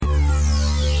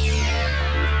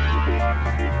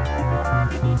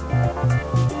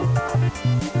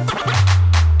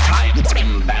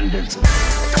Time Bandits.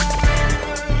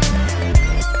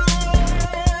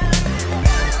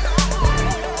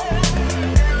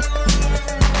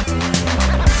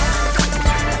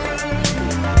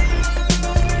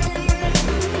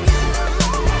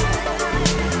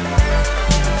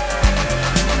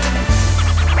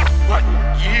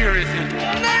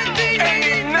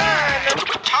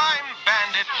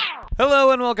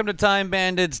 Hello and welcome to Time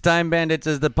Bandits. Time Bandits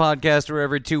is the podcast where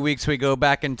every 2 weeks we go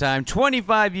back in time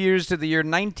 25 years to the year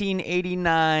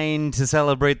 1989 to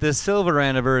celebrate the silver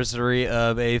anniversary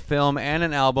of a film and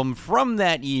an album from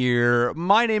that year.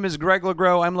 My name is Greg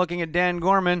LeGros. I'm looking at Dan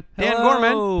Gorman. Dan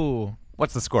Gorman,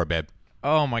 what's the score, babe?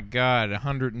 Oh my God,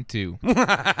 102.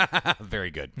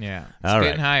 Very good. Yeah. It's All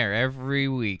getting right. higher every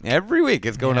week. Every week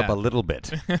it's going up Yeah. a little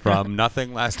bit from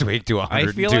nothing last week to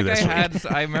 102 I feel like this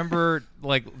week. I remember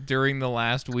like during the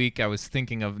last week I was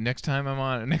thinking of next time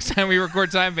we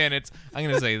record Time Bandits, I'm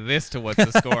going to say this to what's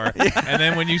the score. And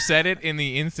then when you said it, in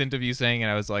the instant of you saying it,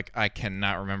 I was like, I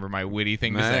cannot remember my witty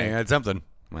thing to Hey, say. that's something.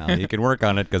 Well, you can work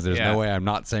on it because there's Yeah. no way I'm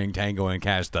not saying Tango and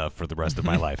Cash stuff for the rest of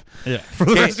my life. Yeah, for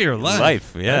the rest of your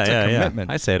life. Yeah, That's a yeah,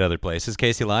 commitment. I say it other places.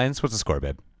 Casey Lyons, what's the score,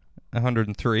 babe?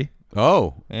 103.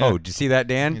 Oh, Yeah. oh, did you see that,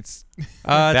 Dan? It's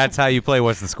That's how you play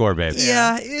What's the Score, babe.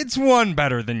 yeah, it's one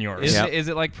better than yours. is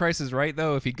it like Price is Right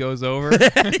though if he goes over?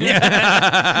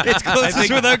 Yeah, it's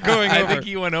closest without going I over. think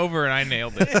he went over and I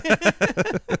nailed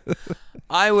it.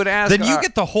 I would ask. Then you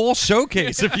get the whole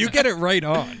showcase if you get it right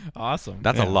on. Awesome.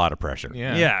 That's a lot of pressure.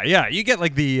 Yeah. Yeah, you get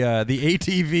like the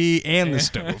ATV and the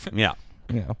stove. Yeah.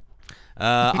 Yeah.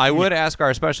 I would ask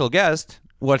our special guest,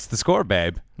 what's the score,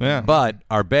 babe? Yeah. But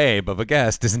our babe of a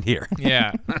guest isn't here.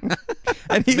 Yeah.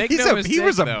 And Make no he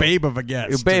was a mistake, though. babe of a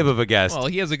guest. Babe of a guest. Well,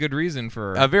 he has a good reason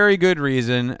for. A very good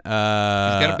reason. He's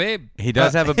got a babe. He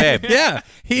does have a babe. Yeah,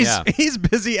 Yeah. he's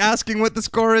busy asking what the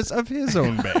score is of his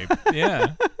own babe.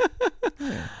 Yeah.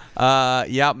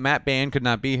 Yeah, Matt Bain could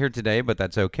not be here today, but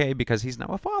that's okay because he's now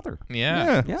a father.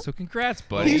 Yeah. Yeah. So congrats,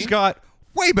 buddy. He's got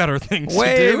way better things to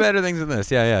Way do. better things than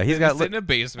this. Yeah. He's got Sit in a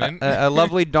basement. a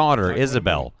lovely daughter,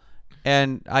 Isabel.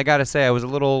 And I got to say,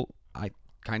 I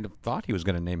kind of thought he was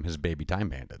going to name his baby Time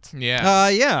Bandits. yeah.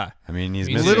 Yeah. I mean, he's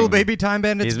Me missing. too. Little baby Time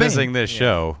Bandits. He's Bane. missing this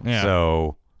show. Yeah.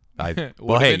 So, well,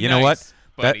 Would've hey, been you know nice,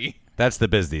 what? buddy. That's the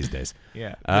biz these days.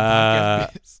 Yeah. Uh,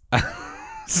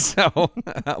 So,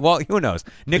 well, who knows?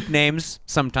 Nicknames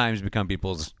sometimes become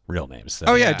people's real names. So.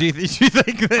 Oh yeah. Yeah. Do you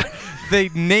think that they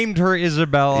named her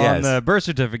Isabel on Yes. the birth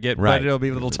certificate, Right. but it'll be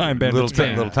Little Time Bandits? Little,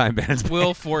 Yeah. little Time Bandits.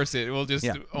 We'll force it. We'll just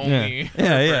Yeah. only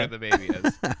Yeah, refer yeah. to the baby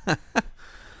as.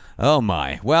 Oh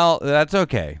my. Well, that's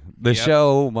okay. The Yep.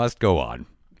 show must go on,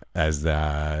 as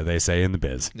they say in the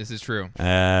biz. This is true. Uh,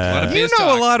 lot of You biz know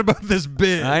talk. a lot about this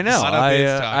biz. I know. lot of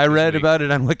biz talk I this read week. about it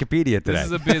on Wikipedia today. This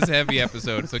is a biz-heavy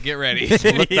episode, so get ready.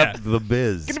 Looked Yeah. up the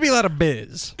biz. Gonna be a lot of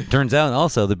biz. Turns out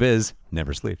also the biz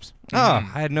never sleeps. Oh,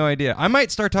 I had no idea. I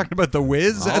might start talking about the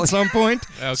Wiz Oh. at some point.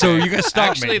 Okay. So you guys stop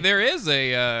Actually, me. there is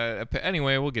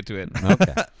anyway, we'll get to it.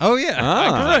 Okay. Oh yeah.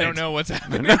 Ah. I don't know what's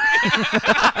happening.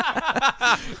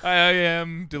 I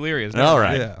am delirious. All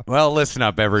right. Yeah. Well, listen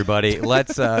up, everybody.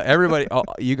 Let's everybody.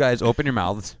 You guys, open your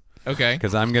mouths Okay.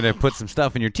 because I'm gonna put some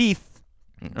stuff in your teeth.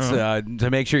 To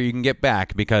make sure you can get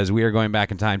back because we are going back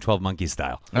in time 12 Monkeys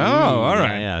style. Oh, all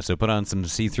right. Yeah. So put on some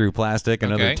see-through plastic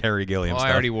and other Okay. Terry Gilliam Well, stuff.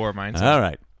 I already wore mine. So. All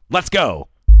right. Let's go.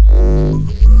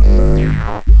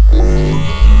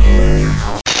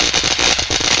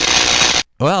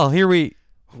 Well, here we.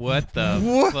 What the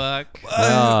What? fuck?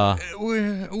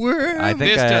 Where I think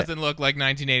This I- doesn't look like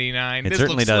 1989. It This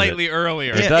certainly looks doesn't. slightly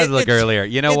earlier. It does look earlier.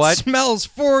 You know it what? smells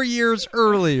 4 years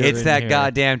earlier. It's in that here.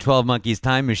 goddamn 12 Monkeys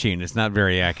time machine. It's not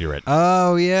very accurate.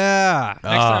 Oh yeah. Next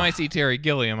time I see Terry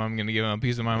Gilliam, I'm going to give him a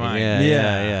piece of my mind.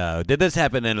 Yeah. Did this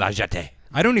happen in La Jetée?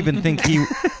 I don't even think he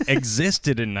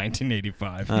existed in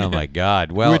 1985. Oh my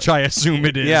God! Well, Which I assume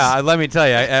it is. yeah. Let me tell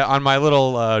you, on my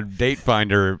little date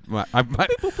finder,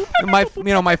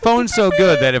 my phone's so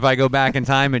good that if I go back in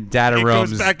time and data It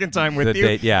roams goes back in time with the you.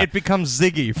 date, yeah. It becomes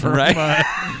Ziggy from Right.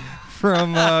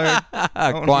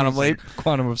 Quantum Leap.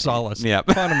 Quantum of Solace. Yep.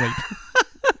 Quantum Leap.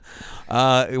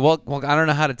 Well, I don't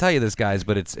know how to tell you this, guys,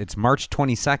 but it's March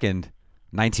 22nd,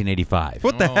 1985.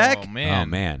 What the heck? Oh, man. Oh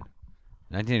man,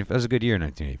 1985. That was a good year,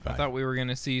 1985. I thought we were going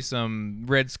to see some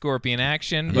Red Scorpion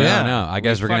action. But Yeah, no. I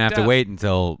guess we we're gonna have fucked to up. wait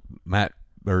until Matt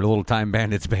or Little Time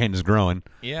Bandits band is growing,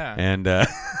 Yeah. and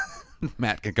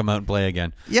Matt can come out and play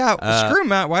again. Yeah, screw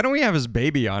Matt. Why don't we have his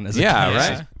baby on as a Yeah,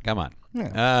 guest? right. Come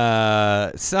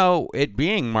on. So it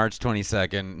being March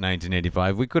 22nd,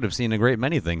 1985, we could have seen a great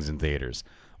many things in theaters.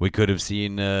 We could have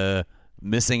seen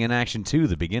Missing in Action 2,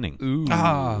 the beginning. Ooh.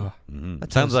 Ah.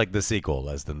 Sounds like the sequel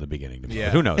less than the beginning to me.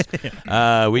 Yeah. Who knows?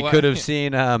 We could have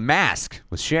seen Mask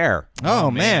with Cher.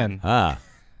 Oh, man. Ah.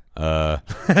 Yeah,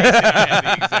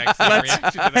 the exact same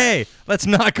reaction to that. Hey, let's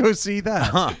not go see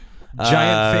that.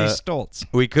 Giant face Stoltz.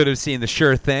 We could have seen The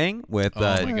Sure Thing with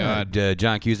Oh, my God.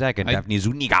 John Cusack and Daphne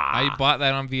Zuniga. I bought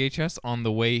that on VHS on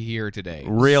the way here today.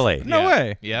 Really? No Yeah.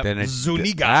 way. Yep. Then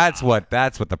Zuniga. That's what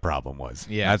the problem was.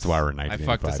 Yes. That's why we're I 1985.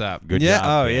 fucked this up. Good Yeah, job.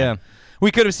 oh, Dan. yeah.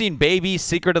 We could have seen Baby,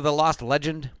 Secret of the Lost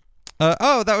Legend.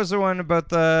 That was the one about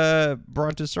the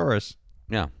Brontosaurus.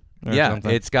 Yeah. Or Yeah,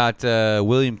 something. it's got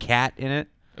William Catt in it,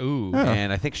 Ooh.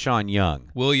 and I think Sean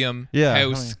Young. William Yeah.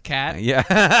 House Cat. Yeah.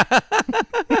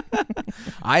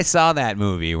 I saw that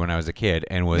movie when I was a kid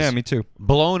and was Yeah, me too.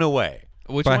 blown away.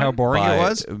 Which By one? how boring by, it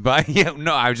was? By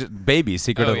no, I was just Baby,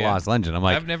 Secret Oh, of the yeah. Lost Legend. I'm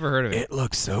like, I've never heard of it. it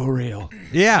looks so real.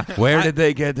 Yeah. Where did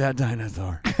they get that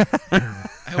dinosaur?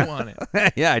 I want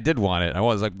it. Yeah, I did want it. I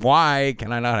was like, why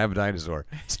can I not have a dinosaur?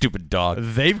 Stupid dog.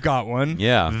 They've got one.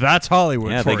 Yeah. That's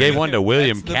Hollywood Yeah, for they gave you. one to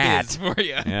William That's the Catt. biz for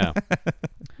you. Yeah.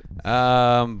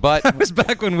 But That was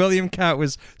back when William Catt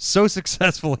was so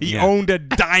successful he Yeah. owned a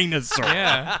dinosaur.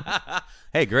 Yeah.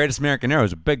 hey, Greatest American Hero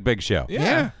was a big show.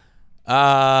 Yeah.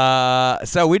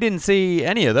 So we didn't see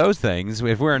any of those things.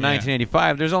 If we're in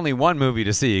 1985, there's only one movie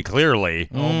to see, clearly,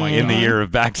 in the year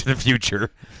of Back to the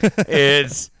Future.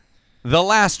 It's The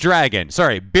Last Dragon.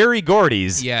 Sorry, Barry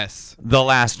Gordy's Yes. The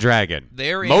Last Dragon.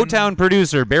 They're in- Motown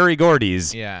producer Barry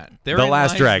Gordy's. Yeah. The Therein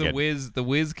Last lies Dragon. The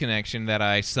Wiz connection that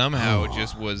I somehow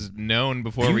just was known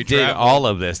before You we did traveled. all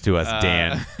of this to us,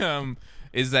 Dan.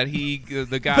 Is that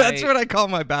the guy? That's what I call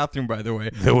my bathroom, by the way.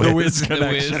 The Wiz the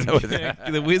connection.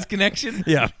 the Wiz connection.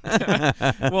 Yeah.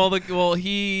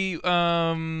 He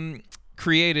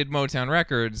created Motown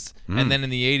Records, and then in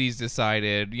the '80s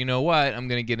decided, you know what, I'm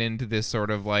gonna get into this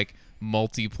sort of like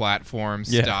multi-platform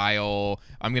Yeah. style.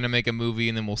 I'm gonna make a movie,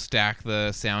 and then we'll stack the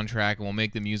soundtrack, and we'll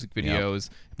make the music videos.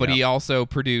 But he also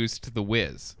produced The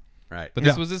Wiz. Right. But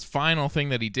this was his final thing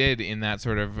that he did in that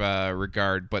sort of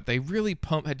regard. But they really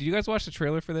pumped. Did you guys watch the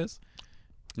trailer for this?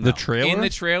 The trailer? In the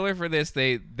trailer for this,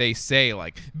 they say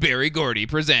like Barry Gordy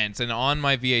presents, and on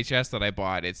my VHS that I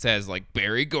bought, it says like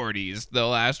Barry Gordy's The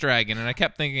Last Dragon, and I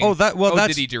kept thinking, that's-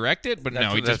 did he direct it? But no,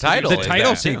 That's he what just the title the produced is it.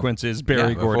 title that. sequence is Barry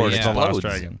Yeah, before Gordy it is the Last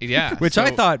explodes. Dragon. Yeah, Which I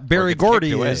so- thought Barry gets kicked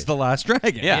Gordy away. is the Last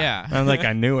Dragon. Yeah. I'm like,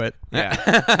 I knew it.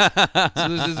 Yeah. So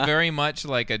this is very much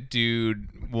like a dude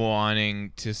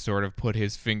wanting to sort of put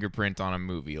his fingerprint on a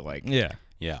movie. Like, Yeah.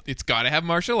 Yeah. it's got to have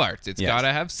martial arts. It's Yes. got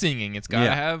to have singing. It's got to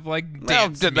Yeah. have like Well,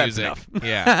 dance that's music. enough.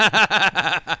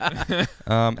 Yeah.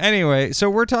 Anyway, so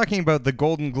we're talking about the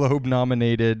Golden Globe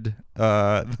nominated,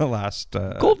 the last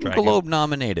Golden Dragon. Globe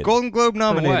nominated. Golden Globe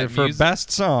nominated what? for Music?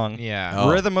 Best Song. Yeah.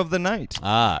 Oh. Rhythm of the Night.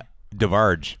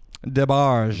 DeBarge.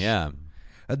 Debarge. Yeah.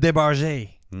 Debarge.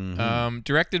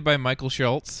 Directed by Michael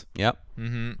Schultz. Yep.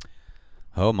 Mm-hmm.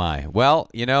 Oh my. Well,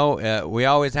 we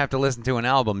always have to listen to an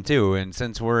album too, and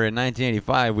since we're in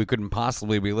 1985, we couldn't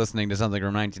possibly be listening to something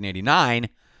from 1989.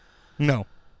 No.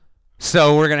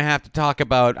 So we're gonna have to talk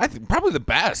about, I think, probably the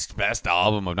best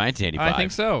album of 1985. I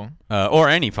think so. Or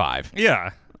any five.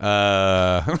 Yeah.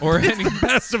 Or any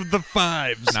Best of the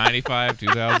fives. 95,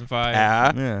 2005.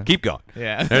 Yeah. Keep going.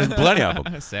 Yeah. There's plenty of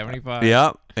them. 75.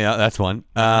 Yeah, that's one.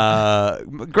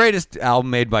 Greatest album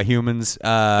made by humans.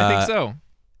 I think so.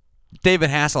 David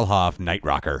Hasselhoff, Night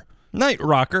Rocker. Night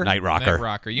Rocker. Night Rocker. Night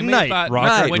Rocker. You may Night have thought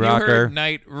Rocker. when Night you Rocker. heard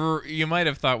Night, you might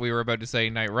have thought we were about to say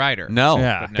Night Rider. No,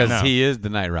 Yeah, because no. he is the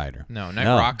Night Rider. No, Night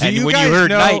Rocker. And Do you when you guys heard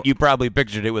know- Night, you probably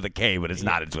pictured it with a K, but it's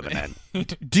not. It's with an N.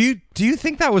 Do you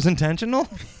think that was intentional?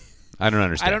 I don't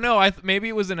understand. I don't know. Maybe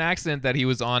it was an accident that he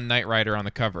was on Night Rider on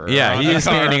the cover. Yeah, Or on he the is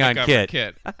cover standing of the on cover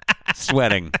Kit.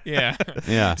 Sweating. Yeah.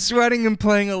 Yeah. Sweating and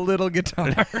playing a little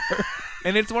guitar.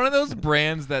 And it's one of those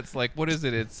brands that's like, what is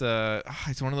it? It's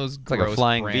one of those like a gross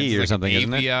Flying brands. V or Like something,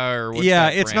 isn't it? Avia or what's Yeah,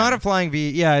 that it's brand? not a Flying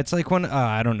V. Yeah, it's like one.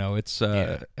 I don't know. It's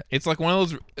It's like one of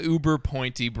those uber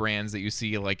pointy brands that you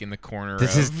see like in the corner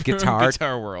Does of his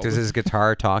guitar world. Does his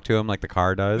guitar talk to him like the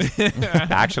car does?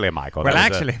 Actually, Michael. Well, that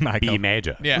was actually, a Michael. B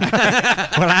major. Yeah.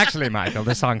 well, actually, Michael,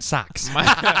 the song sucks.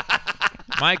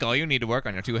 Michael, you need to work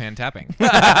on your two-hand tapping.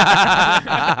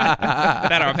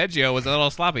 That arpeggio was a little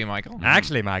sloppy, Michael.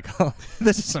 Actually, Michael,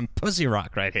 this is some pussy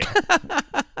rock right here.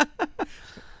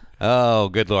 Oh,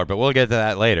 good lord! But we'll get to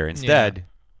that later. Instead,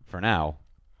 for now,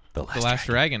 The Last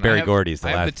Dragon. Barry I have, Gordy's The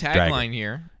I have Last the tagline Dragon.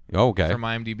 here Okay. from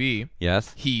IMDb.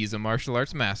 Yes. He's a martial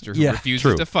arts master who Yeah, refuses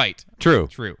true. to fight. True.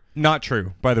 True. Not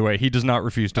true, by the way. He does not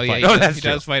refuse to Oh, yeah, fight. he Oh, does- that's he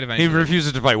true. does fight He eventually.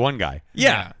 refuses to fight one guy.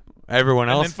 Yeah. Everyone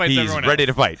And else, then fights he's everyone ready else.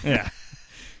 to fight. Yeah.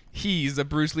 he's a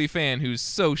Bruce Lee fan who's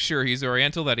so sure he's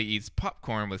Oriental that he eats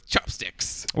popcorn with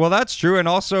chopsticks. Well, that's true, and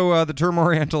also the term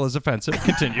Oriental is offensive.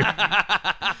 Continue.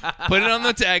 Put it on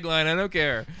the tagline. I don't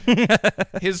care.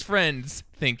 His friends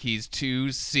think he's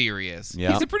too serious.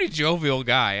 Yeah. He's a pretty jovial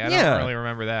guy. I Yeah. don't really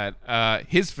remember that.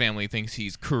 His family thinks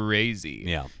he's crazy.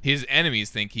 Yeah. His enemies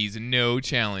think he's no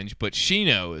challenge, but she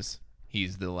knows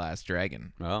he's the last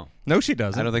dragon. Oh, No, she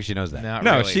doesn't. I don't think she knows that. Not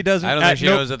no, really. she doesn't. I don't think she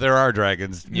no, knows that there are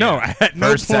dragons. No, at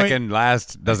no First, point, second,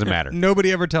 last, doesn't matter.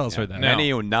 Nobody ever tells her that. No.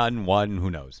 Many, none, one, who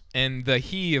knows? And the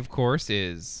he, of course,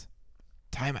 is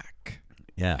Timac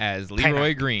Yeah. as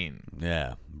Leroy Green.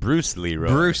 Yeah. Bruce Leroy.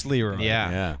 Bruce Leroy. Yeah.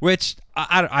 Yeah. Which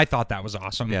I thought that was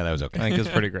awesome. Yeah, that was I okay. think it was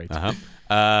pretty great.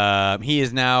 Uh-huh. He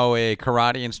is now a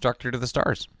karate instructor to the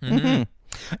stars. Mm-hmm.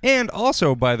 And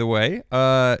also, by the way,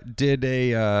 did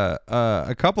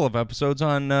a couple of episodes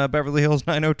on Beverly Hills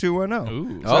 90210.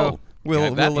 Ooh. Oh, we'll yeah,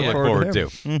 that look to forward to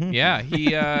him. Yeah,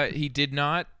 he did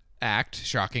not act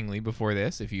shockingly before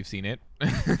this. If you've seen it,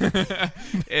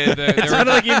 It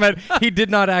sounded like he meant he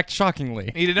did not act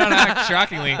shockingly. he did not act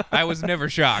shockingly. I was never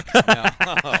shocked.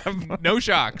 No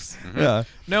shocks. Yeah.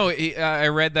 No, I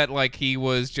read that like he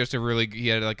was just he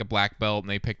had like a black belt,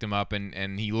 and they picked him up,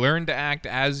 and he learned to act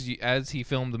as he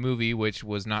filmed the movie, which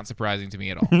was not surprising to me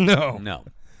at all No. No.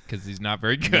 because he's not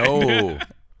very good. No.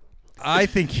 I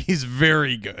think he's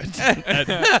very good.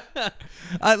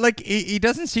 Like he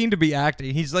doesn't seem to be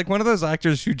acting. He's like one of those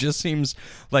actors who just seems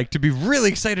like to be really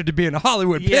excited to be in a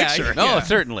Hollywood Yeah, picture. No, Yeah.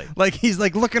 certainly. Like he's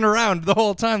like looking around the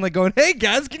whole time, like going, "Hey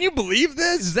guys, can you believe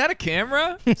this?" Is that a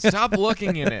camera? Stop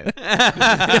looking in it.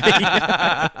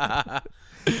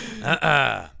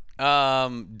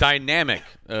 Dynamic,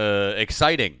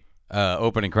 exciting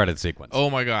opening credit sequence. Oh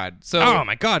my god. So Oh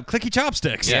my God, clicky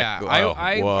chopsticks. Yeah, Oh,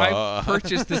 I whoa.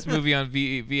 purchased this movie on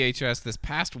VHS this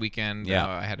past weekend. Yeah.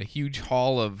 I had a huge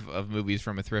haul of movies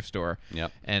from a thrift store.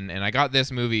 Yep. And I got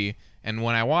this movie, and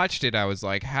when I watched it, I was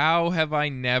like, how have I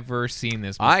never seen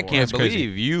this before? I can't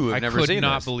believe you have I never could seen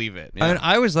not this. believe it. Yeah. And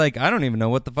I was like, I don't even know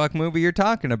what the fuck movie you're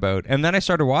talking about. And then I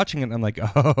started watching it, and I'm like,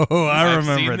 oh, I I've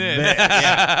remember seen this. this.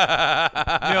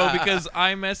 Yeah. No, because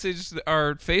I messaged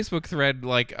our Facebook thread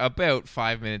like about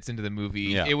 5 minutes into the movie.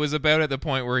 Yeah. It was about at the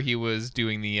point where he was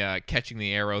doing the catching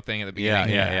the arrow thing at the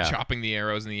beginning, yeah. chopping the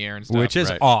arrows in the air and stuff. Which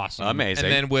is Right. awesome. Amazing.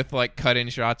 And then with like cut-in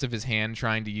shots of his hand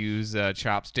trying to use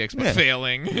chopsticks but Yeah.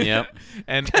 failing. Yep.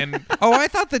 and Oh, I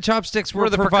thought the chopsticks were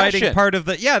the providing percussion. part of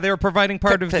the. Yeah, they were providing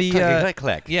part of the.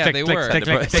 click. yeah, Click, they click, were. click,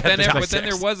 click, But click, then, click, but then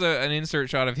click. there was an insert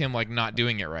shot of him like not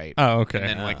doing it right. Oh, okay. And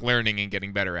then like learning and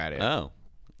getting better at it. Oh.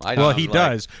 Well, he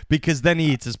does because then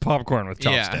he eats his popcorn with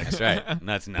Yeah. chopsticks. That's right.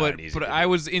 That's not but an easy but to I do.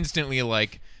 was instantly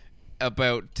like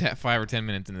about 5 or 10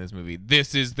 minutes into this movie.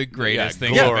 This is the greatest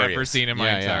thing glorious. I've ever seen in my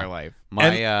Yeah, entire yeah.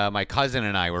 life. My cousin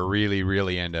and I were really,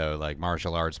 really into like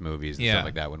martial arts movies and Yeah. stuff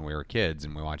like that when we were kids,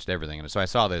 and we watched everything. And so I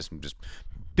saw this and just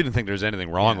didn't think there was anything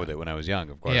wrong with it when I was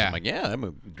young. Of course, Yeah. I'm like, yeah, I'm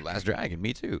a Last Dragon,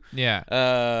 me too. Yeah.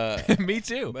 Me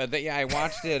too. But yeah, I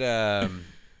watched it.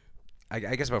 I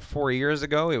guess about 4 years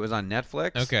ago. It was on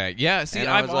Netflix. Okay. Yeah. See, And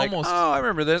I I'm was like, almost. oh, I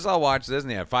remember this. I'll watch this.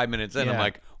 And yeah, 5 minutes in, I'm Yeah.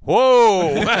 like,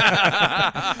 whoa.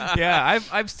 Yeah,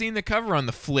 I've seen the cover on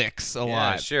the flicks a Yeah,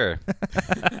 lot. sure.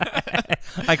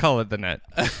 I call it the net.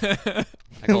 I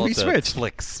call We it the switched.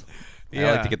 Flicks. I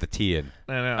Yeah. like to get the T in.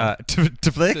 I know.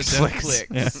 To flicks. The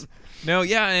Netflix. No,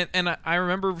 yeah, and I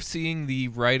remember seeing the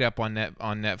write up on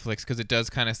Netflix because it does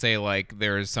kind of say like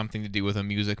there's something to do with a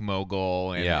music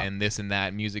mogul and, Yeah. and this and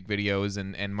that, music videos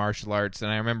and martial arts,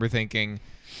 and I remember thinking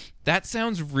that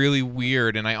sounds really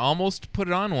weird, and I almost put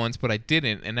it on once, but I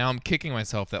didn't, and now I'm kicking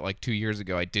myself that like 2 years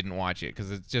ago I didn't watch it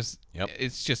because it's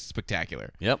just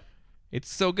spectacular. Yep. It's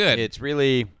so good. It's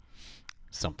really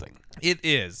something. It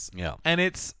is. Yeah. And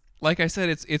it's like I said,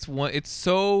 it's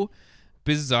so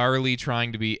bizarrely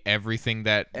trying to be everything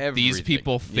that these Everything.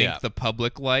 people think Yeah. the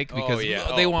public like because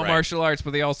yeah. they Oh, want right. martial arts, but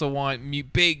they also want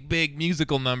big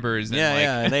musical numbers. And Yeah, like,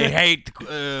 yeah. They hate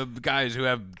guys who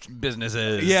have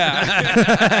businesses.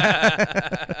 Yeah.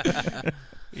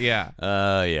 Yeah.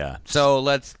 Yeah. So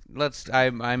let's.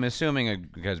 I'm assuming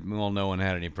because well, no one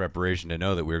had any preparation to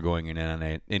know that we were going into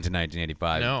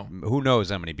 1985. No. Who knows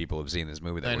how many people have seen this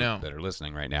movie I know. that are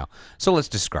listening right now? So let's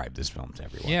describe this film to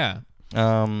everyone. Yeah.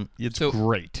 It's So-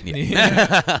 great.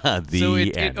 The So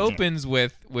it end. opens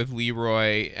with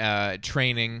Leroy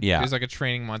training. Yeah. There's like a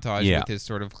training montage Yeah. with his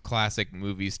sort of classic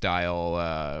movie style.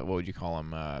 What would you call him?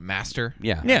 Master.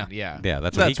 Yeah. Yeah. Yeah. Yeah.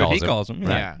 That's That's what he calls him.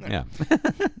 Yeah. Yeah.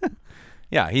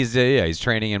 Yeah, he's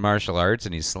training in martial arts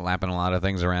and he's slapping a lot of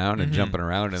things around and jumping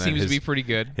around, and then Seems to his, be pretty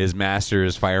good. his master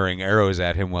is firing arrows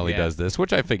at him while he Yeah. does this,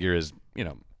 which I figure is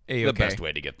the A-okay. best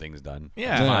way to get things done.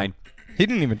 Yeah. It's fine. He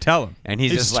didn't even tell him. And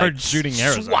he's he just started like shooting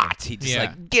arrows. at him. swat. He just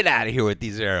like, get out of here with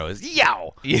these arrows.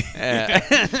 Yow.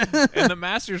 And the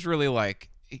master's really like,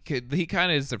 he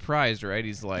kind of is surprised, right?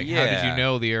 He's like, how did Yeah. you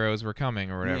know the arrows were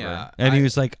coming or whatever? Yeah. And he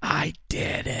was like, I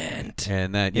didn't.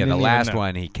 And then, He yeah, the didn't even last know.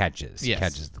 one he catches. Yes. He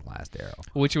catches the last arrow.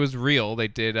 Which was real. They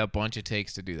did a bunch of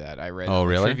takes to do that. I read Oh, the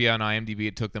really? trivia on IMDb.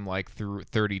 It took them like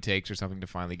 30 takes or something to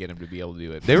finally get him to be able to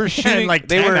do it. They were shooting like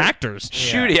they 10 were actors.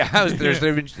 shooting. Yeah.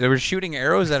 They were shooting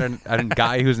arrows at a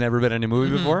guy who's never been in a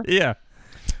movie before. Yeah.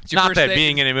 It's your Not first that day-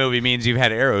 being in a movie means you've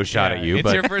had arrows shot at you, it's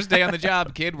but your first day on the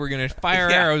job, kid. We're gonna fire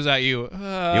Yeah. arrows at you.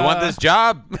 you want this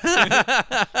job?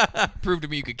 Prove to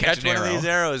me you could catch, Catch an one arrow. of these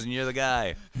arrows and you're the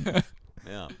guy.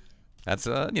 Yeah. That's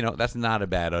that's not a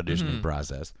bad auditioning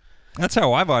process. That's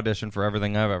how I've auditioned for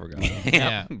everything I've ever gotten.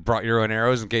 Yeah. Brought your own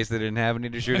arrows in case they didn't have any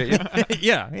to shoot at you.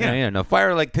 yeah. Yeah. No,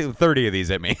 fire like 30 of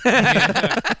these at me.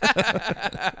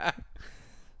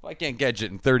 If I can't catch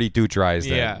it in 32 tries,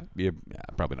 then Yeah. you're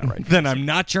probably not right. Then I'm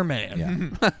not your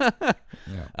man.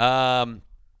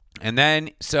 And then,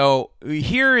 so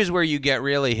here is where you get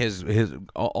really his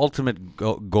ultimate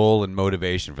goal and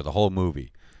motivation for the whole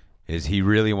movie is he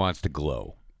really wants to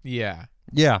glow. Yeah.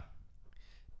 Yeah.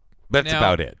 That's Now-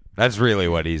 about it. That's really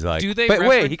what he's like. Do they but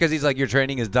wait, refer- because he's like, your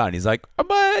training is done. He's like,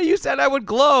 you said I would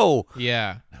glow.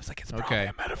 Yeah. I was like, it's probably Okay.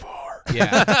 a metaphor.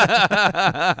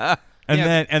 Yeah. And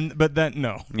Yeah. but then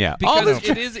no. Yeah. Because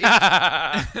it is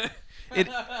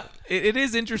it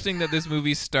is interesting that this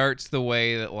movie starts the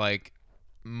way that like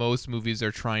most movies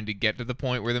are trying to get to the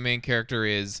point where the main character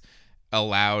is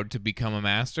allowed to become a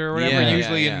master or whatever. Yeah,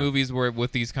 Usually yeah. in movies where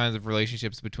with these kinds of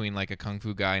relationships between like a kung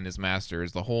fu guy and his master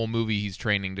is the whole movie he's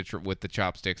training to with the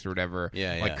chopsticks or whatever,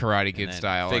 like Karate And Kid then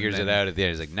style. Figures and it then out at the end.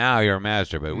 He's like, now you're a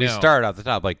master. But we No. start off the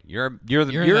top like, you're a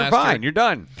master. fine. You're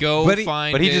done. Go But he-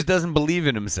 find But he it. just doesn't believe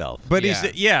in himself. But Yeah.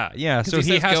 he's yeah. 'Cause So he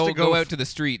says has to go out to the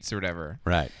streets or whatever.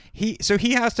 Right. he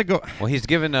has to go Well, he's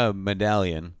given a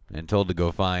medallion and told to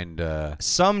go find.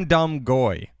 some dumb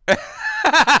goy.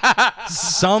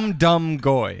 Some dumb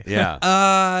goy. Yeah.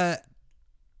 I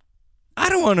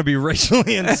don't want to be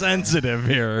racially insensitive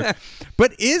here,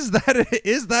 but is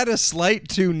that a slight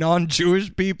to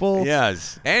non-Jewish people?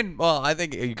 Yes. And well, I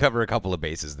think you cover a couple of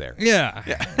bases there. Yeah.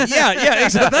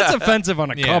 Exactly. That's offensive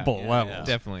on a Yeah. couple Yeah, levels.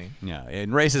 Definitely. Yeah.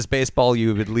 In racist baseball,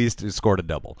 you've at least scored a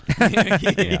double.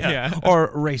 Yeah.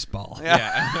 Or race ball.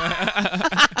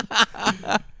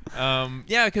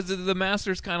 Yeah, because the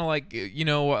master's kind of like,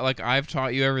 like I've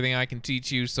taught you everything I can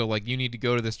teach you, so like you need to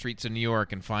go to the streets of New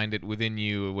York and find it within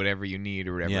you, whatever you need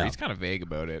or whatever. Yeah. He's kind of vague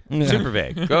about it. Super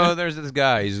vague. Go. There's this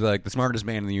guy. He's like the smartest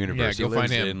man in the universe. Yeah, go he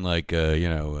lives find him. in like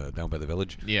down by the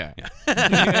village. Yeah.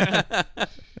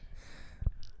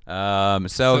 So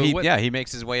So he what- he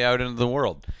makes his way out into the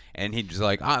world, and he's just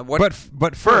like, what?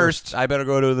 But first, I better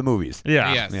go to the movies.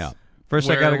 yeah. Yes. Yeah. First,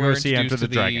 I Where gotta go we're see Enter introduced the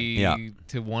to Dragon. Yeah.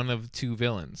 To one of two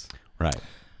villains. Right.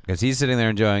 Because he's sitting there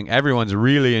enjoying. Everyone's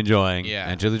really enjoying Yeah.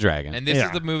 Enter the Dragon. And this Yeah.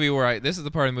 is the movie where this is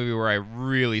the part of the movie where I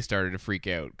really started to freak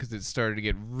out because it started to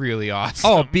get really awesome.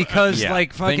 Oh, because Yeah.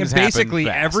 like fucking Things happen basically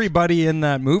fast. everybody in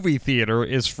that movie theater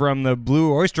is from the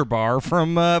Blue Oyster Bar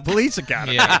from Police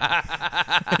Academy. yeah.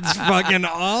 It's fucking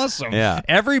awesome. Yeah.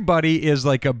 Everybody is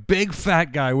like a big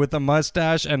fat guy with a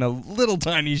mustache and a little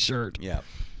tiny shirt. yeah.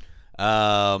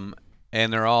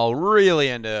 And they're all really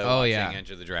into watching yeah.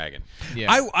 Enter the Dragon.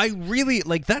 Yeah. I really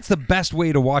like that's the best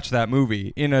way to watch that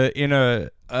movie in a In a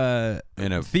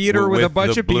theater with a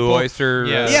bunch the of Blue people. Oyster.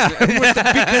 Yeah.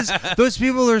 Because those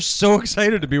people are so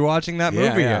excited to be watching that Yeah,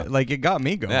 movie. yeah. Like it got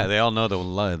me going. Yeah, they all know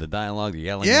the dialogue, the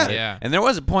yelling. Yeah. at it. Yeah. And there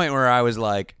was a point where I was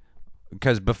like,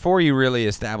 because before you really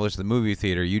establish the movie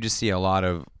theater, you just see a lot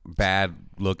of bad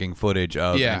looking footage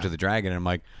of Yeah. Enter the Dragon, and I'm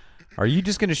like, are you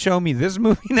just going to show me this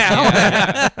movie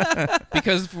now?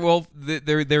 Because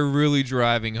they're really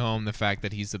driving home the fact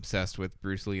that he's obsessed with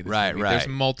Bruce Lee. In this Right, movie. right. There's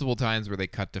multiple times where they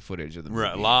cut to footage of the movie.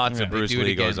 Right, lots of They Bruce do it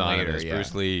Lee goes again on in later, this. yeah.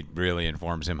 Bruce Lee really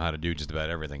informs him how to do just about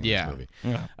everything in Yeah. this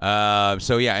movie.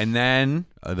 So yeah, and then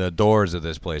the doors of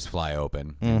this place fly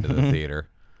open into the theater.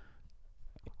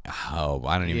 Oh,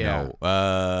 I don't even Yeah.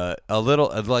 know. A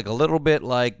little bit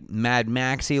like Mad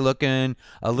Maxy looking.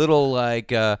 A little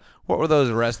like what were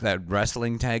those that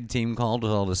wrestling tag team called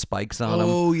with all the spikes on them?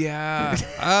 Oh yeah.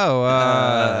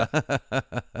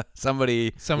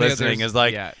 Somebody Somebody out listening there's- is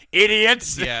like, yeah.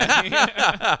 idiots.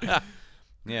 yeah.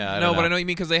 Yeah, I No, don't but know. I know what you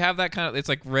mean because they have that kind of. It's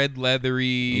like red leathery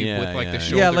Yeah, with like yeah, the yeah.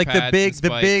 shoulder Yeah, like pads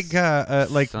and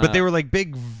spikes. but they were like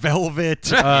big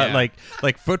velvet, Yeah.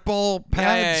 like football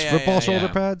pads, yeah, football yeah, shoulder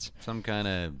yeah. pads. Some kind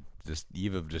of just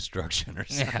Eve of Destruction or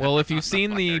something. Well, if you've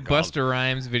seen the Busta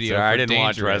Rhymes video, Sorry, I for didn't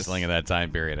watch Dangerous- wrestling in that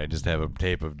time period. I just have a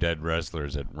tape of dead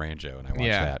wrestlers at Rancho, and I watched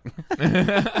Yeah.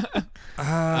 that.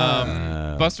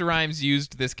 Busta Rhymes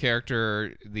used this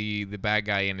character, the bad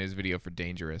guy, in his video for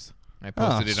Dangerous. I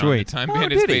posted it on the sweet. Time Oh,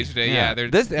 Bandits did he? page today. Yeah,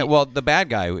 there's well, the bad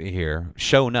guy here,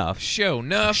 Sho'nuff, show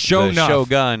enough. Show- the Sho'nuff.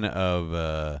 Shogun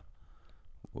of.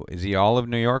 Is he all of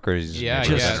New York, or is he Yeah, I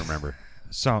yes. don't remember.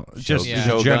 So just Yeah. the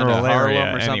Shogun general of Harlem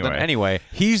area or something. Anyway.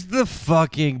 He's the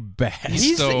fucking best.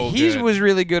 He's so he good. was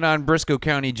really good on Briscoe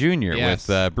County Jr. Yes.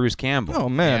 with Bruce Campbell. Oh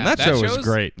man, Yeah, that show was show's-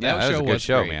 great. yeah, that that was a show good was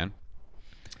show, great. man.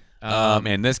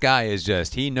 And this guy is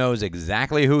he knows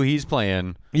exactly who he's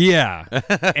playing. Yeah,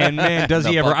 and man, does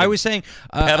The he ever? I fucking was saying,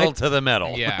 Pedal to the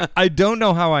metal. Yeah. I don't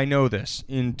know how I know this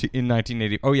in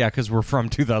 1980. Oh yeah, because we're from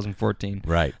 2014.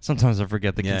 Right. Sometimes I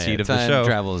forget the conceit of the time show.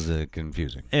 travel is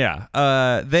confusing. Yeah,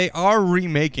 they are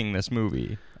remaking this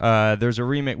movie. There's a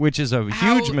remake, which is a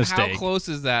huge mistake. How close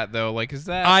is that though? Like, is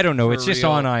that? I don't know. for It's just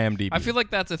real? on IMDb. I feel like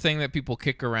that's a thing that people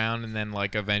kick around and then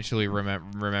like eventually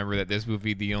remember that this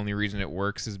movie, the only reason it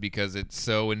works is because it's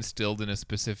so instilled in a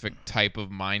specific type of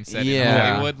mindset in Yeah.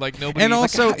 Hollywood. Like nobody. And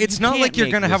also, you it's not can't like you're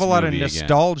make going to have a this lot of movie again.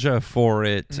 nostalgia for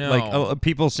it. No. Like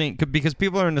people seeing because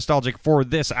people are nostalgic for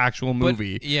this actual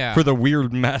movie, yeah. for the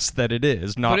weird mess that it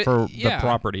is, not But it- for yeah. the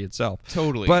property itself.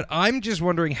 Totally. But I'm just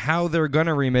wondering how they're going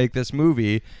to remake this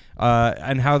movie.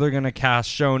 And how they're going to cast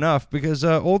Sho'nuff because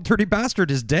Old Dirty Bastard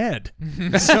is dead.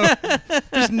 So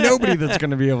there's nobody that's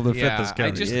going to be able to fit this I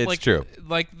character. just It's like true.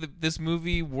 Like this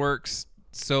movie works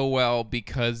so well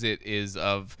because it is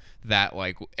of that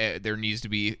like there needs to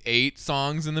be 8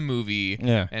 songs in the movie,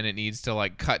 Yeah. and it needs to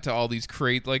like cut to all these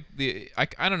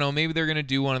I don't know, maybe they're gonna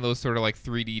do one of those sort of like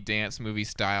 3D dance movie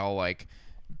style like.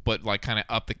 But like kind of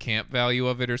up the camp value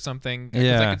of it or something. 'Cause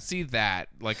Yeah. I could see that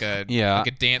like a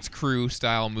dance crew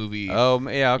style movie. Oh,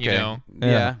 yeah, okay. You know?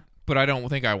 Yeah. But I don't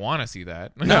think I want to see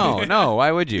that. No,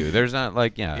 why would you? There's not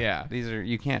like, Yeah. you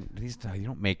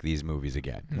don't make these movies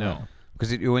again. No.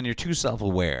 Because when you're too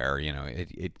self-aware,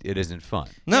 it isn't fun.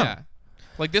 No. Yeah.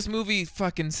 Like this movie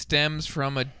fucking stems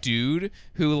from a dude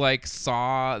who like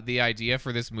saw the idea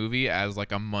for this movie as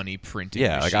like a money printing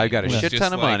Yeah, like machine. I've got a It's shit just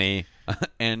ton of like- money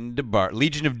and the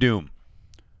Legion of Doom.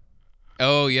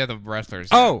 Oh yeah, the wrestlers.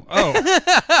 Oh.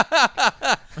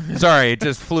 Sorry, it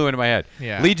just flew into my head.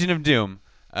 Yeah. Legion of Doom.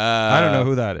 I don't know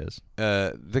who that is.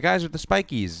 The guys with the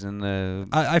spikies and the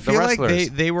I the feel like wrestlers.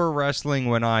 they were wrestling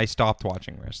when I stopped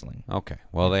watching wrestling. Okay,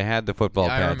 well they had the football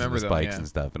Yeah, I pads and remember the them, spikes yeah. and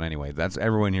stuff. And anyway, that's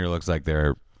everyone here looks like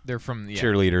they're They're from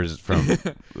cheerleaders from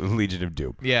Legion of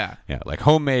Doom. Yeah. Yeah, like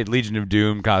homemade Legion of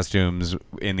Doom costumes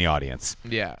in the audience.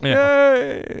 Yeah.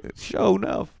 Yay! Show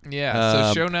enough.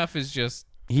 Yeah. So Sho'nuff is just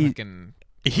fucking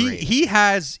great. He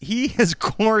has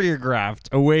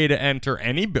choreographed a way to enter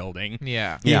any building.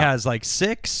 Yeah. He Yeah. has like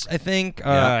 6, I think,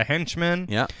 Yeah. henchmen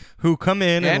Yeah. who come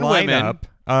in and And line women. up.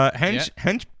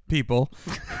 Hench people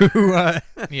who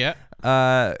Yeah.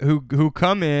 who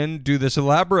come in, do this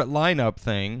elaborate lineup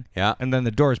thing, Yeah. and then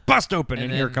the doors bust open, and,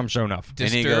 And here then comes Sho'nuff. And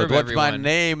he Disturb goes, "What's my everyone."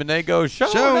 name?" And they go, "Show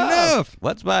Sho'nuff." enough.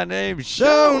 What's my name?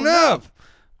 Sho'nuff.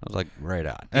 I was like, right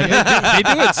on. And they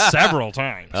do it several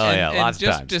times. Oh and, yeah, and lots of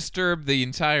just times. disturb the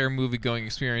entire movie-going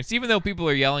experience, even though people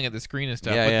are yelling at the screen and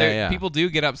stuff. Yeah, but yeah, they're- yeah. people do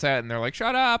get upset and they're like,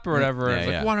 "Shut up" or whatever. Yeah, It's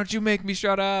like, yeah. "Why don't you make me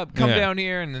shut up? Come Yeah. down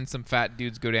here." And then some fat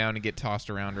dudes go down and get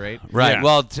tossed around, right? Right. Yeah.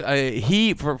 Well,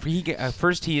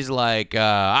 first he's like,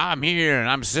 "I'm here and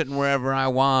I'm sitting wherever I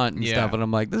want and Yeah. stuff," and I'm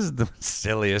like, "This is the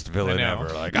silliest villain I know.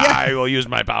 ever." Like, I will use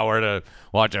my power to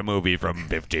watch a movie from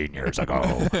 15 years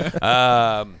ago.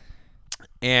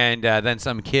 And then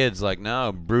some kids like,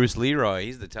 "No, Bruce Leroy,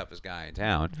 he's the toughest guy in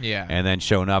town." Yeah. And then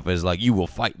Sho'nuff is like, "You will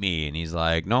fight me," and he's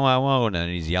like, "No, I won't," and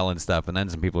he's yelling stuff. And then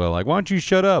some people are like, "Why don't you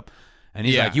shut up?" And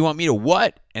he's Yeah. like, "You want me to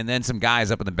what?" And then some guys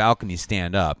up in the balcony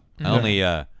stand up. I only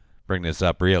bring this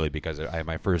up really because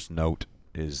my first note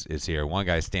is here. One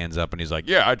guy stands up and he's like,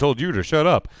 "Yeah, I told you to shut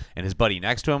up." And his buddy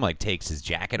next to him like takes his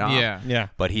jacket off. Yeah.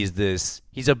 But he's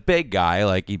a big guy.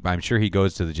 Like I'm sure he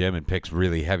goes to the gym and picks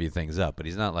really heavy things up, but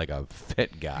he's not like a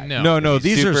fit guy. No. No, He's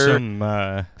these are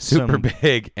super some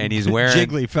big, and he's wearing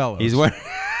jiggly fellows. He's wearing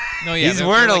No, yeah. he's they're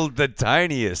wearing like- the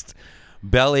tiniest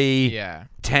belly Yeah.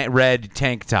 red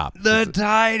tank top. the and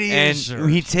tiniest.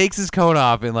 he takes his coat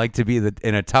off and like to be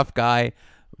in a tough guy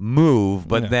move,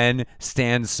 but Yeah. then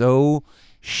stands so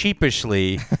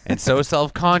sheepishly and so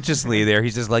self-consciously there.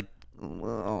 He's just like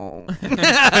 "Oh,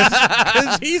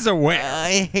 'Cause he's aware.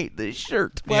 I hate this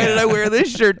shirt. Why did I wear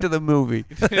this shirt to the movie?"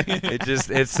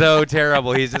 It's so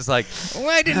terrible. He's just like,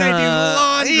 Why didn't I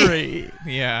do laundry?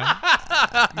 Yeah.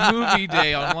 Movie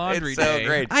day on laundry it's so day.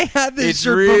 great. I had this It's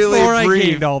shirt really before I brief.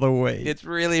 gained all the weight. It's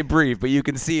really brief, but you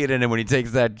can see it in him when he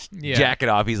takes that Yeah. jacket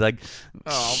off. He's like,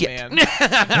 Oh, shit. man.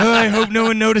 I hope no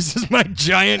one notices my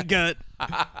giant gut.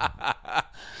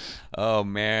 Oh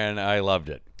man, I loved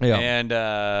it. Yeah. And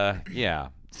yeah.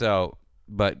 So,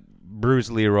 but Bruce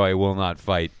Leroy will not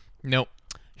fight Nope.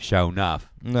 Sho'nuff.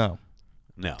 No.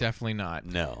 No. Definitely not.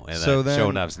 No. And So then-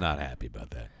 Sho'nuff's not happy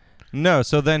about that. No,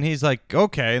 so then he's like,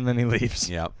 okay, and then he leaves.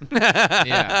 Yep. Yeah.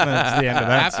 That's the end of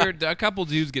that. After a couple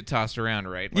dudes get tossed around,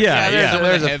 right? Like, Yeah, there's, yeah. A,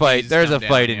 there's the a fight. heavies There's a come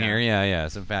fight down, in here. Yeah.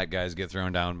 Some fat guys get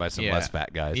thrown down by some Yeah. less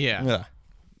fat guys. Yeah. Yeah.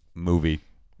 Movie.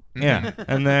 Yeah.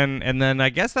 and then I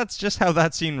guess that's just how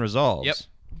that scene resolves. Yep.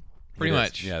 Pretty It is.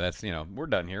 much. Yeah, that's, we're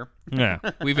done here. Yeah.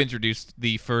 We've introduced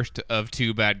the first of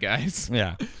two bad guys.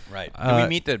 Yeah. Right. Can we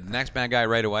meet the next bad guy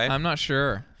right away? I'm not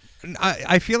sure.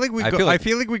 I feel like we I go feel like- I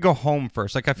feel like we go home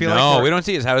first. Like I feel like no, we're- we don't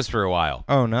see his house for a while.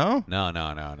 Oh no? No.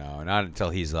 Not until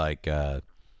he's like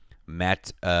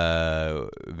met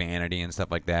Vanity and stuff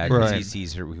like that. 'Cause He Right.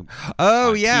 sees her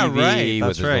Oh on yeah, TV right. with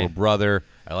That's his right. little brother.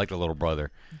 I like the little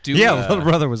brother. Do Yeah, we, little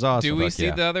brother was awesome. do we Fuck see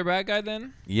yeah. the other bad guy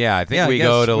then? Yeah, I think yeah, we I guess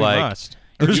go to we like must.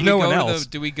 There's Do we no go one to else.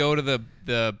 do we go to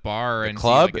the bar and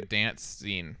club? see like a dance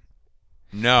scene?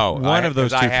 no. One of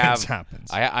those 'cause two I have, things happens.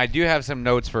 I do have some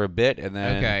notes for a bit, and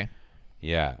then Okay.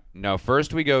 Yeah. No.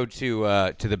 First, we go to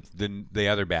the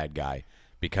other bad guy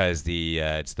because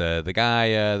it's the guy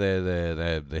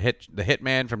the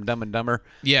hitman from Dumb and Dumber.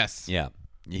 Yes. Yeah.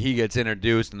 He gets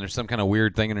introduced, and there's some kind of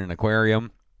weird thing in an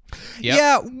aquarium. Yep.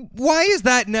 Yeah, why does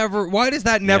that never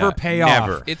Yeah, pay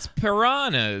never. off? It's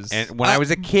piranhas. And when I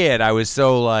was a kid, I was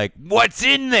so like, "What's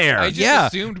in there?" I just Yeah,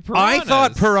 assumed piranhas. I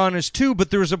thought piranhas too, but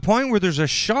there was a point where there's a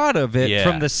shot of it Yeah.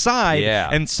 from the side, Yeah.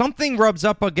 and something rubs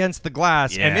up against the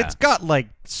glass, and Yeah. it's got like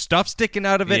stuff sticking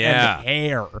out of it Yeah. and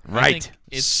hair. I right. think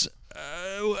It's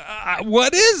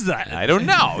What is that? I don't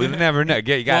know. You never know.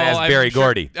 You gotta ask Barry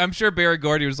Gordy. I'm sure Barry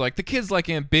Gordy was like, the kids like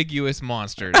ambiguous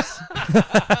monsters.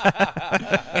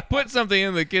 Put something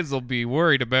in the kids will be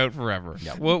worried about forever.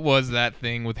 What was that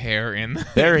thing with hair in?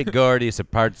 Barry Gordy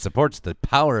supports the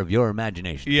power of your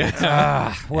imagination.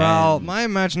 Yeah. Well, my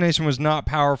imagination was not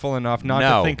powerful enough not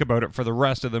No. to think about it for the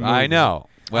rest of the movie. I know.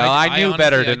 Well, I I knew honestly,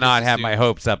 better I to just not have my assumed.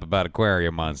 hopes up about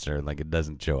Aquarium Monster, like it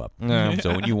doesn't show up. No.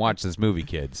 So when you watch this movie,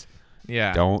 kids,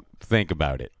 Yeah. don't think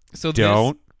about it. So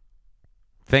Don't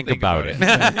think Think about about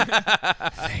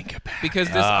it. Think about because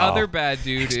this Oh. other bad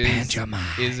dude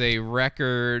is a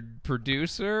record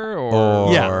producer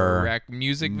or Yeah.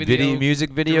 music video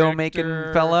music video making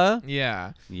director. fella.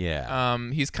 Yeah. Yeah.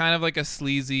 He's kind of like a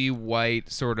sleazy,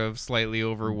 white, sort of slightly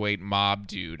overweight mob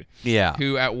dude Yeah.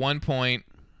 who at one point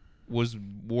was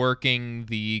working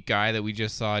the guy that we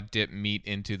just saw dip meat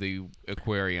into the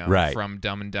aquarium Right. from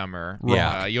Dumb and Dumber.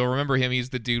 Yeah. You'll remember him. He's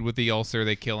the dude with the ulcer.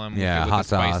 They kill him Yeah. with Hot the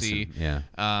sauce. spicy. Yeah.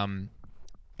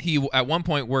 He at one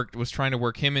point was trying to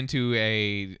work him into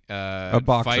a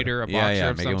boxer. fighter, a boxer Yeah,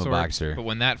 of make some him a sort. boxer. But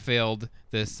when that failed,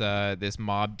 this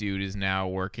mob dude is now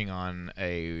working on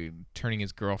turning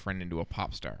his girlfriend into a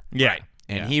pop star. Yeah.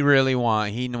 And Yeah.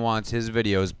 he wants his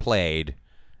videos played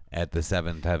at the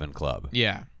Seventh Heaven Club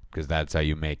Yeah. because that's how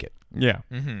you make it. Yeah.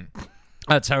 Mm-hmm.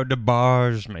 That's how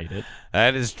DeBarge made it.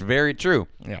 That is very true.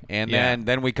 Yeah. And Yeah.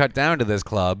 then we cut down to this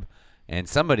club, and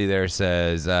somebody there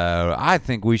says, "I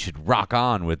think we should rock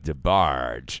on with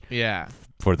DeBarge Yeah.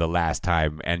 for the last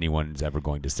time anyone's ever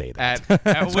going to say that."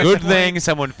 At It's which a good point- thing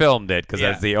someone filmed it because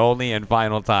Yeah. that's the only and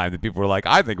final time that people were like,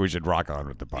 "I think we should rock on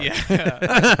with DeBarge."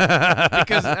 Yeah.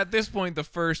 Because at this point, the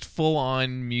first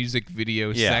full-on music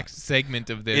video Yeah. segment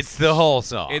of this, It's the whole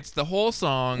song. it's the whole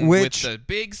song Which- with the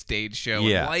big stage show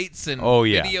Yeah. and lights and Oh,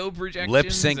 yeah. video projections. lip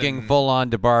syncing, and, full on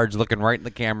DeBarge, looking right in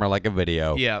the camera like a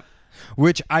video. Yeah.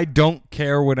 Which I don't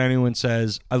care what anyone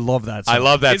says. I love that song. I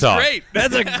love that It's song. great.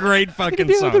 That's a great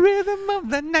fucking song. rhythm of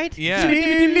the night. Yeah.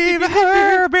 Leave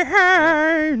her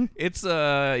behind. It's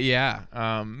yeah.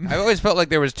 I always felt like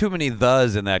there was too many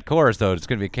thes in that chorus, though. It's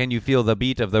going to be, "Can you feel the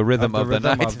beat of the rhythm of the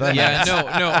rhythm night?" of the Yeah,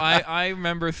 no. I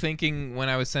remember thinking when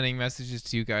I was sending messages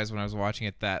to you guys when I was watching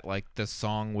it that like the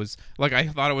song was like I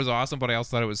thought it was awesome, but I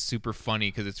also thought it was super funny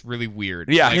because it's really weird.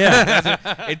 Yeah. Like,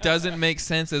 Yeah. it doesn't make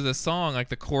sense as a song. Like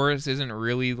the chorus isn't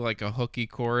really like a hooky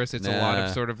chorus. It's a lot Nah.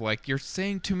 of sort of like you're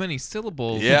saying too many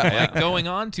syllables. Yeah, like yeah. going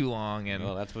on too long and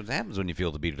Well, that's what happens when you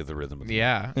feel the beat of the rhythm of the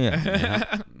yeah. Yeah.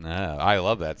 night. I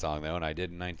love that song, though, and I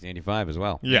did in 1985 as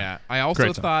well. Yeah. I also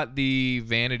Great song. thought the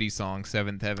Vanity song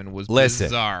Seventh Heaven was Listen.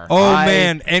 bizarre. Oh I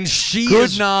man, and she Could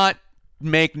is not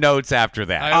make notes after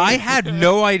that. I had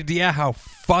no idea how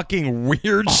fucking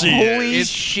weird she Holy is.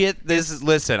 shit!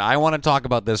 Listen. I want to talk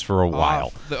about this for a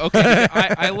while. Okay,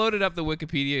 I loaded up the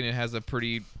Wikipedia and it has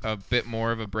a bit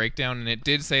more of a breakdown, and it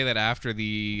did say that after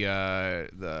the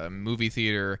movie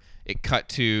theater, it cut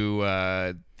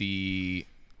to the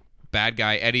bad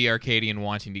guy Eddie Arcadian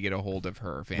wanting to get a hold of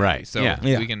her family. Right, So yeah.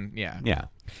 we can Yeah.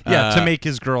 To make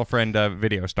his girlfriend a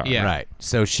video star. Yeah. Right.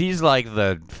 So she's like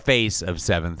the face of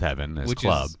Seventh Heaven, this which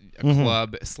club. is a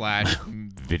club /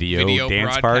 Video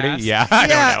dance broadcast. party? Yeah, I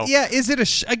don't know. Yeah. Is it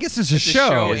I guess it's a It's a show.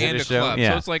 show Is it and a a show? club,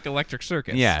 Yeah. so it's like Electric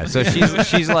Circus. Yeah, so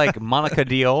she's like Monica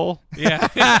Diol.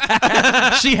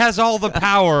 Yeah. She has all the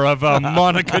power of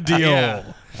Monica Diol.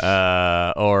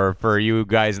 Yeah. Or for you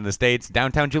guys in the States,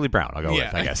 Downtown Julie Brown, I'll go Yeah.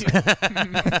 with, I guess.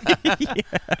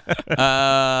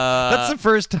 That's the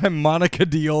first time Monica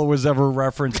Diol was ever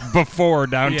referenced before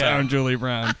Downtown Yeah. Julie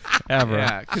Brown ever.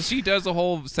 Yeah, because she does a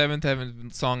whole Seventh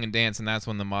Heaven song and dance, and that's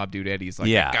when the mob dude Eddie's like,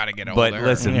 yeah. I gotta get a hold But of her.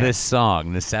 listen, Yeah. this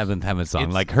song, the Seventh Heaven song,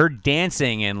 It's- like her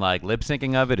dancing and like lip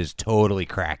syncing of it is totally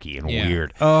cracky and Yeah.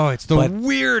 weird. Oh, it's the But-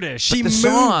 weirdest. She the moves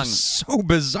song- so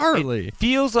bizarrely.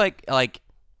 Feels like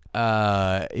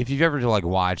if you've ever like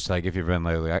watched, like if you've been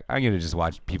like I'm gonna just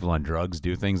watch people on drugs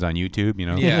do things on YouTube, you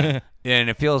know? Yeah.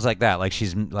 And it feels like that. Like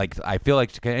she's like, I feel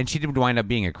like, and she did wind up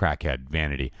being a crackhead,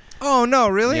 Vanity. Oh no,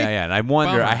 really? Yeah. And I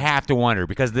wonder, Bummer. I have to wonder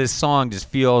because this song just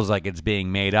feels like it's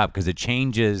being made up because it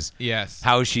changes Yes.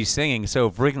 how she's singing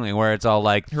so frequently, where it's all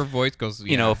like, Her voice goes,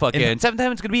 you know, fucking Seventh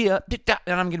Heaven's gonna be and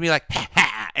I'm gonna be like,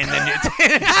 and then it's,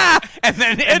 and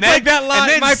then It's like that line. and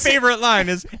then My favorite line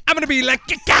is, "I'm gonna be like,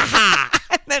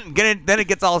 and then it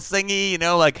gets all singy, you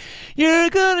know, like you're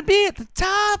gonna be at the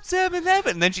top, Seventh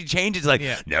Heaven, and then she changes like,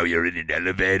 Yeah. now you're in an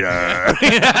elevator,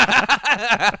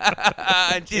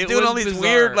 and she's It doing was all these bizarre.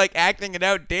 weird like acting it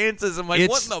out dances. I'm like,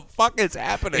 what It's- the fuck is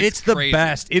happening? It's the crazy.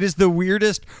 best. It is the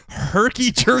weirdest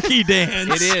herky-jerky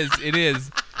dance. It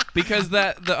is. Because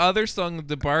the other song,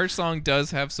 the bar song,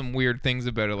 does have some weird things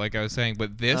about it, like I was saying,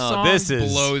 but this song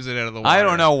blows it out of the water. I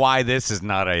don't know why this is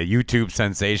not a YouTube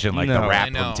sensation like the No. rap I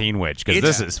know. from Teen Witch, because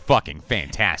It's- this is fucking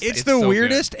fantastic. It's It's the so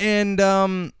weirdest, and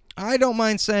I don't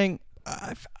mind saying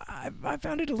I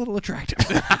found it a little attractive.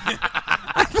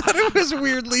 I thought it was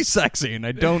weirdly sexy, and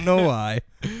I don't know why.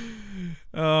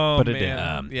 Oh, But it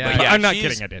man. did. Yeah. But I'm not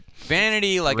she's- kidding, I did.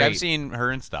 Vanity, like I've Great. seen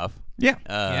her and stuff. Yeah.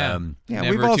 Yeah. Yeah,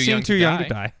 Never we've all Too seen Young Too to Young Die. to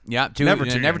Die. Yeah, Never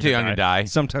too young to die.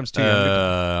 Sometimes Too Young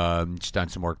to Die. She's done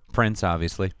some more Prince,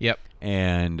 obviously. Yep.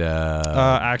 And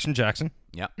Action Jackson.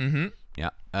 yeah, Mm-hmm. yeah.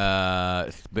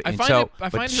 But I and find so, it- I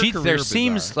but find her she career there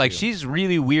seems bizarre, like too. she's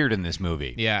really weird in this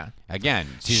movie. Yeah. Again,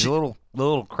 she's a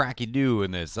little cracky do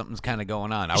in this. Something's kind of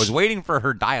going on. I was waiting for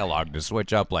her dialogue to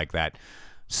switch up like that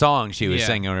song she was Yeah.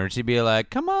 singing, or she'd be like,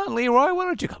 "Come on, Leroy, why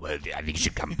don't you come? Well, I think you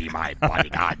should come be my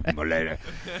bodyguard."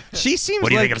 She seems What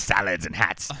do you like think of salads and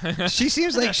hats? she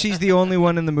seems like she's the only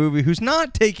one in the movie who's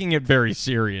not taking it very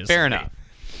seriously. Fair enough.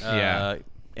 Yeah.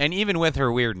 And even with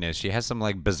her weirdness, she has some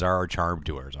like bizarre charm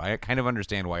to her. So I kind of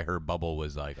understand why her bubble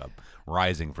was like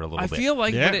rising for a little I bit. feel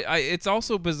like, Yeah. but it's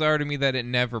also bizarre to me that it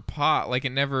never popped. Like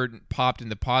it never popped in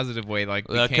the positive way. Like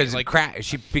because like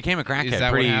she became a crackhead. Is that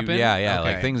what pretty, happened? Yeah.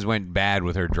 Like Okay. things went bad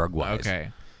with her drug wise. okay,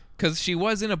 because she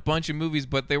was in a bunch of movies,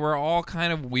 but they were all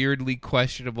kind of weirdly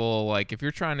questionable. Like if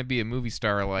you're trying to be a movie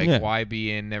star, like Yeah. why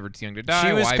be in Never Too Young to Die?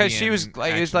 She was Why because be she in was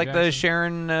like it's Action like the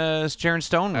Jackson? Sharon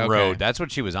Stone Okay. road. That's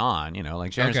what she was on. You know,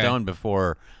 like Sharon Okay. Stone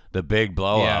before the big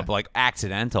blow Yeah. up, like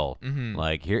accidental. Mhm.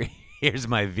 Like here's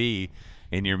my V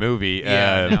in your movie.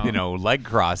 Yeah, I know. You know, leg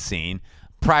cross scene.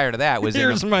 Prior to that was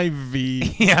Here's in my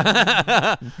V.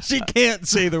 yeah. She can't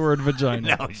say the word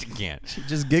vagina. No, she can't. She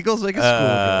just giggles like a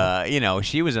schoolgirl. You know,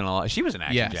 she was in a lot. She was an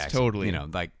Action Yes, Jackson. totally. You know,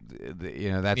 like,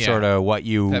 that's Yeah. sort of what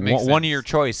you That makes one of sense. your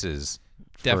choices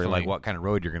for Definitely. like what kind of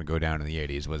road you're going to go down in the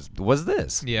 '80s was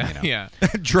this. Yeah, you know? yeah.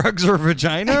 Drugs or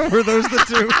vagina? Were those the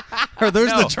two? Are those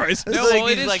No. the choices? No, Like well, it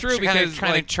these, is like, true kind because, of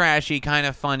like- trashy, kind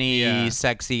of funny, Yeah.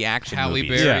 sexy action Halle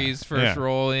movies. Berry's first Yeah.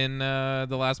 role in The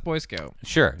Last Boy Scout.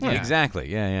 Sure, Yeah.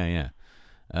 exactly. Yeah.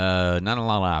 Not a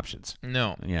lot of options.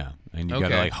 No. Yeah, and you gotta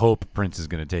Okay. like hope Prince is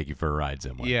gonna take you for a ride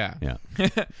somewhere. Yeah. yeah.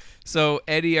 So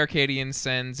Eddie Arcadian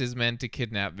sends his men to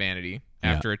kidnap Vanity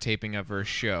Yeah. after a taping of her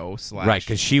show / Right,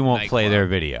 because she won't play nightclub. their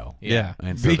video. Yeah.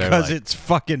 And so they're because like- it's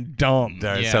fucking dumb.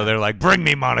 Yeah. So they're like, "Bring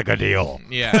me Monica Deal,"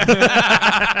 Yeah.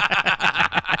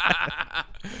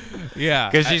 Yeah.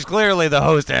 because she's clearly the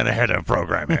host and the head of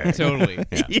programming. Totally.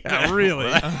 Yeah,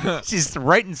 really. She's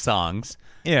writing songs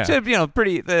Yeah. She's,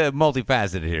 pretty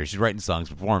multifaceted here. She's writing songs,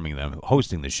 performing them,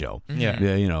 hosting the show. Yeah.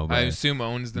 But I assume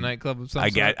owns the nightclub of some I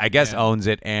sort. guess Yeah. owns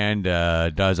it and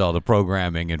does all the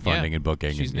programming and funding and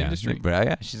booking. She's and, in the industry. But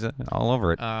yeah, she's all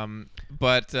over it.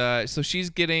 So she's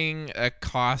getting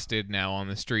accosted now on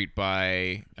the street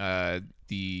by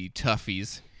the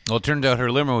toughies. Well, it turns out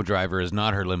her limo driver is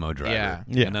not her limo driver. Yeah.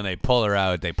 Yeah. And then they pull her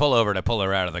out. They pull over to pull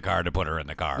her out of the car to put her in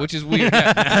the car. Which is weird.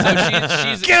 Yeah. So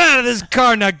she's Get out of this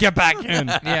car now. Get back in.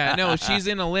 yeah, no, she's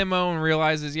in a limo and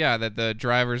realizes, that the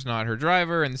driver's not her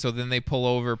driver, and so then they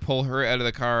pull her out of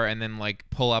the car, and then like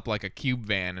pull up like a cube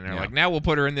van, and they're like, now we'll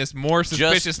put her in this more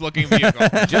suspicious looking vehicle.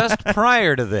 Just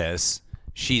prior to this,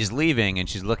 she's leaving and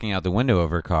she's looking out the window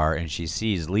of her car and she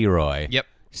sees Leroy. Yep.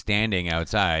 Standing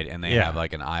outside, and they Yeah. have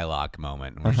like an eye lock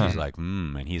moment where she's like,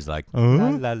 and he's like, Oh?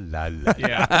 la la la.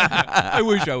 Yeah, I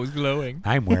wish I was glowing.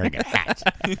 I'm wearing a hat.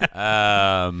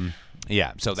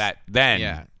 Yeah. So then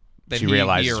Yeah. Then she he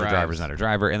realizes her arrives. driver's not her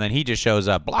driver, and then he just shows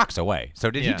up blocks away. So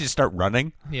did he Yeah. just start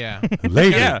running? Yeah.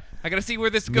 Lady, Yeah. I gotta see where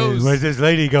this goes. where's this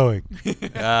lady going?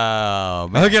 Oh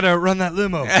man. I gotta run that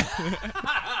limo.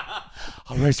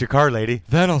 I'll race your car, lady.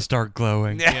 Then I'll start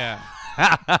glowing. Yeah.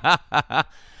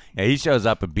 Yeah, he shows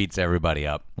up and beats everybody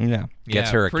up. Yeah. Gets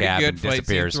Yeah, her a pretty cab good and fight scene,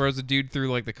 disappears. throws a dude through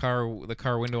like the car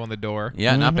window on the door.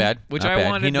 Yeah, not bad. Which not I bad.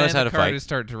 wanted He knows then how the to car fight. to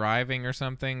start driving or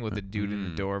something with the dude in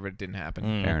the door, but it didn't happen.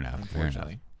 Fair enough. Fair enough.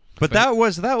 Unfortunately. But that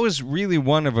was really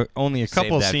one of only a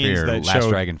couple Save that scenes for your that Last showed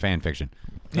Dragon fan fiction.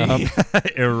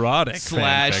 erotic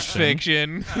Slash fan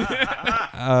fiction.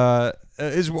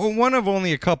 is one of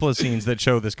only a couple of scenes that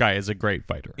show this guy is a great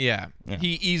fighter. Yeah.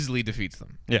 He easily defeats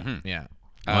them. Yeah. Yeah.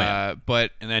 Oh, yeah. But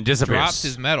And then disappears drops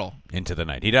his medal. into the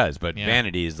night. He does, but Yeah.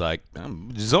 Vanity is like,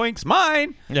 zoink's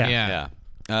mine. Yeah. Yeah.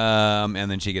 And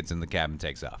then she gets in the cab and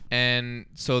takes off. And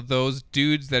so those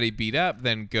dudes that he beat up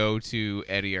then go to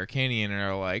Eddie Arcanian and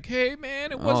are like, "Hey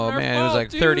man, it wasn't Oh our man, fault, it was like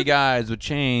dude." 30 guys with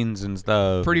chains and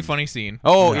stuff. Pretty funny scene.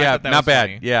 Oh I yeah, thought that not was bad.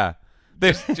 funny. Yeah.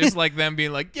 Just like them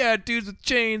being like, "Yeah, dudes with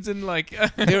chains," and like, Yeah,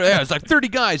 it's like 30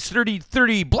 guys,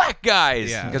 30 black guys.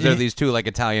 Yeah. Because they're these two like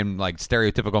Italian like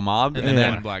stereotypical mob. And And then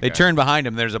then one black they guy. turn behind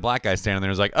him, there's a black guy standing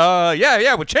there. It's like,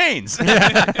 yeah, with chains.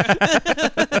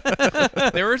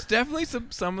 there was definitely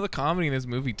some of the comedy in this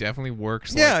movie definitely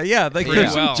works. Yeah, like, yeah. Like pretty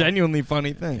there's well. some genuinely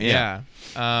funny things. Yeah.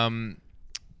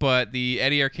 But the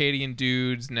Eddie Arcadian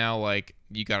dudes now like,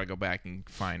 you got to go back and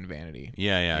find Vanity.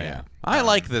 Yeah. I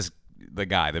like the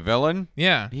guy, the villain.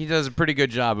 Yeah. He does a pretty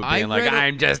good job of I being like, read it-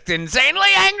 I'm just insanely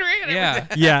angry. Yeah.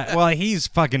 Yeah, well, he's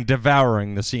fucking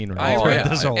devouring the scene right I now. read-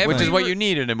 This whole every- Which is thing. what you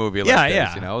need in a movie like Yeah, this.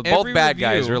 yeah. You know, Every both bad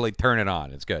guys review- really turn it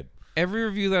on. It's good. Every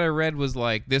review that I read was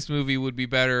like, this movie would be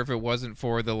better if it wasn't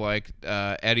for the like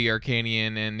Eddie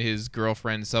Arcanian and his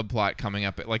girlfriend subplot coming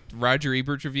up. Like Roger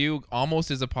Ebert's review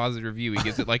almost is a positive review. He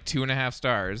gives it like 2.5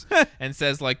 stars and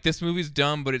says like, this movie's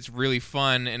dumb, but it's really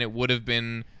fun, and it would have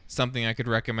been something I could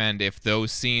recommend if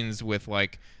those scenes with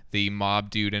like the mob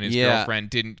dude and his Yeah. girlfriend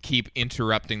didn't keep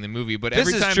interrupting the movie. But This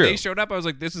every is time true. they showed up, I was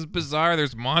like, this is bizarre.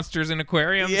 There's monsters in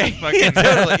aquariums. Yeah, and fucking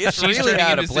totally. It's she's really turning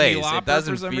out into of Cyndi place. Lauper It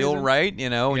doesn't for some feel reason. right, you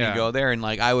know, when Yeah. you go there. And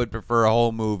like, I would prefer a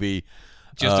whole movie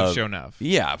Just of Sho'nuff.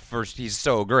 Yeah, first he's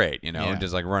so great, you know, Yeah.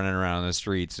 just like running around the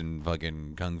streets and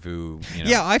fucking kung fu. You know,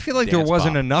 Yeah, I feel like there dance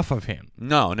wasn't pop. enough of him.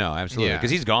 No, absolutely, Yeah.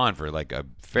 because he's gone for like a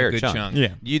fair good chunk. chunk.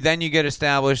 Yeah. Then you get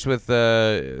established with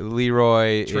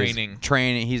Leroy is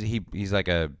Training. He's like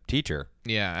a teacher.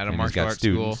 Yeah, at a And he's martial got arts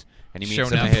students, school. and he Shown meets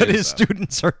some up. of But his. his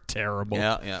students are terrible.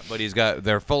 Yeah, but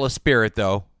they're full of spirit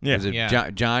though. Yeah. Is it Yeah.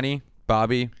 Johnny,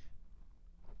 Bobby,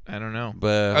 I don't know.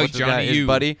 what's the Johnny guy, his Yu.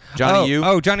 buddy, Johnny Yu?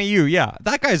 Oh, Johnny Yu. Yeah,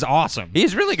 that guy's awesome.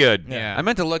 He's really good. Yeah. I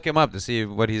meant to look him up to see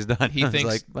what he's done. He I was thinks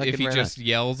like, fucking if he right just on.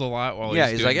 yells a lot while Yeah,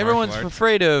 he's he's doing like, everyone's martial arts.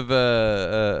 afraid of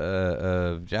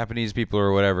Japanese people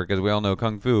or whatever because we all know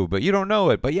kung fu, but you don't know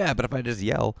it. But if I just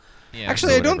yell, Yeah.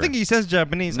 Actually, I don't whatever. think he says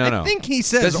Japanese. No, I no. think he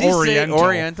says Does he Oriental. say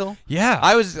Oriental? Yeah.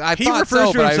 I He thought refers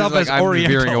so, to but himself I was like, as I'm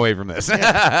veering Oriental. away from this.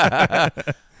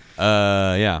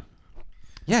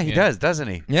 Yeah, he Yeah. does, doesn't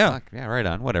he? Yeah. Fuck, yeah, right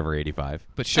on. Whatever, 85.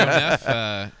 But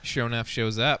Sho'nuff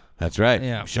shows up. That's right.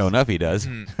 Yeah. Sure enough, he does.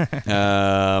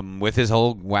 With his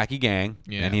whole wacky gang,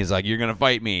 Yeah. and he's like, "You're gonna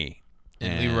fight me."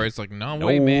 And Leroy's like, no "No,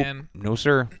 way, man. No,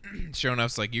 sir.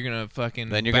 Sho'nuff's like, you're going to fucking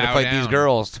Then you're bow gonna fight down. these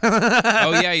girls.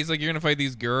 Oh, yeah, he's like, you're going to fight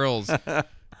these girls.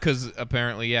 Because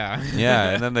apparently, yeah. Yeah,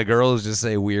 and then the girls just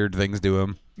say weird things to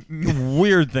him.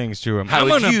 Weird things to him. How I'm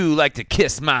would gonna you like to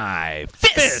kiss my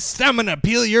fist? fist? I'm gonna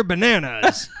peel your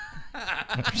bananas.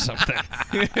 or something.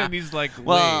 And he's like, wait.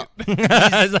 Well,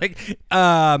 I was like,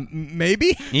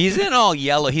 maybe. he's in all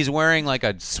yellow. He's wearing like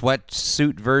a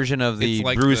sweatsuit version of the It's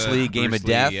like Bruce the Lee Game Bruce of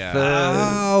Lee, Death. yeah.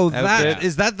 Oh,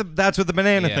 outfit. that's what the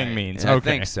banana Yeah, thing means. I Okay.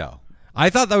 think so. I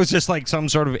thought that was just like some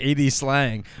sort of 80s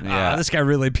slang. Yeah. This guy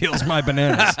really peels my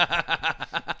bananas.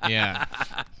 Yeah.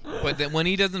 But then when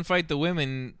he doesn't fight the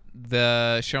women,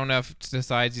 the Shonuff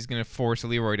decides he's going to force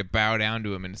Leroy to bow down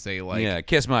to him and say, like, Yeah,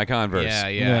 kiss my Converse. yeah.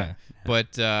 Yeah.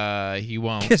 But he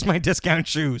won't. Kiss my discount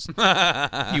shoes.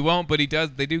 He won't, but he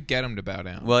does. They do get him to bow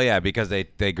down. Well, yeah, because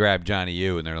they grab Johnny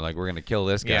U and they're like, we're going to kill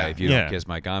this guy Yeah. if you Yeah. don't kiss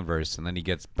my Converse. And then he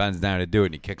bends down to do it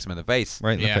and he kicks him in the face.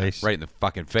 Right in Yeah. the face. Right in the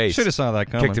fucking face. Should have saw that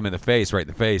coming. Kicked him in the face, right in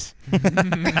the face. Kicked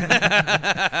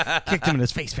him in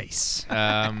his face.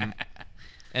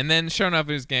 And then Shonuff and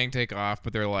his gang take off,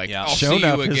 but they're like, Yeah. I'll Shown see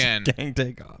up you his again. gang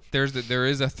takeoff. There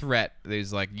is a threat.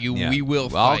 There's like, Yeah. we will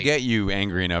Well, I'll fight. get you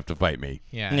angry enough to fight me.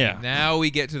 Yeah. Yeah. Now we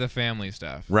get to the family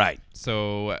stuff. Right.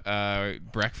 So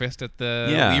breakfast at the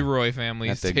Yeah. Leroy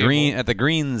family's At the table.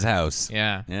 Green's house.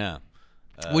 Yeah. Yeah.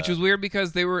 Which was weird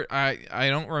because they were I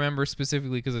don't remember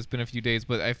specifically because it's been a few days,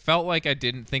 but I felt like I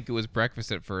didn't think it was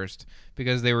breakfast at first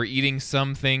because they were eating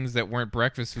some things that weren't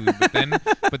breakfast food,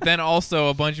 but then also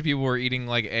a bunch of people were eating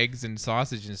like eggs and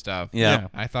sausage and stuff. Yeah.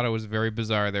 I thought it was very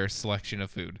bizarre, their selection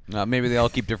of food. Maybe they all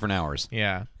keep different hours.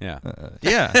 Yeah. Yeah.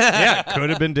 Yeah.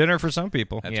 Could have been dinner for some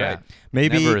people. That's Yeah. right.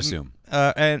 Maybe Never assume.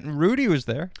 And Rudy was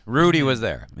there. Rudy was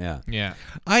there. Yeah. Yeah.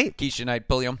 Keisha Knight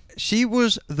Pulliam. She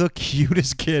was the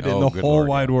cutest kid in Oh, the good whole Lord,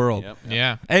 wide yeah. world. Yep.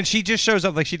 Yeah. And she just shows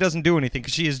up like she doesn't do anything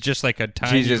because she is just like a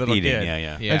tiny She's just little eating. kid.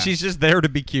 Yeah. Yeah. And she's just there to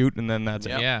be cute, and then that's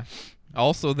it. Yeah.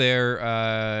 Also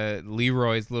there,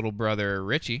 Leroy's little brother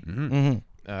Richie.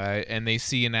 Mm-hmm. And they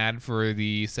see an ad for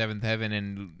the Seventh Heaven,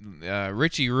 and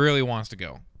Richie really wants to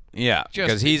go. Yeah. Just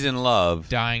Because he's in love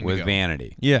dying to with go.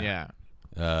 Vanity. Yeah. Yeah.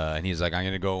 And he's like, I'm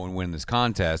going to go and win this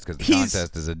contest because the He's-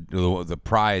 contest is the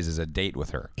prize is a date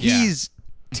with her. Yeah. He's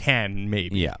 10,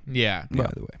 maybe. Yeah. Yeah. By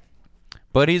the way.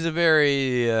 But he's a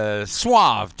very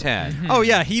suave 10. Oh,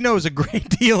 yeah. He knows a great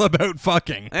deal about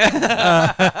fucking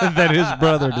that his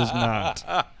brother does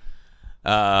not.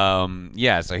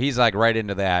 Yeah, so he's like right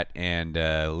into that. And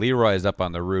Leroy's up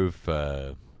on the roof,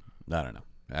 I don't know,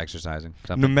 exercising, No,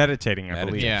 something. meditating, I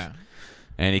believe. Meditating. Yeah.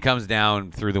 And he comes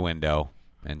down through the window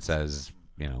and says,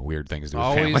 weird things to his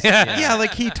Always. family. Yeah,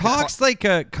 like he talks like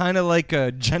a kind of like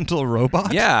a gentle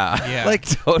robot. Yeah. Yeah. Like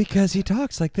because he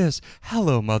talks like this.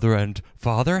 Hello, mother and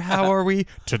father. How are we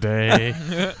today?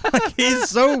 Like he's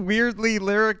so weirdly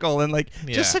lyrical and like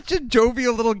Yeah. just such a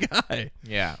jovial little guy.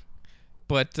 Yeah.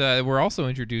 But we're also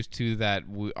introduced to that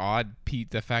odd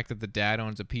the fact that the dad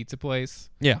owns a pizza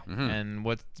place. Yeah. And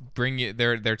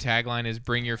their tagline is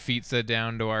 "Bring your pizza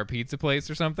down to our pizza place"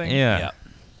 or something. Yeah.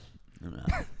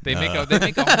 They make a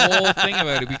whole thing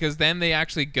about it because then they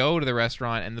actually go to the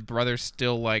restaurant and the brother's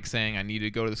still like saying, "I need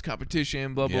to go to this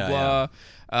competition," blah blah Yeah,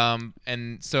 blah.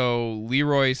 And so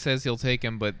Leroy says he'll take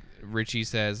him, but Richie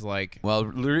says like, Well,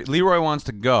 Leroy wants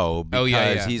to go because Oh,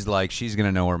 yeah. he's like, she's going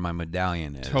to know where my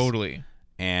medallion is. totally.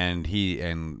 And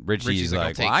Richie's Richie's like, "I'll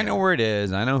like, take well, I you." know where it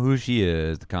is. I know who she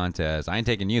is. The contest. I ain't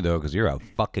taking you though because you're a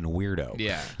fucking weirdo.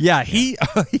 Yeah. Yeah, he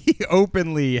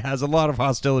openly has a lot of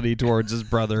hostility towards his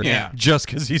brother Yeah. just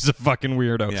because he's a fucking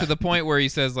weirdo. To the point where he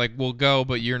says like, "We'll go,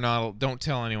 but you're not. Don't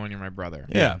tell anyone you're my brother."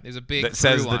 Yeah. There's a big That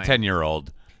says through the line.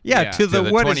 10-year-old Yeah, Yeah. to the to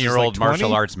the what is this, 20-year-old like martial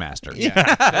 20? arts master. To the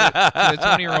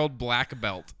 20-year-old black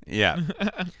belt. Yeah.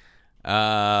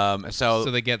 So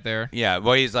they get there. Yeah,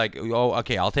 well, he's like, oh,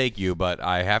 okay, I'll take you, but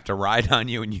I have to ride on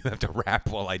you, and you have to rap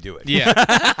while I do it. Yeah.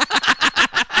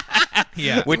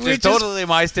 Yeah. Which Which is is- totally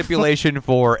my stipulation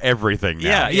for everything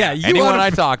now. Yeah. You Anyone wanna I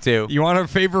f- talk to, You want a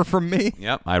favor from me?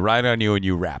 yep, I ride on you and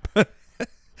you rap.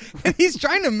 And he's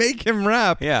trying to make him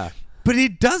rap. Yeah. But he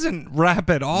doesn't rap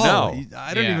at all. No.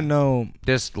 I don't Yeah. even know.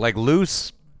 Just like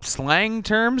loose slang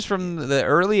terms from the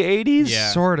early 80s?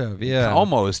 Yeah. Sort of, yeah.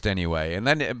 Almost, anyway. And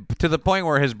then to the point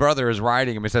where his brother is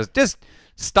riding him and says, just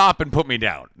stop and put me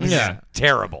down. This Yeah. is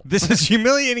terrible. This is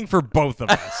humiliating for both of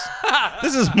us.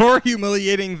 This is more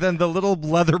humiliating than the little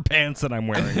leather pants that I'm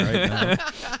wearing right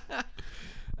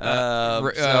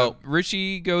now. So,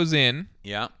 Richie goes in,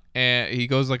 yeah. and he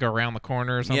goes like around the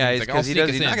corner or something. Yeah, He's like, I'll because sneak us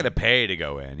he's in. not going to pay to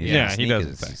go in. He's Yeah, gonna he sneak doesn't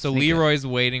his- pay. So sneak in. Leroy's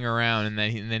waiting around, and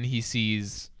then he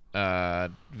sees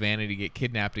Vanity get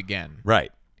kidnapped again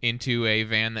Right. into a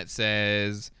van that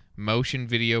says Motion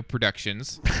Video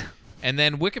Productions. And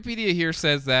then Wikipedia here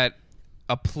says that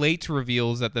a plate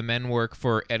reveals that the men work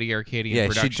for Eddie Arcadian Yeah,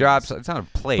 Productions. she drops. It's not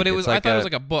a plate. But it it's was. like I thought it was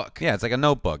like a book. Yeah, it's like a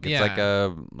notebook. It's Yeah.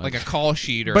 like like a call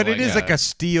sheet or. But it is like a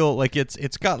steel, like it's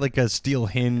got like a steel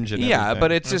hinge and yeah, everything.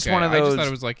 but it's just Okay, one of I those. just thought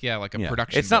it was like like a yeah.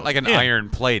 production. It's not book. like an Yeah. iron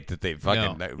plate that they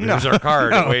fucking. No. There's our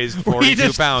card. No. It weighs We 42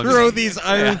 just pounds. throw these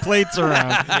iron plates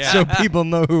around so people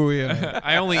know who we are.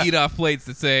 I only eat off plates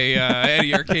that say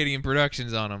Eddie Arcadian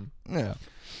Productions on them. Yeah.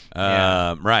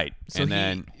 Yeah. Right. So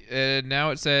and then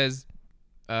now it says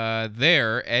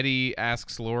Eddie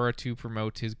asks Laura to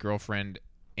promote his girlfriend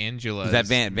Angela's. Is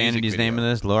that Vanity's name in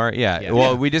this, Laura? Yeah.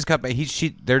 Well, we just cut.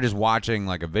 They're just watching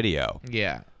like a video.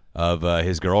 Yeah. Of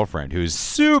his girlfriend, who's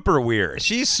super weird.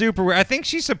 She's super weird. I think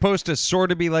she's supposed to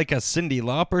sort of be like a Cyndi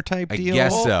Lauper type deal. I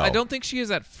guess Well, so. I don't think she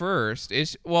is at first.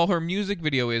 Her music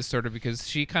video is sort of because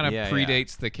she kind of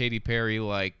predates the Katy Perry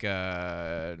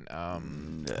the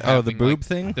having, boob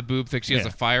thing? The boob thing. She has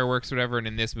the fireworks, or whatever, and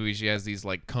in this movie she has these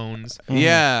like cones.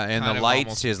 Yeah, and Kind the of lights.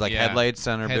 almost- she has like yeah. headlights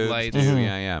on her Headlights. boobs too.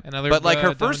 Yeah. Another, But like her Dumb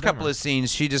and first couple Dumber. of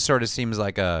scenes, she just sort of seems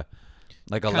like a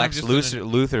Kind of Lex just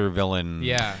Luthor villain.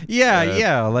 Yeah.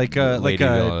 Like a lady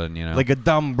villain, you know. like a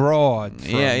dumb broad. From,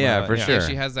 for sure. Yeah,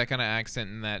 she has that kind of accent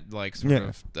and that like sort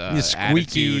of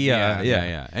Squeaky, attitude.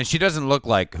 Yeah. And she doesn't look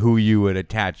like who you would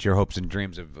attach your hopes and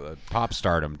dreams of pop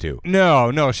stardom to.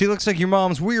 No, she looks like your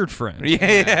mom's weird friend.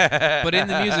 Yeah. But in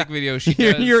the music video, she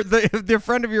does. the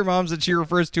friend of your mom's that she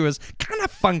refers to as kind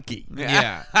of funky.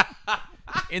 Yeah.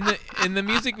 In the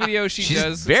music video, She's she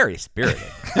does very spirited.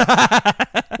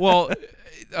 well.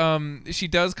 She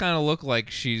does kind of look like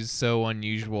she's so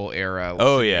unusual era.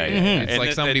 Oh yeah. It's And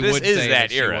like somebody this would is say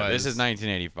that she era. was. This is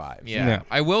 1985. Yeah.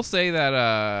 I will say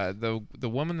that the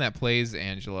woman that plays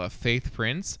Angela, Faith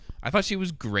Prince, I thought she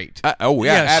was great. she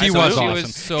absolutely. was She awesome.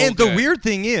 was so and good. the weird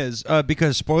thing is,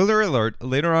 because spoiler alert,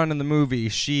 later on in the movie,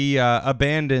 she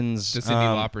abandons The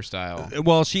Cyndi Lauper style.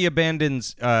 Well, she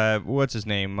abandons what's his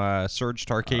name, Serge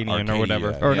Tarkanian or Arcadia,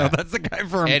 whatever. yeah. Or no, that's the guy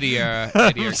from Eddie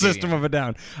System Arcadian. of a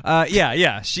Down.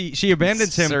 Yeah. She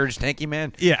abandons him. Surge Tanky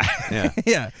Man. Yeah,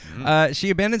 Yeah. yeah.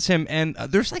 She abandons him, and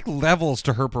there's like levels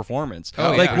to her performance.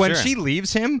 Oh, like yeah, when sure. she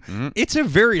leaves him, it's a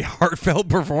very heartfelt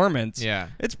performance. Yeah.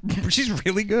 She's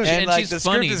really good. And like she's the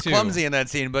funny, script is too. clumsy in that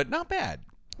scene, but not bad.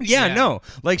 yeah, no,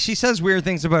 like she says weird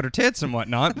things about her tits and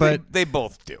whatnot, but they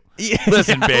both do. Yeah,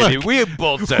 Listen, yeah, baby, look, we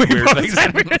both said weird both things.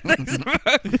 said weird things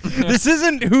this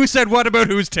isn't who said what about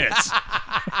whose tits.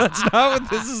 That's not what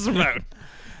this is about.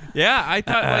 Yeah, I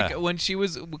thought like when she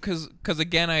was because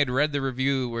again I had read the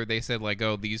review where they said like,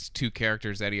 oh, these two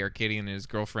characters, Eddie Arcadian and his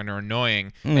girlfriend, are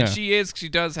annoying, Yeah. and she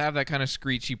does have that kind of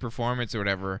screechy performance or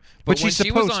whatever. But But when she's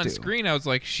she was supposed on to. screen, I was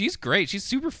like, she's great, she's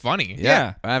super funny.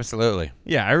 Yeah. Absolutely.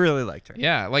 Yeah, I really liked her.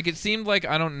 Yeah, like it seemed like,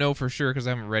 I don't know for sure because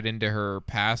I haven't read into her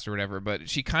past or whatever, but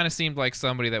she kind of seemed like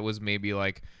somebody that was maybe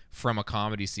like from a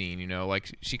comedy scene, you know,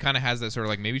 like she kind of has that sort of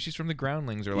like maybe she's from the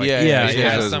Groundlings or like Yeah, she she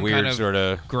has has those some weird kind of sort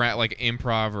of. like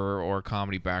improv or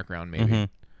comedy background maybe.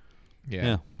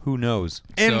 Yeah. Who knows?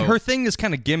 And So- her thing is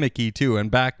kind of gimmicky too, and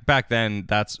back then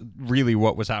that's really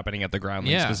what was happening at the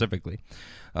Groundlings Yeah. specifically.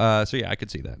 So yeah, I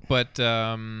could see that. But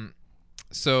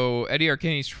so Eddie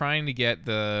Arcadian's trying to get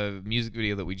the music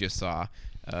video that we just saw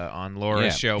on Laura's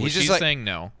Yeah. show, He's which just she's like- saying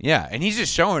no. Yeah, and he's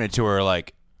just showing it to her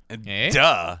like, Eh?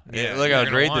 duh. Yeah, Look you're how gonna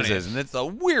great want this it. is, and it's the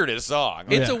weirdest song.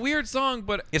 It's Yeah. a weird song,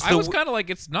 but It's I the was w- kind of like,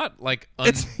 it's not like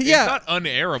It's- it's yeah. not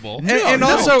unairable. And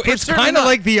no, also, for it's certainly kind of not.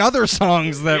 like the other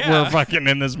songs that Yeah. were fucking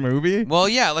in this movie. Well,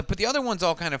 yeah, like, but the other ones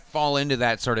all kind of fall into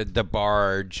that sort of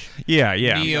DeBarge, Yeah,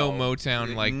 yeah. Neo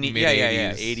Motown, like mid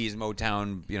 80s. 80s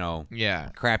Motown, Yeah.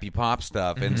 crappy pop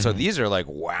stuff, and so these are like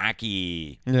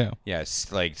wacky, Yeah. yes,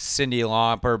 like Cyndi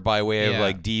Lauper by way of Yeah.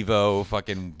 like Devo,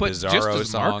 fucking But Bizarro just as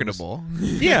songs. marketable.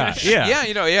 Yeah, yeah.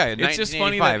 Yeah, It's just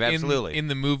funny that absolutely. in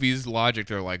the movie's logic,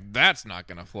 they're like, that's not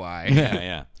going to fly.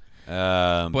 yeah.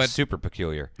 But- super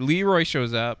peculiar. Leroy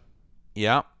shows up,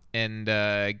 Yeah, and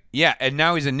yeah, and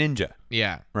now he's a ninja.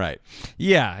 yeah. Right.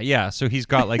 Yeah. So he's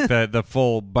got like the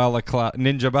full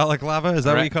ninja balaclava. Is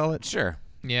that what you call it? Sure.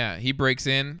 Yeah, he breaks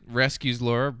in, rescues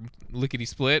Laura, lickety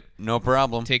split, No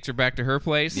problem. takes her back to her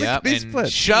place. Yep. and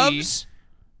Lickety-split. Shoves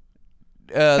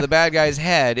the bad guy's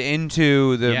head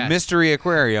into the Yes. mystery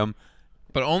aquarium,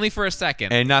 but only for a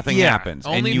second. and nothing Yeah, happens.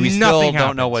 And only you still nothing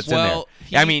don't know happens. what's Well, in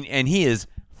there. I mean, and he is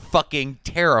fucking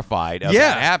terrified of Yeah.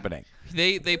 that happening.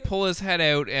 They pull his head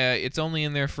out. It's only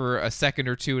in there for a second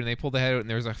or two, and they pull the head out, and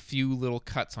there's a few little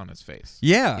cuts on his face,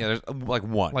 Yeah. Yeah, there's like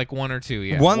one. like one or two.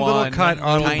 Yeah, One little One cut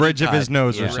on the tiny bridge of cut. his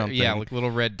nose Yeah. or something. Yeah, like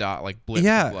little red dot, like blips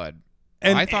Yeah. of blood.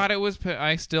 And- I thought it was.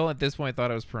 I still at this point thought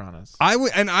it was piranhas. I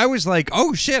was like,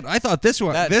 oh shit! I thought this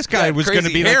guy that was going to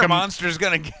crazy be hair like a monster's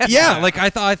gonna get. Yeah, like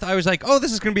I was like, oh,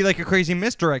 this is gonna be like a crazy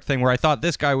misdirect thing where I thought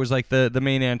this guy was like the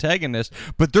main antagonist,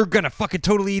 but they're gonna fucking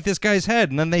totally eat this guy's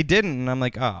head, and then they didn't, and I'm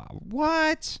like, ah,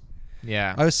 what?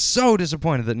 Yeah, I was so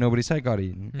disappointed that nobody's head got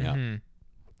eaten. Yeah.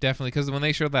 definitely because when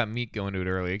they showed that meat go into it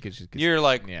earlier, it just You're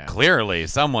like, Yeah. clearly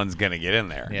someone's gonna get in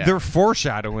there. Yeah. They're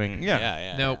foreshadowing,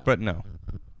 Yeah. Nope. but no.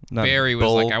 None. Barry was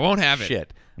like, I won't have it.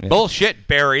 Shit. Yeah. Bullshit,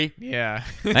 Barry. Yeah.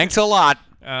 Thanks a lot.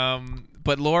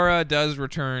 But Laura does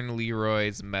return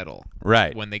Leroy's medal.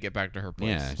 Right. When they get back to her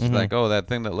place. Yeah, she's like, oh, that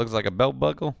thing that looks like a belt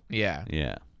buckle? Yeah.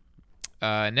 Yeah.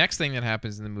 Next thing that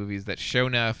happens in the movie is that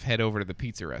Sho'nuff head over to the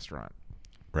pizza restaurant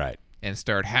Right. and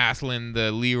start hassling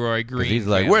the Leroy 'Cause Green he's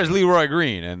like, family. where's Leroy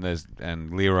Green?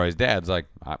 And Leroy's dad's like,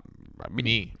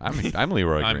 Me. I'm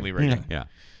Leroy Green. I'm Leroy Green. Yeah.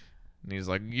 And he's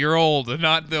like, you're old,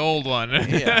 not the old one.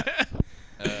 Yeah.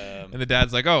 And the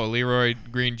dad's like, oh, Leroy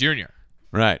Green Jr.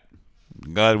 Right.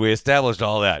 Glad we established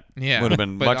all that. Yeah. Would have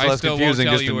been But much I less still won't confusing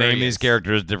tell just to you where name he these is.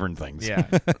 characters different things. Yeah.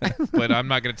 But I'm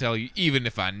not going to tell you, even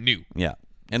if I knew. Yeah.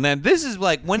 And then this is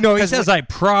like when No, he 'cause says I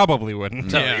probably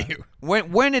wouldn't tell Yeah. you. when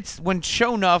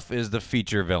Sho'nuff is the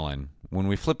feature villain. When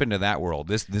we flip into that world,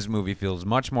 this movie feels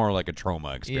much more like a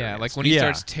trauma experience. Yeah, like when he Yeah.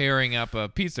 starts tearing up a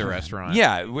pizza restaurant.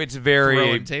 Yeah, it's very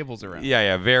Throwing tables around.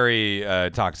 Yeah, very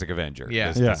Toxic Avenger.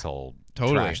 Yeah. This whole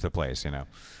Totally. trash the place, and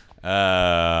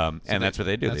that's what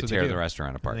they do. that's They what tear they the do.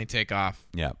 restaurant apart. And they take off.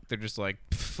 Yeah. They're just like,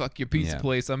 fuck your pizza Yeah.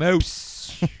 place, I'm out.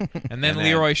 And then And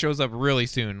Leroy shows up really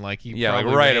soon. Like he Yeah, like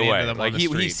probably right ran into away. them Like on the he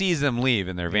street. sees them leave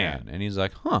in their van, and he's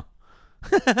like, "Huh."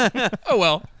 Oh,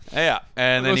 well. Yeah,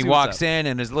 and We'll then he see what's walks up. in,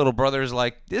 and his little brother's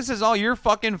like, "This is all your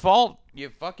fucking fault, you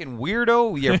fucking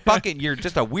weirdo. You're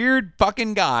just a weird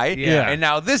fucking guy." Yeah. And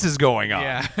now this is going on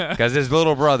Yeah. because his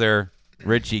little brother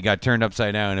Richie got turned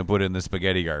upside down and put in the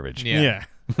spaghetti garbage. Yeah.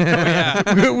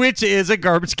 Which is a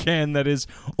garbage can that is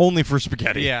only for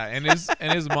spaghetti. Yeah, and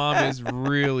his mom is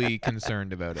really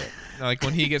concerned about it. Like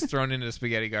when he gets thrown into the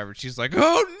spaghetti garbage, she's like,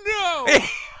 "Oh no!"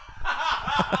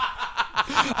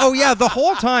 Oh yeah, the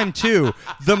whole time too.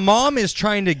 The mom is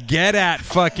trying to get at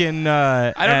fucking.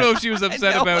 I don't know if she was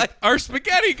upset know, about like- our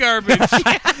spaghetti garbage.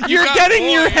 You're got getting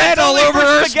your boys. head It's all only over for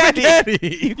her spaghetti.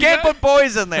 spaghetti. You can't put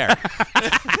boys in there.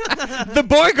 The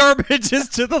boy garbage is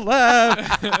to the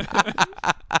left.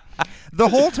 The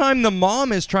whole time, the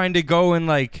mom is trying to go and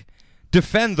like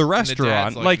defend the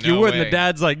restaurant, like, you "No would. And way." the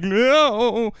dad's like,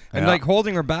 "No," and Yeah. like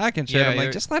holding her back and shit. Yeah, I'm like,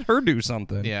 you're- just let her do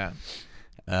something. Yeah.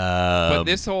 But But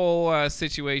this whole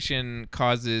situation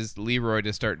causes Leroy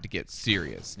to start to get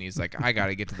serious, and he's like, "I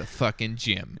gotta get to the fucking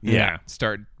gym. Yeah.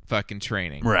 Start fucking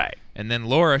training." right. And then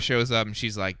Laura shows up, and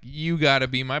she's like, "You gotta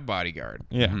be my bodyguard."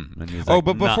 Yeah. And he's Oh, like,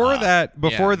 but before "Nuh-uh." that,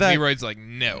 Yeah, Leroy's like,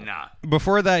 "No."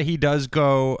 before that, he does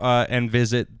go and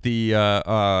visit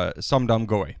the Some Dumb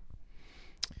Goy.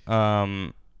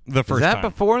 The first Is that time.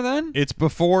 before then? It's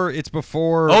before.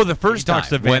 Oh, the first he talks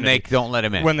time to when they Vanity. don't let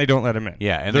him in. When they don't let him in.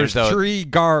 Yeah, and there's there's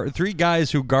a- three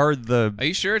guys who guard the. Are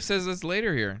you sure it says this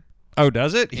later here? Oh,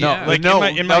 does it? No, Yeah. like no,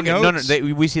 in my okay, notes.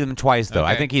 no. We see them twice though.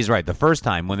 I Okay. think he's right. The first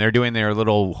time when they're doing their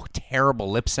little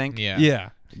terrible lip sync Yeah. Yeah.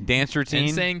 dance routine.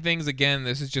 And saying things again,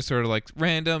 this is just sort of like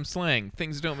random slang.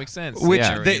 Things don't make sense. Which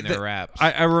Yeah, they- in their they- raps.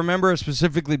 I remember it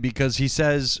specifically because he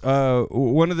says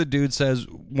one of the dudes says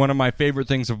one of my favorite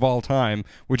things of all time,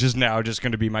 which is now just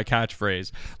going to be my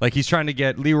catchphrase. Like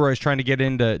Leroy's trying to get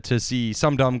in to see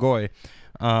Some Dumb Goy.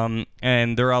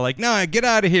 And they're all like, "Nah, get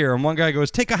out of here." And one guy goes,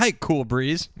 "Take a hike, Cool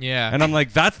Breeze." Yeah. And I'm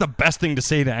like, that's the best thing to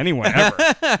say to anyone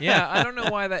ever. Yeah, I don't know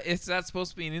why is that supposed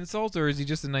to be an insult, or is he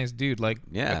just a nice dude? Like,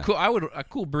 Yeah. a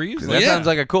cool breeze. that Like, sounds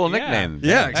like a cool Yeah. nickname.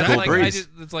 Yeah, That's exactly. like, Cool breeze.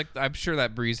 it's like I'm sure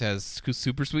that breeze has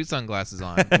super sweet sunglasses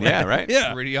on. Yeah, right.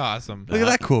 Yeah. Pretty awesome. Look at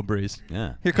that Cool Breeze.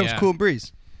 Yeah. Here comes Yeah. Cool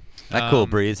Breeze. That Cool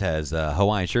Breeze has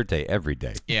Hawaiian shirt day every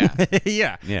day. Yeah.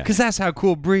 Yeah. Yeah. Because that's how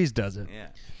Cool Breeze does it. Yeah.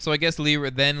 So I guess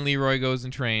Leroy goes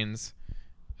and trains,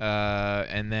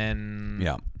 and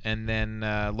then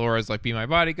Laura's like, "Be my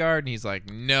bodyguard," and he's like,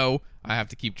 "No, I have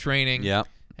to keep training." Yeah.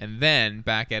 And then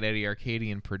back at Eddie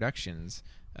Arcadian Productions,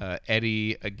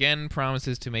 Eddie again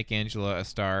promises to make Angela a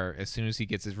star as soon as he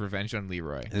gets his revenge on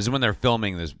Leroy. This is when they're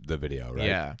filming the video, right?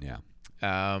 Yeah. Yeah.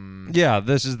 Yeah,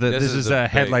 this is This is the big-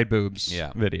 headlight boobs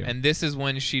Yeah. video. And this is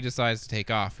when she decides to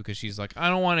take off because she's like, "I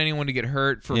don't want anyone to get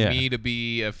hurt for Yeah. me to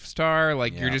be a star.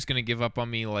 Like, you're Yeah. just going to give up on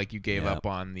me like you gave Yeah. up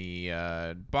on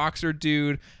the boxer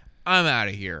dude. I'm out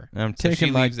of here." I'm So she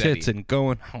taking my leaves tits Eddie. and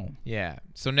going home. Yeah.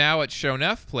 So now at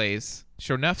Sho'nuff's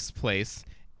place,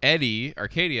 Eddie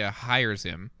Arcadia hires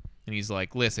him. And he's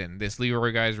like, "Listen, this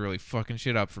Leroy guy's really fucking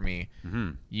shit up for me.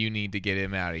 Mm-hmm. You need to get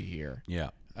him out of here." Yeah.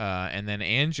 And then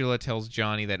Angela tells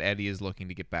Johnny that Eddie is looking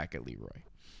to get back at Leroy,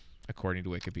 according to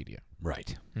Wikipedia.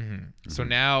 Right. So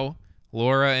now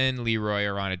Laura and Leroy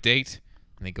are on a date,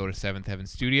 and they go to Seventh Heaven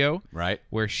Studio, Right.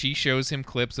 where she shows him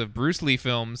clips of Bruce Lee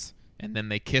films, and then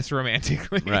they kiss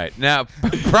romantically. Right. Now,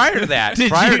 prior to that,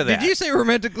 Did you say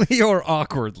romantically or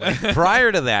awkwardly?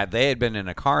 prior to that, they had been in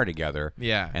a car together.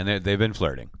 Yeah. And they've been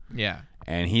flirting. Yeah.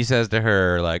 And he says to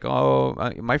her, like, "Oh,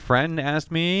 my friend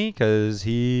asked me because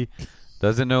he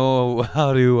doesn't know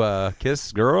how to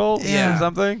kiss girls Yeah. or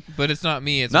something. But it's not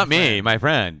me. It's Not my me, friend. my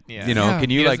friend. Yeah. You know, Yeah. can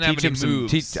He you like doesn't have teach him any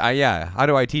some? moves. How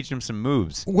do I teach him some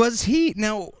moves? Was he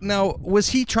now? Was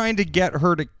he trying to get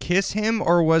her to kiss him,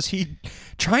 or was he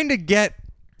trying to get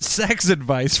sex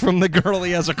advice from the girl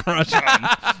he has a crush on?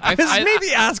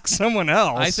 Maybe ask someone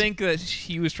else. I think that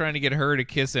he was trying to get her to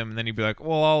kiss him, and then he'd be like,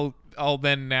 "Well, I'll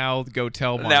then now go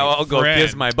tell my Now I'll go friend."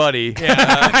 kiss my buddy.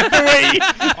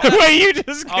 the way you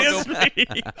just I'll kissed go- me.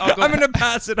 I'll go- I'm gonna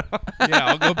pass it on. Yeah,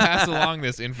 I'll go pass along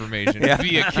this information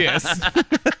via kiss.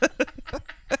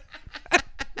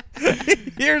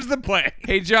 Here's the plan.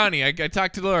 Hey Johnny, I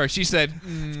talked to Laura. She said,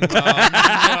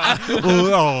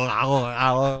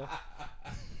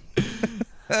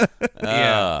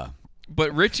 Yeah.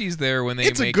 But Richie's there when they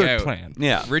It's a make good out. plan.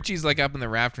 Yeah. Richie's like up in the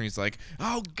rafter and he's like,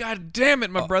 "Oh god damn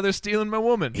it, my brother's stealing my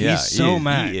woman." Yeah, He's so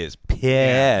mad. He is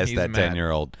pissed. he's that mad.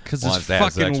 10-year-old 'Cause wants his to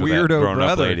have sex fucking with that weirdo grown-up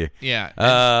brother. lady. Yeah.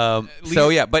 Now so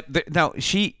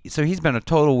he's been a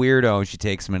total weirdo, and she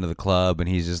takes him into the club, and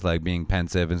he's just like being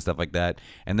pensive and stuff like that.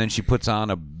 And then she puts on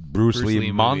a Bruce Lee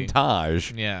Lee movie.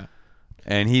 montage, Yeah.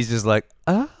 and he's just like,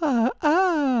 Yeah,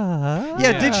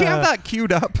 did she have that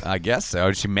queued up? I guess so.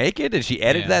 Did she make it? Did she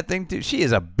edit Yeah. that thing too? She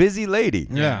is a busy lady.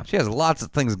 Yeah. she has lots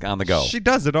of things on the go. She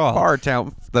does it all.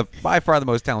 By far the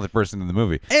most talented person in the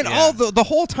movie. And all the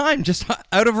whole time just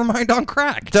out of her mind on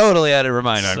crack. Totally had to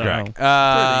remind on So, crack.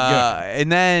 pretty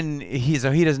And then he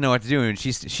doesn't know what to do, and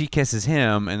she kisses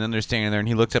him, and then they're standing there, and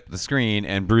he looks up at the screen,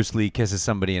 and Bruce Lee kisses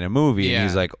somebody in a movie, Yeah. and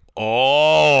he's like,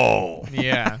 "Oh,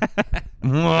 Yeah.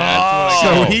 whoa."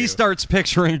 So he starts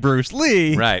picturing Bruce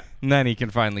Lee. Right. And then he can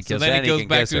finally So kiss then Then he he goes can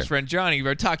back kiss to his her. friend Johnny,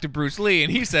 where talked to Bruce Lee,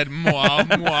 and he said, "Mwah,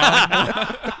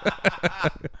 mwah."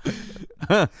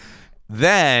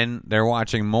 Then they're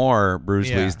watching more Bruce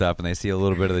Yeah. Lee stuff, and they see a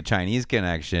little bit of the Chinese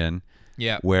connection.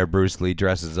 Yeah. Where Bruce Lee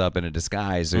dresses up in a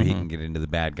disguise so he can get into the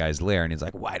bad guy's lair, and he's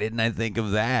like, "Why didn't I think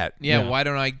of that?" Yeah, why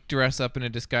don't I dress up in a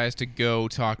disguise to go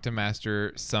talk to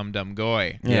Master Some Dumb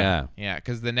Goy? Yeah. Yeah,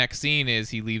 because the next scene is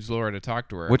he leaves Laura to talk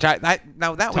to her. Which now that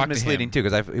was Talk to misleading him. too,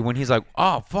 because when he's like,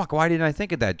 "Oh fuck, why didn't I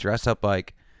think of that? Dress up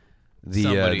like the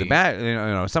Somebody.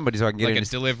 bad, somebody so I can get Like a in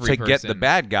delivery to get the person.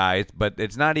 bad guys." But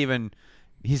it's not even.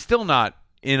 He's still not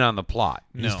in on the plot.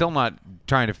 He's No. still not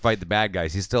trying to fight the bad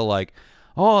guys. He's still like,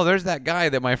 "Oh, there's that guy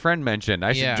that my friend mentioned.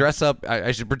 I should Yeah. dress up.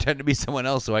 I should pretend to be someone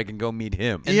else so I can go meet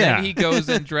him." and Yeah. then he goes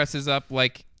and dresses up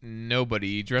like nobody.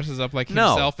 He dresses up like No.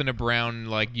 himself in a brown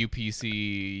like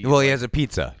UPC. Well, he has a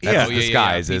pizza. That's Yeah. his Oh, yeah,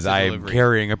 disguise. Is pizza I'm delivery.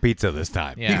 carrying a pizza this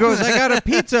time. Yeah. He goes, I got a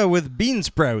pizza with bean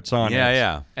sprouts on Yeah, it.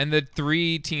 yeah. And the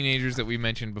three teenagers that we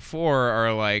mentioned before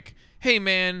are like, "Hey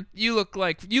man, you look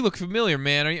familiar,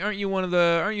 man. Aren't you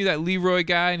that Leroy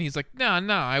guy?" And he's like, "No,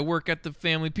 I work at the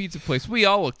family pizza place. We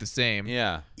all look the same."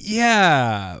 Yeah.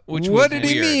 Yeah. Which what was did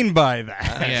he weird. mean by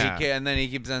that? Yeah. And then he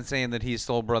keeps on saying that he's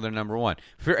soul brother number one.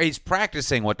 He's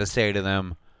practicing what to say to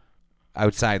them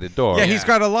outside the door. Yeah, he's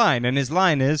got a line, and his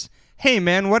line is, "Hey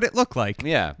man, what it look like?"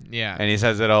 Yeah. Yeah. And he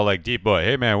says it all like deep boy.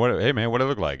 Hey man, what it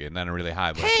look like? And then a really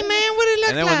high voice. Hey man, what it look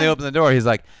And then like? when they open the door, he's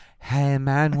like, "Hey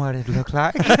man, what it look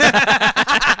like?"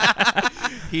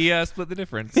 He split the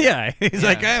difference. Yeah, he's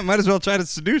like, I might as well try to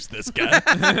seduce this guy.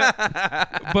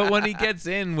 But when he gets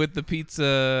in with the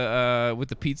pizza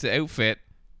outfit,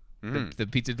 the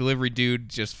pizza delivery dude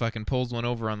just fucking pulls one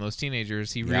over on those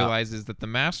teenagers. He realizes that the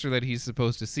master that he's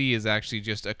supposed to see is actually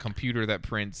just a computer that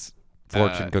prints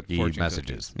Fortune cookie fortune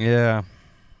messages. Yeah.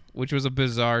 which was a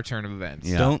bizarre turn of events.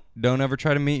 Yeah. Don't ever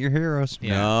try to meet your heroes.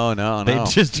 Yeah. No. They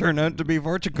just turn out to be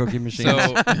fortune cookie machines.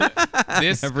 So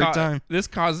this Every time. this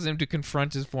causes him to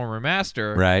confront his former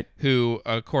master, Right. who,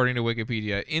 according to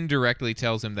Wikipedia, indirectly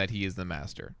tells him that he is the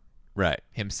master Right.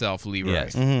 himself, Leroy.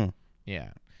 Yes. Mhm. Yeah.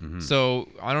 So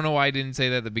I don't know why I didn't say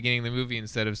that at the beginning of the movie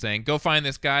instead of saying, "Go find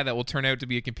this guy that will turn out to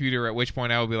be a computer." At which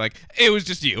point I will be like, "It was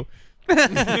just you."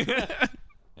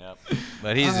 Yep.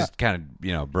 But he's just kind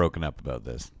of, broken up about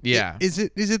this. Yeah. Is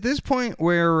it this point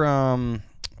where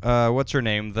what's her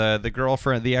name? The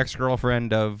girlfriend, the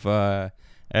ex-girlfriend of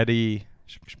Eddie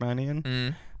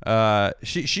Schmanian?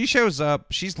 She shows up.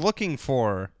 She's looking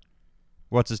for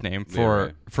what's his name?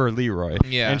 Leroy. For Leroy.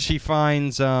 Yeah. And she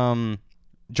finds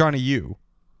Johnny Yu.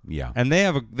 Yeah. And they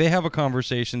have a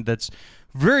conversation that's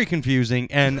very confusing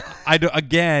and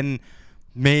again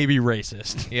maybe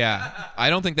racist. Yeah. I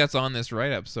don't think that's on this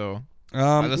write-up, so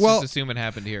let's well, just assume it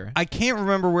happened here. I can't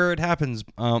remember where it happens,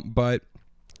 but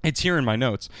it's here in my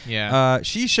notes. Yeah.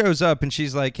 She shows up and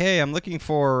she's like, "Hey, I'm looking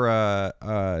for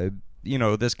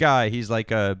this guy. He's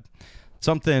like a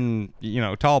something,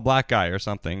 tall black guy or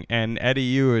something. And Eddie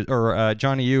Yu or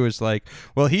Johnny Yu is like,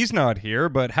 well, he's not here,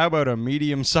 but how about a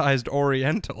medium-sized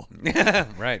Oriental?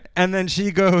 Right. And then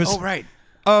she goes, Oh, right.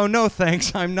 oh, no,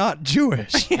 thanks, I'm not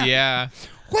Jewish. Yeah.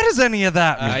 What does any of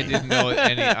that mean? I didn't know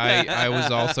any. I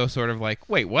was also sort of like,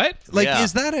 wait, what? Like, Yeah.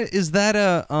 is that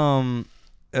a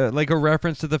like a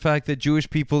reference to the fact that Jewish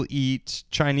people eat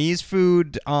Chinese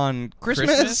food on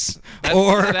Christmas? That's-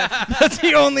 Or that- that's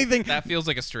the only thing. That feels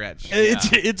like a stretch.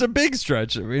 It's a big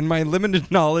stretch in my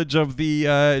limited knowledge of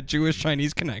the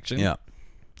Jewish-Chinese connection. Yeah.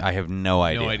 I have no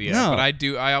idea. No idea. No. But I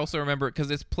do. I also remember it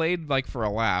because it's played like for a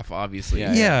laugh, obviously.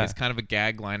 Yeah. It's kind of a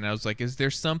gag line. And I was like, is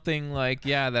there something like,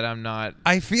 that I'm not.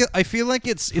 I feel like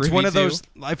it's Privy one of to? those.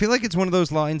 I feel like it's one of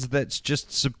those lines that's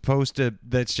just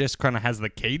kind of has the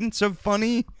cadence of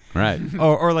funny. Right.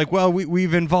 or like, well,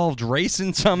 we've involved race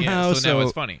in somehow, Yeah, so now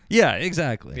it's funny. Yeah,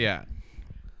 exactly. Yeah.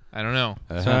 I don't know.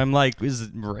 So I'm like, is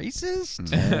it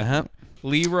racist? Uh-huh.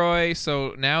 Leroy.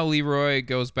 So now Leroy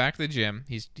goes back to the gym.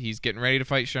 He's getting ready to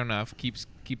fight Shonuff.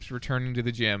 Keeps returning to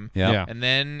the gym. Yeah. Yeah. And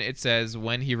then it says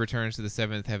when he returns to the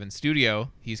Seventh Heaven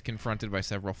studio, he's confronted by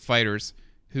several fighters,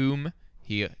 whom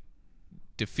he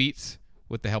defeats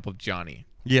with the help of Johnny,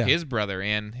 Yeah. his brother,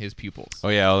 and his pupils. Oh,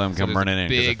 yeah, all them So come there's a running in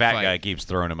because the big fat fight. guy keeps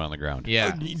throwing him on the ground.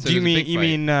 Yeah. So Do you there's a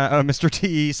mean big fight. Mr.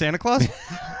 T Santa Claus?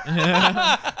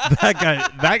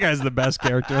 that guy's the best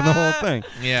character in the whole thing.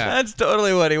 Yeah. That's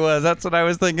totally what he was. That's what I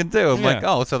was thinking, too. I'm like,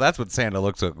 Yeah. oh, so that's what Santa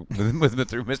looks like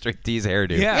through Mr. T's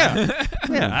hairdo. Yeah.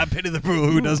 Yeah, I pity the fool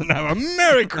who doesn't have a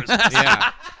Merry Christmas.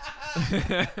 Yeah.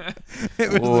 It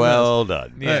was the Well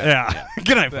done. best. Yeah.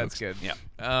 Good night, That's folks. good.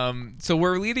 Yeah. So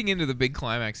we're leading into the big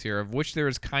climax here, of which there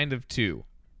is kind of two.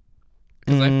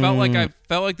 Because I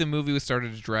felt like the movie was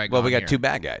started to drag. Well, on we got here. two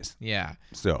bad guys. Yeah.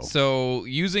 So So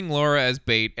using Laura as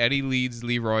bait, Eddie leads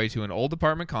Leroy to an old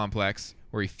apartment complex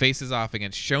where he faces off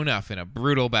against Shonuff in a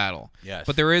brutal battle. Yes.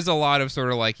 But there is a lot of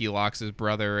sort of like he locks his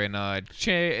brother in a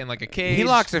like a cage. he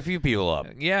locks a few people up.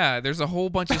 Yeah, there's a whole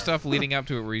bunch of stuff leading up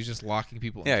to it where he's just locking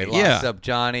people. Yeah, he in locks cages. up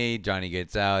Johnny. Johnny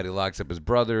gets out. He locks up his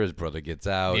brother gets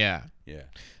out. Yeah. Yeah.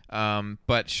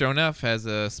 But Shonuff has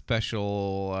a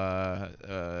special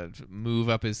move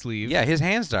up his sleeve. Yeah, his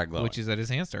hands start glowing. Which is that his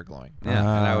hands start glowing. yeah. And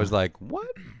I was like, what?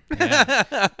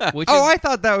 Which Oh, is, I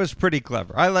thought that was pretty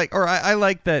clever. I like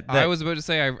that. I was about to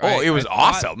say. It was I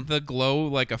thought awesome. The glow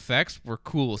like effects were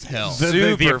cool as hell. the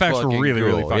super effects were fucking really,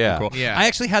 really cool, fucking yeah. cool. Yeah. I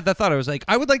actually had that thought. I was like,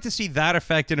 I would like to see that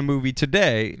effect in a movie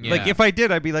today. Yeah. Like, if I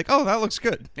did, I'd be like, oh, that looks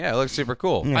good. Yeah, it looks super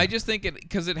cool. I just think it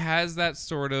because it has that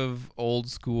sort of old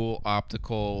school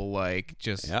optical like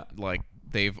just Yeah. like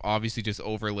they've obviously just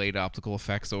overlaid optical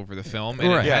effects over the film and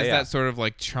Right. it has Yeah, yeah. that sort of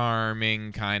like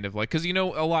charming kind of like because a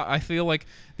lot I feel like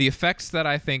the effects that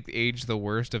I think age the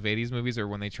worst of 80s movies are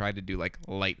when they try to do like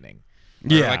lightning.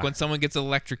 Or, Yeah. like when someone gets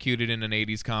electrocuted in an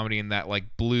 80s comedy and that like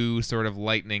blue sort of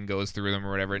lightning goes through them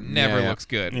or whatever, it never Yeah. looks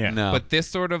good. Yeah. No. But this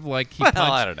sort of like he Well,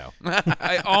 punched, I don't know.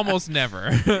 I almost never.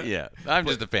 yeah, I'm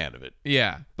just a fan of it.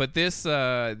 Yeah, but this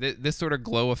this sort of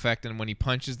glow effect, and when he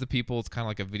punches the people, it's kind of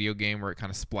like a video game where it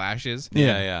kind of splashes.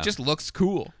 Yeah. Just looks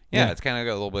cool. yeah, it's kind of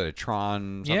got a little bit of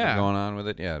Tron something Yeah. going on with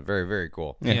it. Yeah, very, very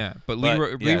cool. Yeah, but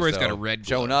But, Leroy's so got a red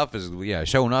glow.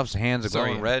 Shonuff's hands are Sorry.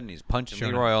 glowing red, and he's punching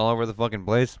Shonuff. Leroy all over the fucking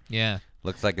place. Yeah,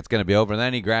 Looks like it's gonna be over. And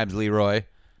then he grabs Leroy,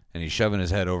 and he's shoving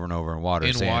his head over and over in water,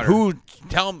 In saying, water. "Who?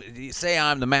 Tell me. Say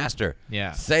I'm the master.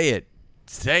 Yeah. Say it.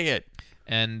 Say it.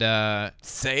 and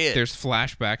Say it. there's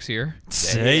flashbacks here.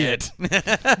 Say it.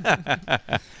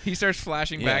 He starts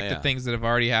flashing Yeah, back yeah. to things that have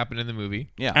already happened in the movie.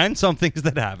 Yeah. And some things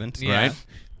that haven't. Yeah. Right.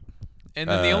 And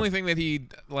then the only thing that he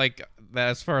like that,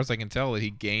 as far as I can tell, that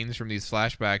he gains from these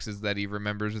flashbacks is that he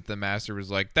remembers that the master was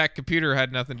like, that computer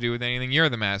had nothing to do with anything. You're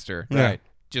the master. Right.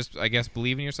 Just, I guess,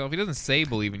 believe in yourself. He doesn't say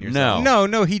believe in yourself. No,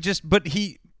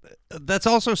 that's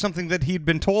also something that he'd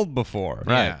been told before.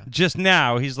 Right. Yeah. Just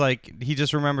now, he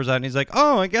just remembers that and he's like,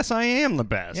 oh, I guess I am the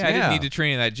best. Yeah, I Yeah. didn't need to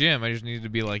train in that gym. I just needed to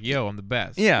be like, yo, I'm the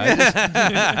best. Yeah.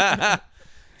 I just-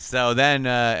 So then,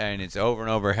 and it's over and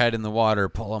over, head in the water,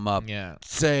 pull him up. Yeah.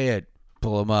 Say it.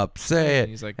 Pull him up. Say And it.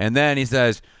 he's like- and then he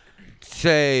says,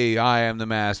 say I am the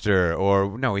master.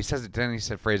 Or, no, he says it, then he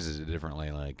phrases it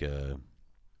differently, like,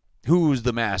 who's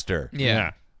the master?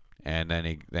 Yeah. And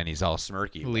then he's all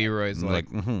smirky. Leroy's like,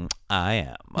 I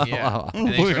am. yeah. And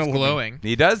then he starts glowing.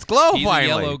 He does glow He's a finally.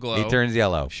 yellow glow. He turns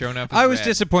yellow. Shown up. I was red.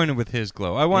 disappointed with his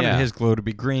glow. I wanted Yeah. his glow to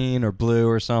be green or blue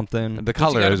or something. The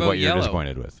color got is about what you're yellow?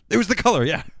 disappointed with. It was the color,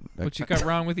 yeah. What you got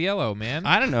wrong with yellow, man?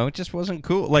 I don't know. It just wasn't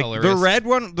cool. Like the Colorist.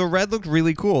 red looked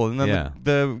really cool, and then Yeah.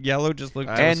 the yellow just looked.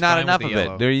 I was And not fine enough with of the it.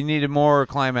 yellow. There, you needed more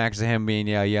climax of him being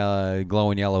yellow,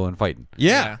 glowing yellow and fighting.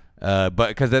 yeah. But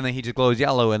because then he just glows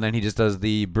yellow, and then he just does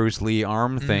the Bruce Lee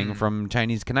arm thing from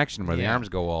Chinese Connection, where the arms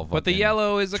go all. But the fucking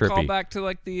yellow is a trippy. callback to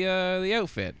like the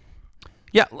outfit.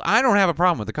 Yeah, I don't have a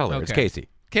problem with the color. It's Okay. Casey.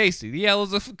 Casey, the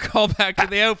yellow's a callback to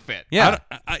the outfit. Yeah.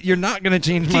 You're not going to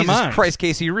change my Jesus mind. Christ,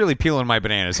 Casey, you're really peeling my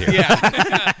bananas here.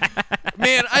 Yeah.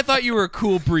 Man, I thought you were a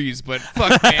cool breeze, but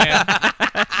fuck, man.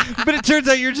 But it turns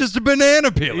out you're just a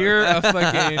banana peeler. You're a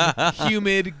fucking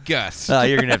humid gust.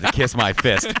 You're gonna have to kiss my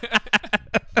fist.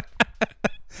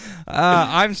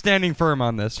 I'm standing firm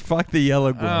on this. Fuck the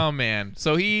yellow glow. Oh, man.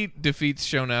 So he defeats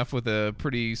Sho'nuff with a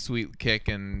pretty sweet kick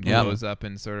and Yep. blows up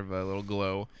in sort of a little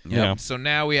glow. Yeah. So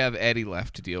now we have Eddie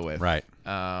left to deal with. Right.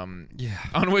 Yeah.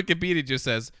 On Wikipedia, it just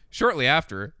says, shortly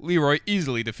after, Leroy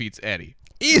easily defeats Eddie.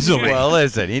 Easily. Well,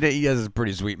 listen, he has a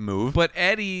pretty sweet move. But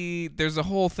Eddie, there's a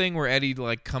whole thing where Eddie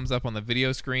like comes up on the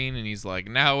video screen and he's like,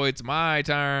 "Now it's my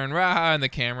turn!" Rah! And the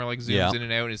camera like zooms in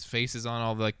and out, and his face is on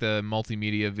all like the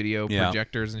multimedia video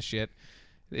projectors and shit.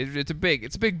 It's a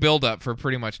big build up for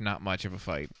pretty much not much of a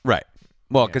fight. Right.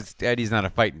 Well, because Eddie's not a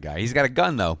fighting guy. He's got a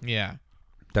gun though. Yeah,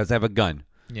 Does have a gun,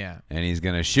 yeah. and he's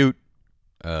gonna shoot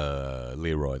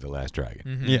Leroy the Last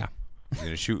Dragon. Yeah. He's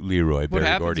gonna shoot Leroy, What Barry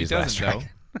happens? Gordy's He Last doesn't though. Dragon.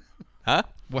 Huh?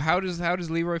 Well, how does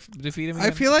Leroy defeat him? I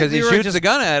Again? feel like Because he Leroy shoots just the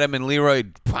gun at him, and Leroy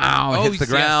hits the yes.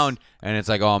 ground, and it's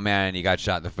like, oh man, he got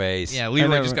shot in the face. yeah,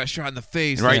 Leroy And just got shot in the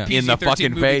face. Right The in the PG-13 fucking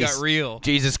movie face. Got real.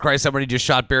 Jesus Christ! Somebody just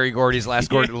shot Barry Gordy's Last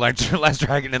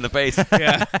Dragon in the face.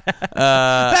 Yeah.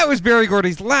 that was Barry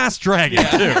Gordy's last dragon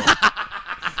too.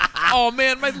 Oh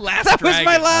man, my last. That was dragon.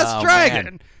 my last Oh, dragon.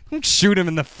 man. Don't shoot him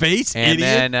in the face, And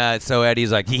idiot. then so Eddie's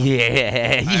like,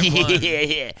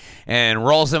 yeah, and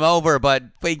rolls him over, but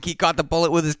he caught the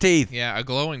bullet with his teeth. Yeah, a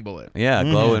glowing bullet. Yeah,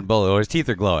 glowing bullet, or his teeth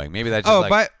are glowing. Maybe that's just Oh, like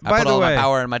by I put the all way- my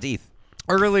power in my teeth.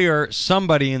 Earlier,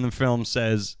 somebody in the film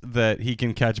says that he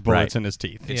can catch bullets Right. in his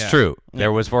teeth. It's Yeah. true.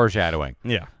 There was foreshadowing.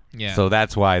 Yeah. Yeah. So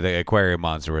that's why the aquarium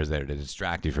monster was there to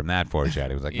distract you from that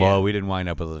foreshadowing. It was like, Yeah. well, we didn't wind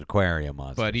up with an aquarium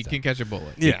monster. but he so. can catch a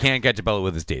bullet. He can't catch a bullet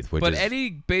with his teeth. Which But is,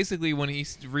 Eddie basically, when he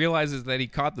realizes that he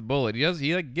caught the bullet,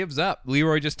 he like gives up.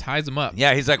 Leroy just ties him up.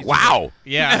 yeah, he's like, wow.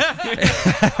 Yeah.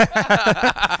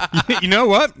 You know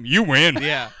what? You win.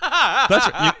 Yeah.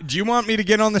 Do you want me to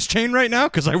get on this chain right now?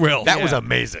 Because I will. That was Yeah.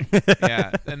 amazing.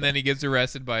 Yeah. And then he gets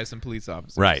arrested by some police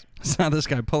officers. Right. Saw this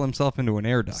guy pull himself into an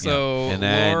air duct. So And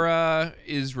then- Laura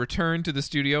is returned to the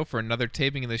studio for another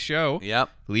taping of the show. Yep.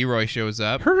 Leroy shows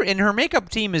up. Her makeup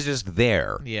team is just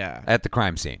there. Yeah. At the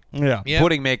crime scene. yeah. Yeah.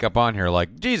 Putting makeup on her,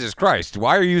 like, Jesus Christ,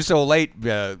 why are you so late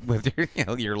with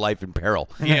your life in peril?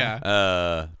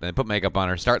 Yeah. They put makeup on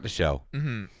her, start the show.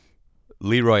 Mm-hmm.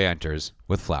 Leroy enters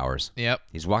with flowers. Yep.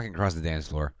 He's walking across the dance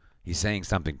floor. He's saying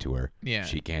something to her. Yeah.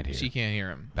 She can't hear. She can't hear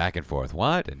him. Back and forth.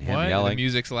 What? And him What? And yelling. the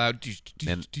music's loud.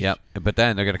 And, yep. But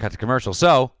then they're going to cut to commercial.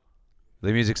 So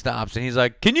the music stops, and he's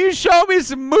like, can you show me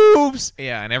some moves?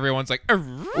 Yeah, and everyone's like, "Arr."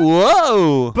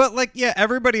 Whoa. But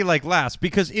everybody laughs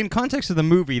because in context of the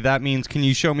movie, that means, can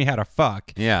you show me how to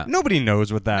fuck? Yeah. Nobody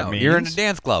knows what that No, means. you're in a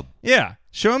dance club. Yeah.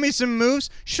 Show me some moves.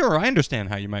 Sure, I understand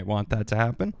how you might want that to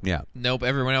happen. Yeah. Nope.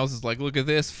 Everyone else is like, look at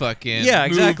this fucking Yeah,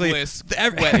 exactly. moveless,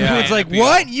 Everyone's wet like, man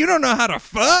what? You don't know how to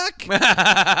fuck?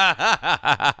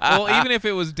 Well, even if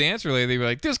it was dance related, they'd be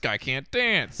like, this guy can't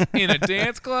dance in a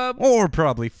dance club. Or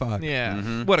probably fuck. Yeah,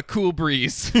 Mm-hmm. what a cool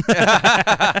breeze.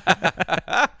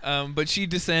 But she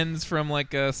descends from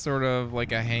like a sort of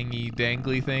like a hangy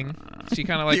dangly thing. She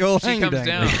kind of like The old she comes hangy-dangly.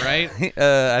 down, right?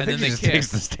 I And think then he they just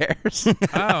takes kiss. the stairs.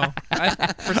 Oh,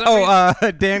 for some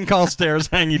reason, Dan calls stairs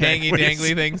hangy hangy danglies.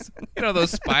 dangly things. You know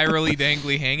those spirally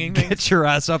dangly hanging things. Get your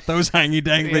ass up those hangy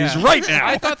danglies Yeah. right now.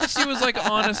 I thought that she was like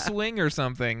on a swing or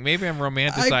something. Maybe I'm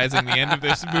romanticizing the end of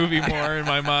this movie more in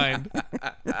my mind.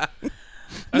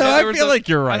 No, thought I there was feel like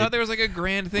you're I right. thought there was like a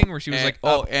grand thing where she was And, like,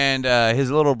 oh, and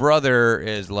his little brother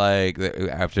is like,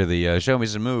 after the show me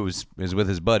some moves, is with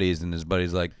his buddies, and his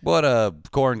buddy's like, what a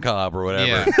corn cob or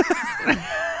whatever.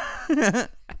 yeah.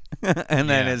 And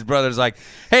then Yeah. his brother's like,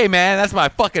 hey, man, that's my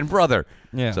fucking brother.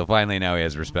 Yeah. So finally now he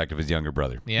has respect of his younger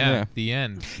brother. Yeah, Yeah. the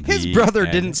end. His The brother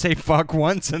end. didn't say fuck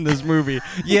once in this movie,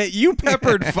 yet you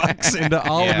peppered fucks into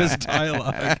all of Yeah. his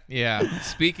dialogue. Yeah.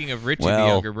 Speaking of Richie, the Well,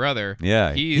 younger brother.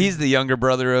 Yeah. He's the younger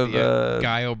brother of...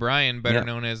 Guy O'Brien, better yeah.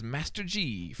 known as Master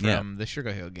G from Yeah. the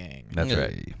Sugar Hill Gang. That's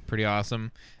right. Pretty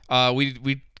awesome.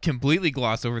 We completely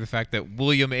gloss over the fact that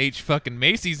William H. fucking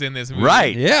Macy's in this movie.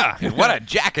 Right. Yeah. And what a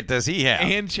jacket does he have?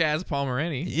 And Chaz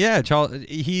Palminteri. Yeah, Charles.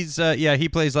 He's he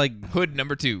plays like. Hood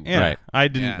number 2. Yeah, Right. I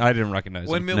didn't Yeah. recognize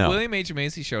When him. No. William H.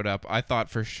 Macy showed up, I thought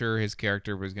for sure his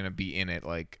character was going to be in it.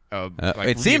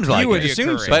 It seems like You would it.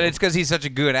 assume so. But it's because he's such a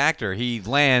good actor. He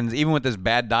lands, even with this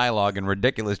bad dialogue and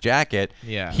ridiculous jacket,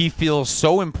 Yeah. he feels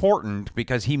so important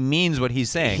because he means what he's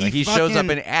saying. He Like he shows up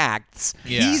fucking- and acts.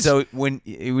 Yeah. So when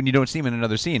you don't see him in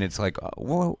another scene, it's like,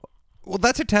 whoa. Well,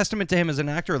 that's a testament to him as an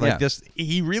actor. Like Yeah. this,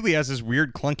 he really has this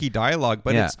weird, clunky dialogue,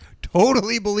 but Yeah. it's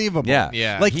totally believable. Yeah.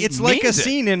 Yeah. Like He it's like a means it.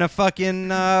 scene in a fucking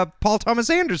Paul Thomas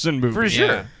Anderson movie. For sure.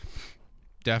 Yeah.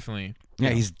 Definitely. Yeah,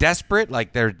 he's desperate.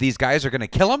 Like these guys are going to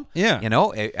kill him. Yeah. You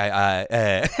know? Oh,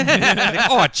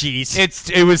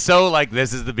 jeez. It was so like,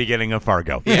 this is the beginning of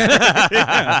Fargo.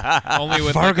 Only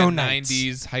with Fargo like a Nights.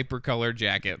 90s hypercolor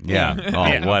jacket. Yeah. Oh,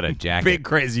 Yeah. what a jacket. Big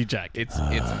crazy jacket. It's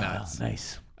nuts.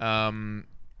 Nice.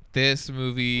 This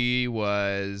movie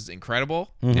was incredible.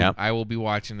 Yep. I will be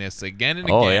watching this again and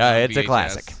again. Oh, yeah, on it's a VHS.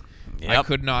 classic. I Yep.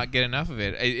 could not get enough of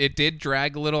it. It did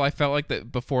drag a little. I felt like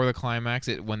that before the climax,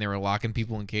 when they were locking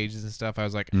people in cages and stuff, I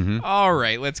was like, all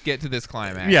right, let's get to this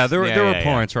climax. Yeah, there Yeah, were yeah,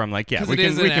 points where I'm like, yeah, because we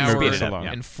it is can an hour move this along.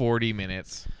 and 40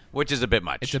 minutes. Which is a bit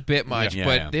much. It's a bit much, Yeah,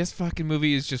 but yeah. this fucking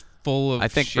movie is just full of I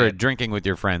think shit. for drinking with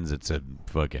your friends, it's a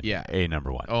fucking Yeah. A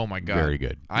number one. Oh my god, Very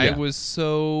good. I Yeah. was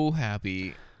so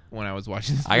happy when I was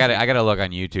watching this. I gotta look on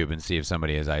YouTube and see if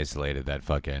somebody has isolated that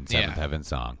fucking Seventh Yeah. Heaven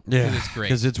song. Yeah, It's great.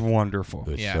 because it's wonderful.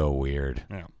 It was Yeah. so weird.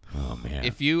 Yeah. Oh man.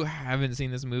 If you haven't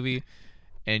seen this movie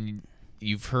and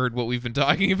you've heard what we've been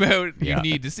talking about, Yeah. you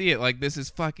need to see it. Like, this is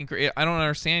fucking crazy. I don't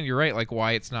understand. You're right. Like,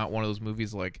 why it's not one of those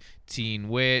movies like Teen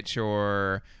Witch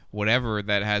or whatever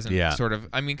that hasn't Yeah. sort of.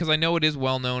 I mean, because I know it is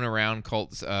well known around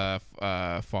cults,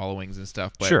 followings and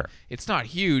stuff, but Sure. it's not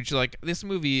huge. Like, this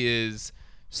movie is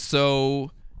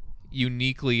so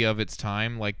uniquely of its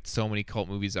time, like so many cult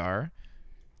movies are.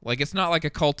 Like, it's not like a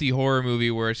culty horror movie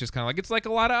where it's just kind of like, it's like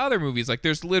a lot of other movies. Like,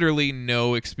 there's literally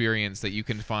no experience that you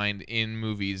can find in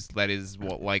movies that is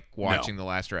like watching The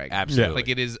Last Dragon. Absolutely. Like,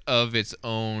 it is of its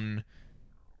own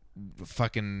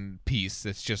fucking piece.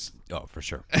 It's just, oh, for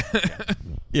sure.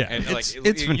 Yeah, And it's, like,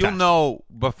 it's you'll fantastic. know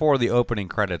before the opening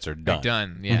credits are done.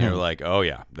 done. And Yeah. you're like, oh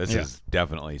yeah, this Yeah. is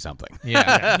definitely something.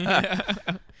 Yeah.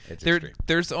 It's extreme.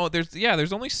 there's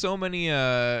only so many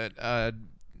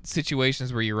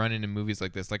situations where you run into movies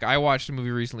like this. Like, I watched a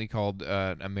movie recently called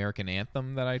American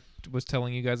Anthem that I was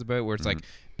telling you guys about, where it's like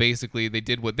basically they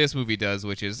did what this movie does,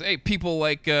 which is, hey, people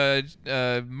like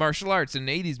martial arts and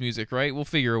 80s music, right? We'll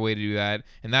figure a way to do that.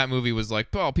 And that movie was like,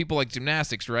 oh, people like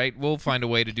gymnastics, right? We'll find a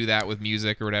way to do that with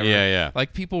music or whatever. Yeah, yeah.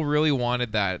 Like, people really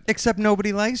wanted that. Except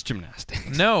nobody likes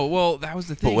gymnastics. No, well, that was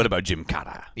the thing. But what about Jim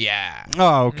Carrey? Yeah.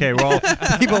 Oh, okay. Well,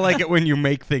 people like it when you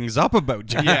make things up about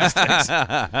gymnastics.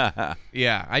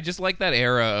 Yeah, I just like that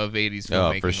era of 80s Oh,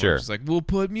 filmmaking. for where sure. It's like, we'll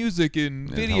put music in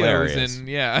videos hilarious. and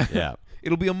yeah. Yeah.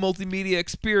 It'll be a multimedia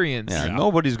experience. Yeah,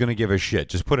 nobody's gonna give a shit.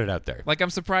 Just put it out there. Like, I'm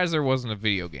surprised there wasn't a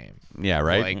video game. Yeah,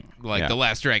 right. Like Yeah. The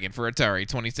Last Dragon for Atari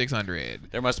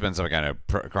 2600. There must have been some kind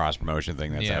of cross promotion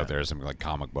thing that's Yeah. out there, some like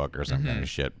comic book or some kind of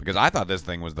shit. Because I thought this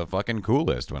thing was the fucking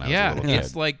coolest when I was a Yeah, little kid.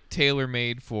 it's like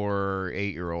tailor-made for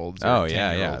 8-year-olds. Oh or yeah,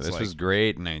 yeah. 10-year-olds, This like- was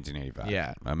great in 1985.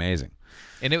 Yeah. amazing.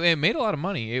 and it made a lot of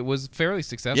money. It was fairly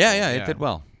successful. Yeah, yeah. It did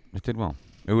well. It did well.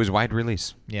 It was wide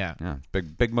release. Yeah. Yeah,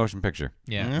 big motion picture.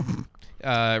 Yeah.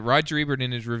 Roger Ebert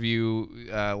in his review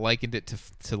likened it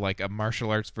to like a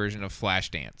martial arts version of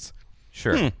Flashdance.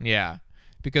 Sure. Yeah,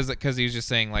 because he was just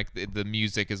saying like the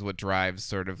music is what drives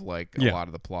sort of like a Yeah. lot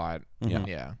of the plot. Yeah.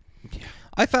 Yeah.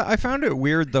 I found it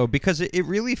weird though because it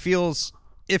really feels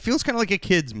kind of like a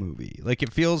kids movie. Like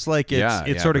it feels like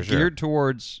it's sort for of sure. geared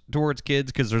towards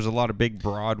kids because there's a lot of big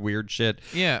broad weird shit.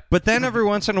 Yeah. But then every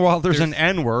once in a while there's an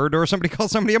N-word or somebody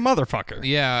calls somebody a motherfucker.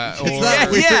 Yeah. It's Or,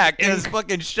 not- Yeah, because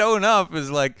fucking showing up is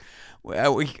like,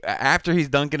 after he's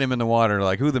dunking him in the water,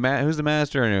 like who's the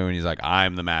master? And he's like,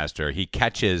 I'm the master. He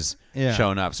catches Yeah.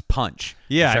 Shown Up's punch.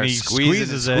 Yeah, and Starts he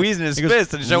squeezing squeezes it. his He goes,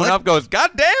 fist, and Shown "Let- Up goes,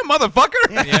 God damn, motherfucker!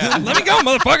 Yeah. Let me go,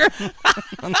 motherfucker.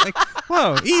 I'm like,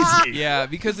 whoa, easy. yeah,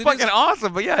 because it Fucking is,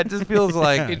 awesome, but yeah, it just feels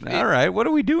like, It- all right, what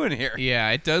are we doing here? yeah,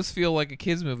 it does feel like a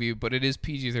kids movie, but it is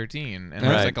PG-13, and Right.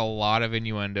 there's like a lot of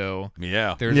innuendo.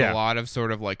 Yeah. There's Yeah. a lot of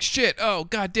sort of like shit. Oh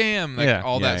goddamn! Like Yeah.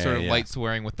 all Yeah, that sort of yeah. light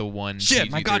swearing with the one.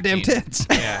 Shit, my PG-13. goddamn tits.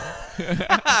 Yeah.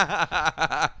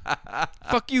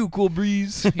 Fuck you, Cool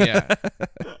Breeze. Yeah.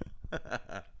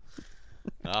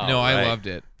 No, I loved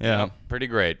it. Yeah. Pretty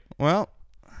great. Well,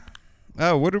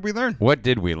 oh, what did we learn? What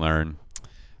did we learn?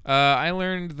 I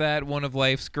learned that one of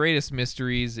life's greatest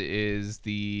mysteries is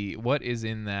what is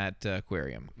in that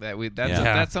aquarium.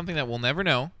 That's something that we'll never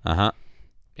know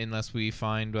unless we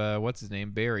find what's his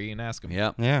name, Barry, and ask him.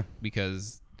 Yep. Yeah.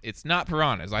 Because it's not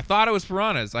piranhas. I thought it was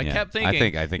piranhas. I kept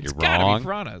thinking. I think it's you're gotta wrong. be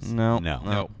piranhas.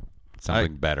 No.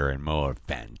 Something better and more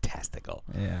fantastical.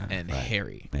 Yeah. And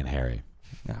hairy. And Harry.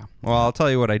 Yeah. Well, I'll tell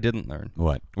you what I didn't learn.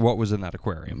 What? What was in that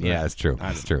aquarium? Yeah, that's true.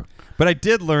 That's true. But I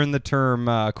did learn the term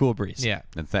cool breeze. Yeah.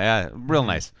 That's real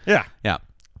nice. Yeah. Yeah.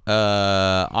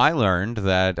 I learned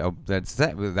that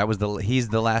he's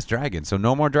the last dragon. So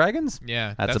no more dragons?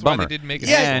 Yeah. That's a why bummer. they didn't make a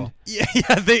And- sequel.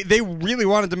 Yeah. They really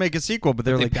wanted to make a sequel, but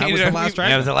they were like, that painted was the every- last Yeah,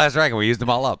 dragon. it was the last dragon. We used them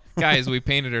all up. Guys, we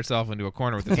painted ourselves into a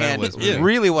corner with the title And list.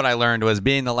 really what I learned was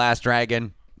being the last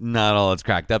dragon, not all it's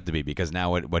cracked up to be, because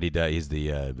now what he does, he's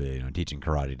the teaching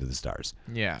karate to the stars.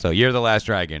 Yeah. So you're the last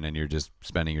dragon, and you're just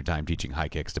spending your time teaching high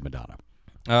kicks to Madonna.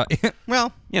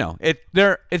 Well,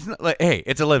 It's not like, hey,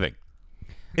 it's a living.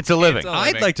 It's a living.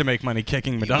 I'd like to make money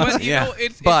kicking Madonna. But, you know,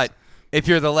 it's but if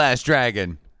you're the last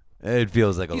dragon, it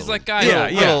feels like He's little, like,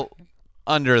 guys, little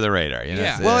under the radar. You know?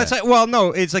 Yeah. Well, it's like,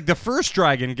 no, it's like the first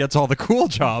dragon gets all the cool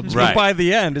jobs, Right. but by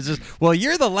the end, it's just, well,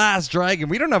 you're the last dragon.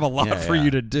 We don't have a lot for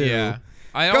you to do. Yeah.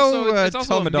 Go, It's also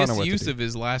tell a Madonna what to misuse do. of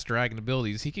his last dragon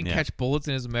abilities. He can Yeah. catch bullets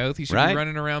in his mouth. He should Right. be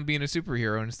running around being a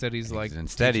superhero. Instead, he's like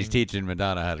He's teaching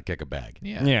Madonna how to kick a bag.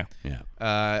 Yeah. Yeah. Yeah.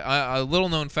 A little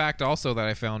known fact also that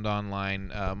I found online: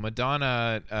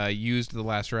 Madonna used the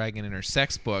Last Dragon in her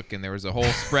sex book, and there was a whole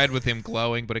spread with him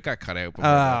glowing, but it got cut out. Boo.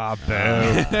 I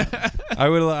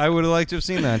would have liked to have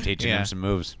seen that. Teaching Yeah. him some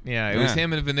moves. Yeah, it was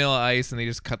him and Vanilla Ice, and they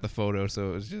just cut the photo, so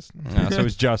it was just So it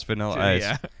was just Vanilla Ice.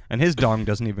 Yeah. And his dong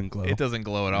doesn't even glow. it doesn't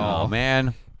glow at all. Oh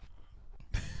man,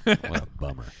 what a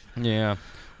bummer. Yeah.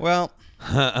 Well,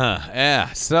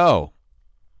 Yeah. So,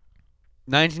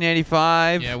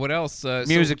 1985. Yeah. What else?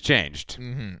 Music changed.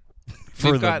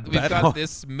 for We've the got better.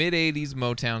 this mid '80s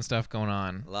Motown stuff going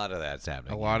on. A lot of that's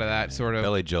happening. A lot of that sort of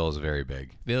Billy Joel's very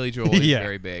big. Billy Joel is Yeah.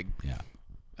 very big. Yeah.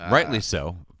 Rightly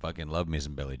so. Fucking love me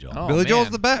some Billy Joel. Oh, Billy Joel's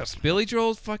man. the best. Billy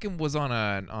Joel fucking was on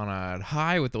a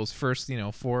high with those first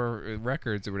 4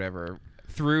 records or whatever,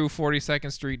 through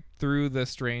 42nd Street, through The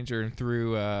Stranger, and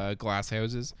through Glass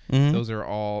Houses. Mhm. Those are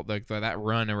all like that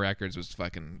run of records was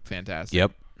fucking fantastic.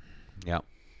 Yep. Yep.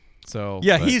 So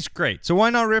Yeah, he's great. So why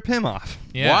not rip him off?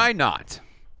 yeah. Why not?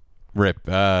 Rip.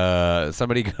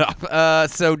 Somebody got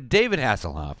off. So David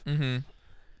Hasselhoff Mm-hmm.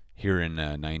 here in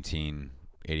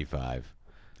 1985.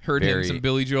 Heard him Very- some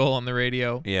Billy Joel on the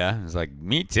radio. Yeah, it's like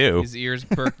me too. His ears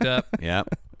perked up. Yep.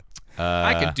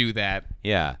 I could do that.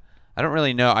 Yeah. I don't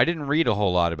really know. I didn't read a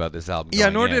whole lot about this album. Yeah,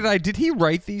 going nor in. did I. Did he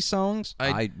write these songs?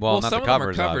 Well, well, not some the of them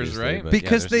covers, are covers, obviously, right? but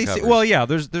Because yeah, they there's some well, covers. yeah,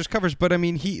 there's covers, but I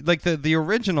mean, he like the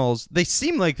originals. They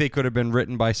seem like they could have been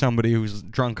written by somebody who's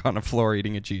drunk on a floor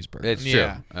eating a cheeseburger. It's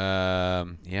Yeah.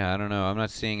 true. Yeah, I don't know. I'm not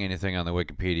seeing anything on the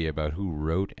Wikipedia about who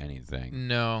wrote anything.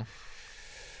 No.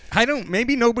 I don't.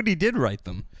 Maybe nobody did write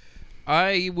them.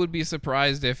 I would be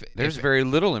surprised if There's very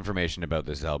little information about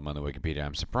this album on the Wikipedia.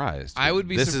 I'm surprised. I would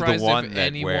be this surprised is the one if that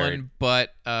anyone where,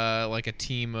 but like a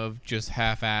team of just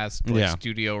half-assed Yeah.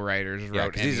 studio writers Yeah,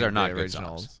 wrote 'cause any these are of not the good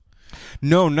originals. songs.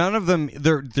 No, none of them.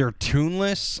 They're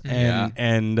tuneless and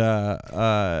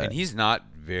and he's not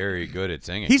very good at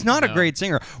singing. he's not a No. great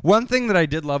singer. One thing that I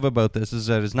did love about this is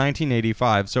that it's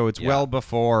 1985, so it's Yeah. well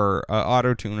before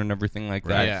auto-tune and everything like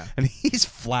that. Right. Yeah. And he's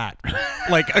flat,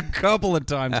 like a couple of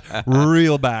times,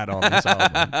 real bad on this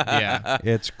album. Yeah.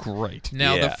 It's great.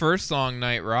 Now Yeah. the first song,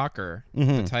 "Night Rocker,"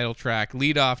 the title track,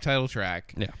 lead-off title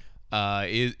track, Yeah.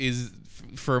 is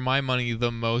for my money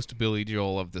the most Billy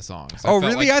Joel of the songs. Oh, felt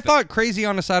really? like I thought "Crazy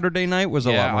on a Saturday Night" was a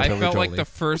lot Yeah, more I Billy felt like Joel-y. the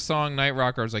first song, "Night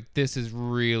Rocker," I was like, this is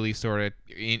really sort of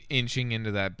inching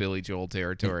into that Billy Joel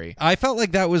territory. I felt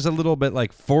like that was a little bit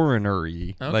like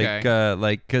foreigner-y, Okay.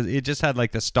 like because it just had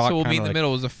like the stock. So we'll meet kinda in the like-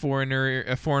 middle. Was a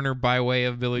foreigner by way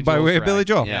of Billy By Joel's way of track. Billy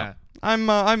Joel. Yeah. I'm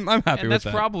happy And with that's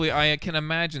that. probably, I can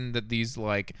imagine that these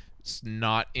like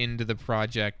not into the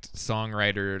project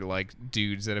songwriter like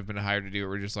dudes that have been hired to do it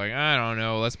were just like, I don't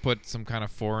know, let's put some kind of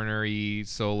foreigner-y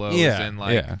solos Yeah, and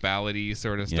like yeah. ballady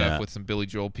sort of stuff Yeah. with some Billy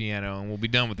Joel piano, and we'll be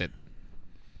done with it.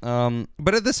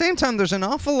 But at the same time, there's an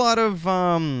awful lot of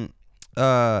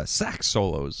sax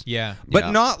solos. Yeah. But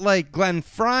Yeah. not like Glenn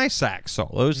Fry sax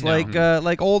solos, No.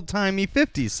 like old timey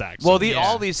 50s sax. well, solos.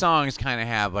 all these songs kind of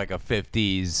have like a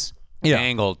 50s Yeah.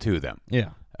 angle to them. yeah.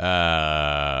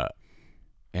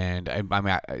 And I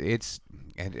mean,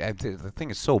 the thing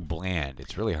is so bland.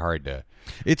 It's really hard to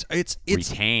It's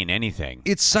retain anything.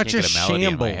 it's I such can't a get melody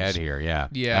in my shambles. head here. Yeah.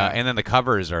 Yeah. And then the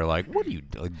covers are like, "What do you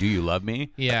do? You love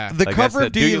me?" Yeah. The Like, cover that's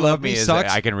of Do You Love Me is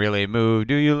sucks. I can really move.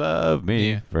 Do you love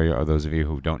me? Yeah. For those of you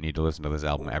who don't need to listen to this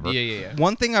album ever. Yeah.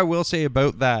 One thing I will say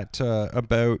about that,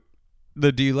 about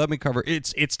the Do You Love Me cover,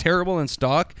 it's terrible in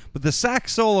stock, but the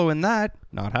sax solo in that,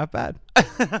 not half bad.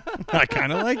 I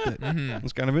kind of liked it. I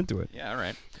was kind of into it. Yeah. All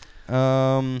right.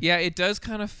 Yeah, it does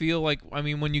kind of feel like, I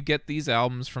mean, when you get these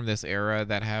albums from this era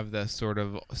that have the sort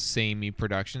of samey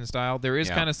production style, there is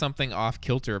Yeah. kind of something off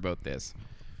kilter about this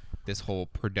whole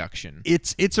production.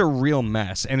 It's a real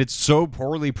mess, and it's so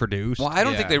poorly produced. Well, I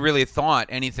don't think Yeah. they really thought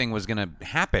anything was gonna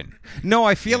happen. No,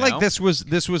 I feel You like know? this was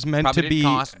meant Probably to didn't be.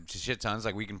 cost shit tons.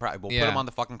 Like we'll put Yeah. them on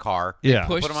the fucking car. Yeah.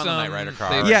 Pushed Put them on the some- Knight Rider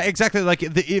car. they- Yeah, exactly. Like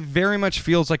it very much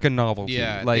feels like a novelty.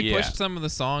 Yeah, like they pushed some of the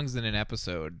songs in an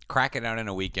episode. Crack it out in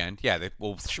a weekend. Yeah,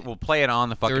 we'll play it on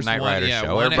the There fucking was Knight one, Rider yeah,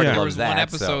 show. one, Everybody there loves was that. one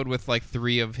so- episode with like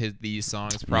 3 of these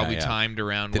songs, probably yeah. timed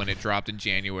around when it dropped in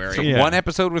January. So Yeah. one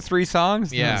episode with 3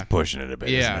 songs. Yeah. That's pushing it a bit,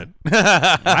 Yeah. isn't it?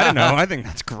 I don't know. I think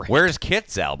that's great. Where's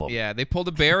Kit's album? Yeah, they pulled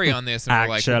a Barry on this and were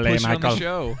like, Actually, we'll push it on the Michael.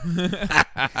 show.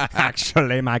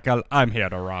 Actually, Michael, I'm here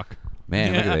to rock.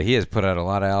 Man, look at that. He has put out a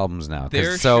lot of albums now. 'Cause-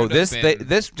 There so should have been-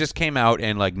 this just came out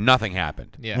and like nothing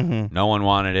happened. Yeah. No one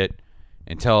wanted it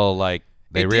until like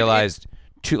they It did- realized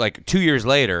 2 years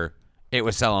later it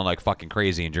was selling like fucking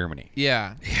crazy in Germany.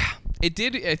 Yeah. It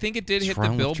did. I think it did hit the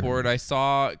wrong with Billboard. Germany? I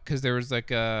saw because there was like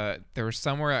there was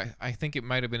somewhere. I think it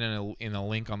might have been in a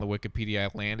link on the Wikipedia. I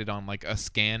landed on like a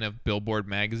scan of Billboard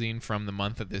magazine from the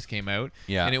month that this came out.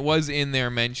 Yeah. And it was in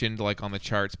there mentioned like on the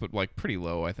charts, but like pretty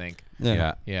low. I think.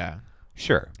 Yeah. Yeah.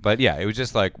 Sure. But yeah, it was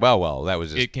just like well, that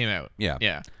was just It came out. Yeah.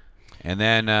 Yeah. And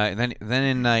then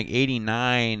in like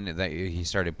 '89 that he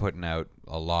started putting out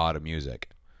a lot of music.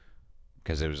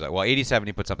 Because it was like, 87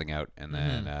 he put something out, and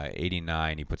then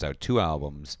 '89 he puts out 2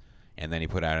 albums, and then he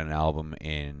put out an album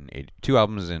in 2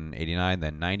 albums in '89,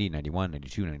 then '90, '91,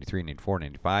 '92, '93, '94,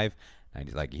 '95.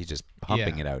 Like he's just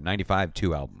pumping Yeah. it out. '95,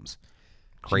 2 albums.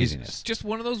 Craziness. It's just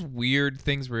one of those weird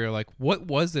things where you're like, what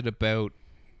was it about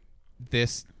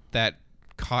this that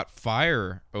caught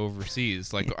fire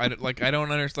overseas? Like I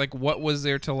don't understand. Like what was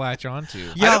there to latch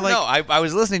onto? I don't know. I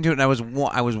was listening to it, and I was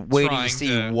waiting Trying to see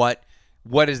to-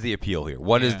 what is the appeal here.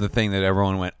 What is Yeah. the thing that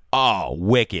everyone went, oh,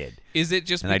 wicked. Is it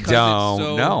just And I because don't it's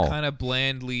so know. kind of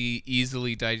blandly,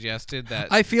 easily digested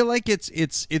that I feel like it's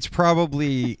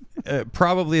probably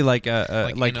like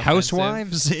Like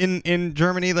Housewives in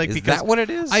Germany. Like Is because that what it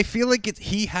is? I feel like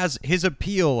he has his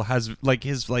appeal has like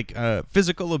his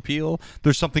physical appeal.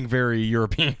 There's something very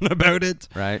European about it,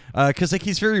 Right. Because like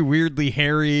he's very weirdly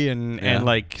hairy Yeah. and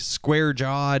like square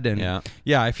jawed and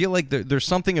Yeah. I feel like there's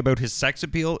something about his sex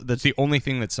appeal that's the only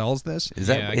thing that sells this. Is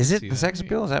Yeah, that I is can it see the that. sex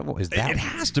appeal? Is that It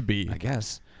has to be I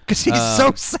guess. because he's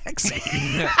so sexy.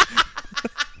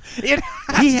 It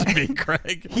Has to be,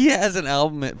 Craig. He has an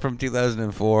album from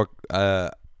 2004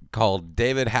 called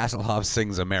David Hasselhoff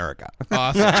Sings America.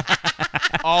 awesome.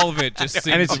 All of it just And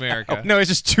sings it's America. No, it's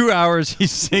just 2 hours. He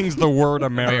sings the word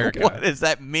America. America. What does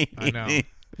that mean? I know.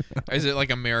 Is it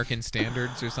like American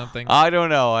standards or something? I don't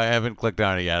know. I haven't clicked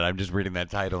on it yet. I'm just reading that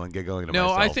title and giggling to No,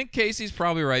 myself. I think Casey's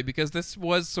probably right because this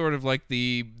was sort of like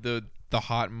the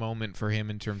hot moment for him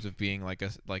in terms of being like a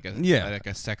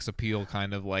sex appeal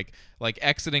kind of like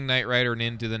exiting Knight Rider and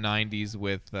into the 90s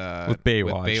with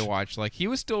Baywatch. Like he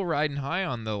was still riding high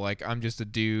on the like I'm just a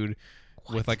dude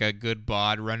with like a good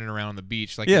bod running around on the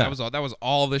beach. Like Yeah. that was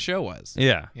all the show was.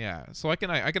 Yeah. Yeah. So I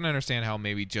can understand how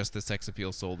maybe just the sex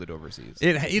appeal sold it overseas.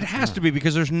 It has to be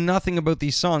because there's nothing about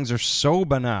these songs. They're so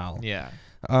banal. Yeah.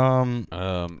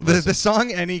 The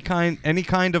song any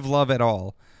kind of love at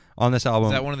all on this album.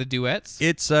 Is that one of the duets?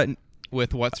 It's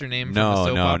with what's her name from the No,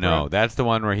 soap no, opera? no. That's the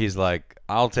one where he's like,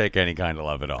 "I'll take any kind of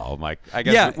love at all." I'm like, I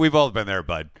guess Yeah. we've all been there,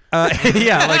 bud.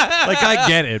 yeah, like I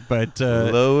get it, but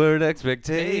Lowered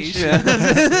expectations.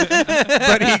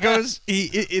 but he goes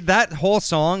that whole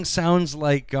song sounds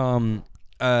like a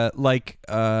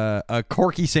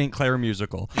Corky St. Clair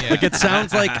musical. Yeah. Like it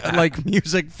sounds like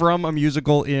music from a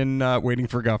musical in Waiting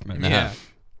for Guffman. Yeah.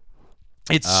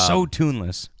 It's so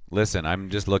tuneless. Listen, I'm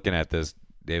just looking at this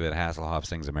David Hasselhoff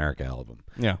Sings America album.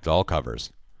 Yeah. It's all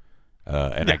covers.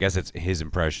 And I guess it's his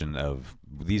impression of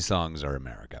these songs are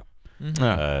America.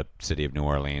 City of New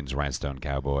Orleans, Rhinestone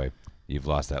Cowboy, You've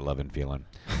Lost That Lovin' Feeling,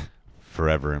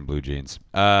 Forever in Blue Jeans.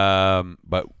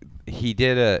 But he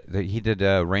did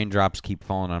a Raindrops Keep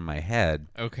Falling on My Head,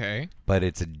 Okay. but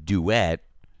it's a duet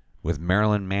with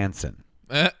Marilyn Manson.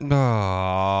 I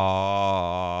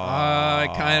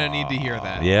kind of need to hear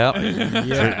that. Yep,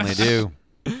 certainly do.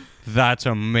 That's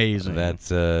amazing. That's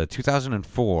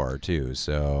 2004 too.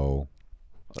 So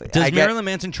Does Marilyn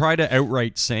Manson try to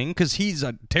outright sing? Because he's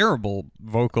a terrible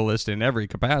vocalist in every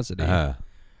capacity.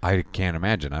 I can't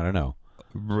imagine. I don't know.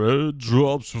 Red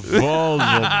drops fall.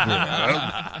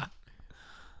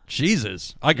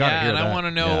 Jesus, I gotta hear and that. I want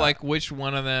to know Yeah. like which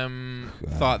one of them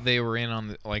thought they were in on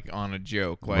the, like on a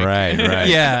joke. Like, Right.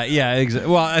 yeah,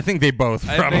 exactly. Well, I think they both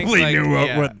I think, probably like, knew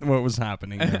yeah. what was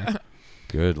happening there.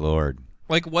 Good Lord.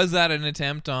 Like, was that an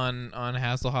attempt on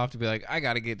Hasselhoff to be like, I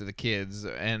got to get to the kids,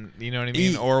 and you know what I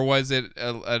mean? Or was it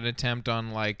an attempt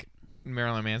on like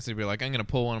Marilyn Manson to be like, I'm gonna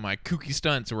pull one of my kooky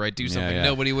stunts where I do something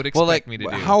nobody would expect me to do?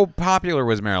 How popular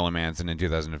was Marilyn Manson in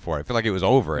 2004? I feel like it was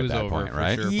over It was at that over, point, for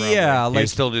right? sure. Yeah, He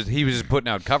like was he was just putting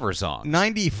out cover songs.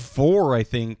 94, I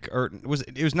think, or it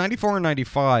was 94 or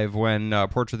 95 when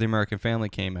Portrait of the American Family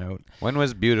came out. When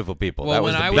was Beautiful People? Well, that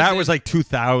was when the I big- was That in- was like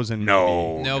 2000.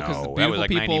 no, No, 'cause the that was Beautiful like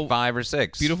People- 95 or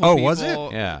 6. Beautiful Oh, People, was it?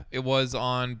 Yeah. It was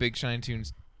on Big Shiny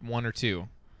Tunes 1 or 2.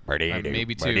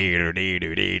 Maybe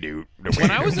 2.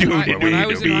 When I was in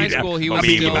high school, he was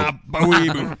still.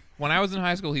 When I was in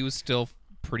high school, he was still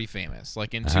pretty famous.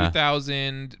 Like in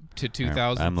 2000 to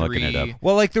 2003. I'm looking it up.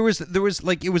 Well, like there was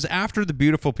like it was after the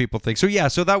Beautiful People thing. So yeah,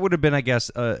 so that would have been, I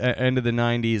guess, end of the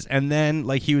 90s, and then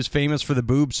like he was famous for the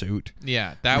boob suit.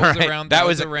 Yeah, that was Right. around. That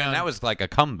was around. That was like a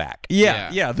comeback.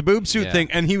 Yeah, the boob suit Yeah.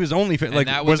 thing, and he was only like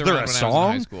that was was there around a when I was in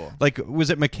song? high school. Like was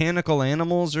it Mechanical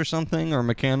Animals or something, or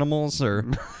Mechanimals or?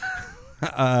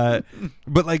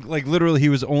 But like literally, he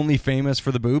was only famous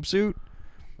for the boob suit.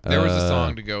 There was a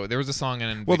song to go. There was a song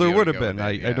in. Well, there video would to have go been.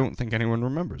 with it, I don't think anyone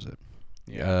remembers it.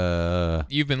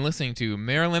 You've been listening to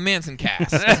Marilyn Manson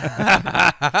cast.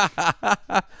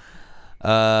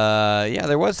 Yeah,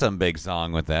 there was some big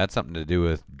song with that, something to do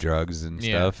with drugs and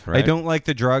Yeah. stuff. Right? I don't like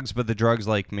the drugs, but the drugs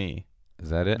like me. Is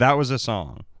that it? That was a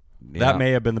song. Yeah. That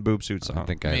may have been the boob suit song. I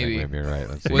think Maybe. you're right.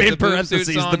 Let's see. Was In the boob suit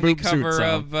parentheses, song the boob suit cover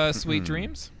song. of Sweet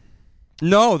Dreams?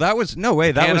 No, that was no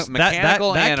way. That was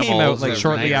Mechanical that came out Animals like of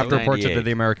shortly after Portrait 1998. of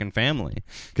the American Family,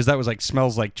 because that was like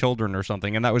Smells Like Children or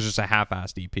something, and that was just a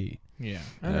half-assed EP. Yeah.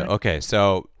 Okay,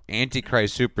 so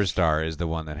Antichrist Superstar is the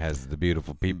one that has the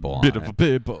beautiful people on it. people. Beautiful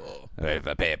people.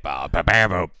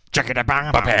 Check it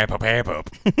out.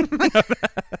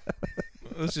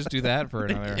 Let's just do that for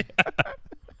another.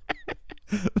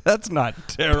 That's not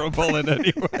terrible in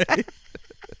any way.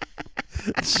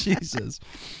 Jesus.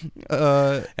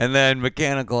 And then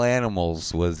Mechanical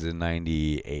Animals was in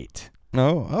 98.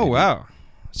 Oh wow.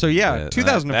 So yeah,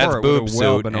 2004 That's it would Boob have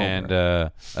well Suit been and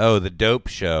over. The Dope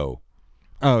Show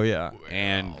Oh yeah.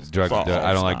 and drugs.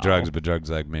 I don't like drugs, but drugs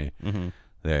like me. Mm-hmm.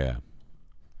 There.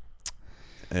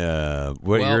 What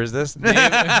Well, year is this? David-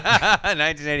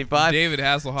 1985. David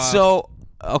Hasselhoff. So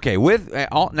okay, with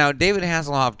now David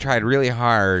Hasselhoff tried really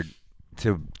hard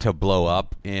to blow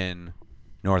up in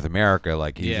North America.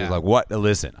 Like he's just like, what?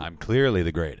 Listen, I'm clearly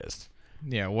the greatest.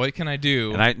 yeah, what can I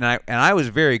do? And I was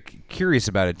very curious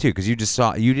about it too, because you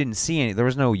didn't see any. There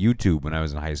was no YouTube when I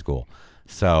was in high school,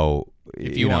 so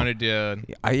if you wanted to,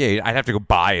 I'd have to go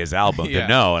buy his album Yeah. to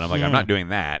know, and I'm like, I'm not doing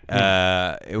that. Or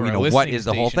a What listening is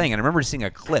the whole station. thing? And I remember seeing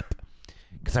a clip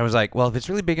because I was like, well, if it's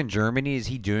really big in Germany, is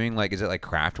he doing like, is it like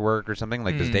Kraftwerk or something?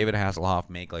 Like, does David Hasselhoff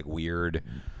make like weird,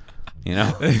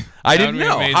 I didn't would be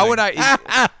know. amazing. How would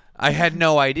I? I had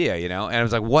no idea, and I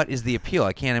was like, what is the appeal?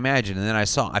 I can't imagine. And then I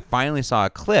finally saw a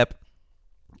clip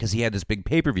because he had this big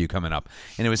pay-per-view coming up,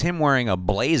 and it was him wearing a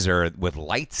blazer with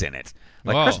lights in it.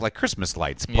 Whoa. Like Christmas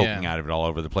lights poking out of it all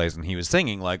over the place, and he was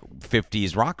singing like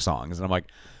 50s rock songs, and I'm like,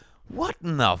 what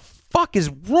in the fuck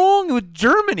is wrong with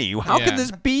Germany? How Yeah. could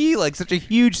this be like such a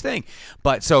huge thing?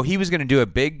 But so he was going to do a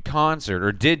big concert,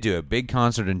 or did do a big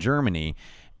concert in Germany,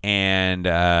 and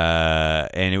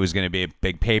it was going to be a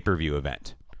big pay-per-view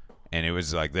event, and it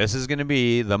was like, this is going to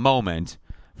be the moment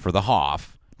for the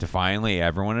Hoff to finally,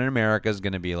 everyone in America is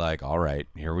going to be like, all right,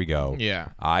 here we go. Yeah.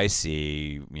 I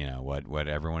see, what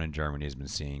everyone in Germany has been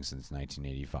seeing since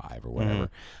 1985 or whatever.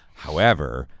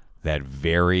 However, that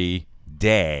very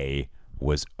day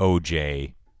was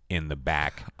OJ in the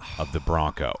back of the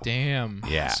Bronco. damn.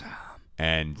 Yeah.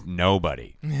 And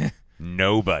nobody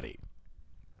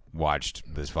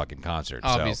watched this fucking concert.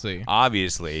 Obviously. So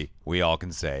obviously, we all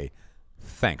can say,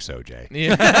 thanks, OJ.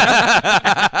 Yeah.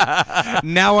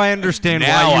 Now I understand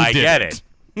Now why you I did get it.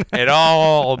 It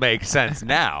all makes sense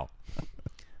now.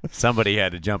 Somebody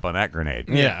had to jump on that grenade.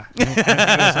 Yeah. It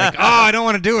was like, oh, I don't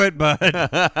want to do it, but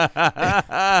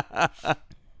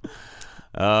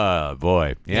Oh,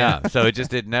 boy. Yeah. So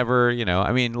it never,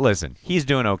 I mean, listen, he's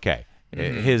doing okay.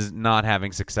 His not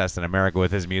having success in America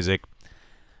with his music,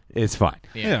 it's fine.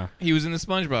 Yeah. He was in the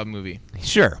SpongeBob movie.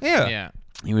 Sure. yeah. Yeah.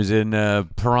 He was in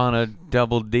Piranha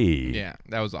Double D. Yeah,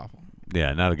 that was awful.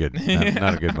 Yeah, not a good,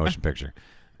 not a good motion picture.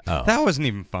 Oh. That wasn't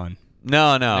even fun.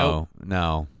 No.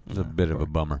 It's a bit of a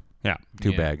bummer. Yeah.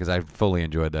 Too Yeah. bad because I fully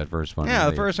enjoyed that first one. Yeah,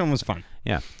 the first one was fun.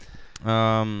 Yeah.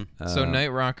 So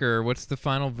Night Rocker, what's the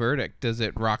final verdict? Does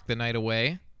it rock the night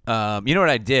away? You know what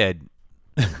I did?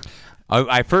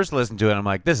 I first listened to it. And I'm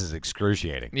like, this is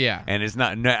excruciating. Yeah. And it's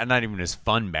not even as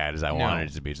fun bad as I wanted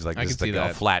it to be. It's just like I this can like see a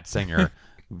that. flat singer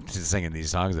just singing these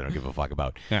songs I don't give a fuck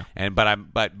about. Yeah.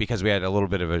 But because we had a little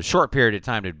bit of a short period of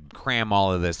time to cram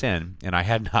all of this in, and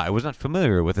I was not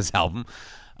familiar with this album.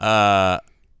 But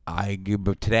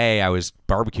today I was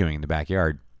barbecuing in the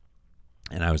backyard.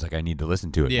 And I was like, I need to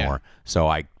listen to it Yeah. more. So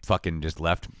I fucking just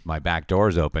left my back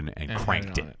doors open and And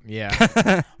cranked had it on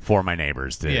Yeah. for my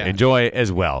neighbors to Yeah. enjoy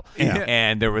as well. Yeah.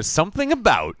 And there was something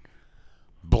about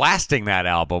blasting that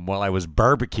album while I was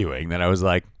barbecuing that I was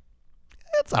like,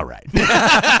 it's all right.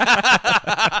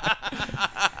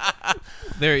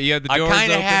 There, you had the I doors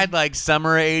kind of open. had like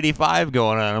summer '85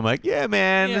 going on. I'm like, yeah,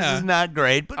 man, Yeah. this is not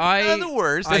great, but not the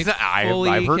worst. I've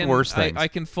heard worse things. I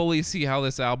can fully see how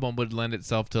this album would lend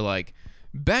itself to like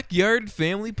backyard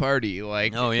family party.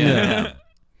 Like, oh yeah.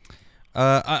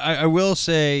 I will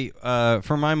say,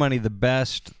 for my money, the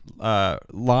best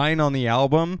line on the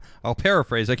album, I'll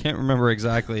paraphrase, I can't remember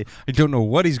exactly. I don't know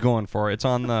what he's going for. It's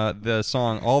on the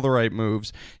song All the Right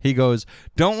Moves. He goes,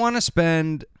 don't want to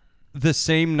spend the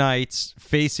same nights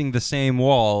facing the same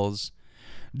walls.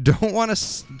 Don't want to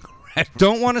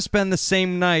spend the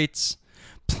same nights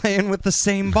playing with the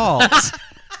same balls.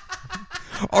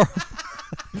 Or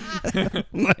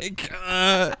like,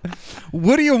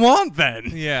 what do you want then?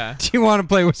 yeah. Do you want to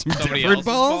play with some Somebody different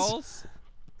else's balls?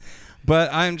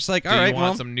 But I'm just like, all Do right, you want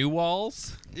well, some new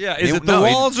walls? yeah. Is You- it the no,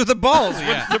 walls or the balls?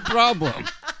 Yeah. What's the problem?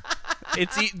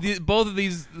 It's both of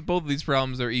these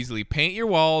problems are easily paint your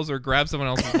walls or grab someone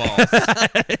else's balls.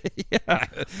 Yeah,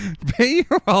 pay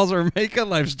your walls or make a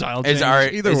lifestyle change.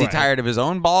 Either is way. he tired of his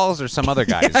own balls or some other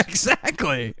guys? Yeah,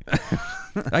 exactly.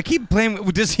 I keep playing.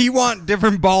 Does he want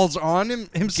different balls on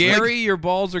himself? Gary, your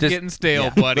balls are Just- getting stale, yeah.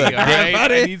 buddy. All right,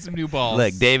 buddy. I need some new balls.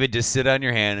 Look, David, just sit on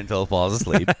your hand until it falls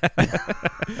asleep.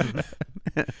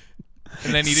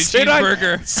 And then eat a Sit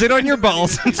cheeseburger. sit on your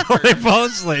balls until they fall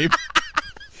asleep.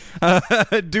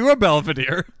 Do a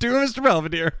Belvedere. Do a Mr.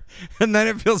 Belvedere. And then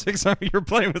it feels like you're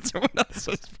playing with someone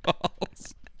else's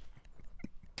balls.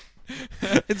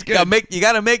 It's good. You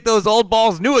got to make those old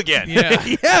balls new again. Yeah.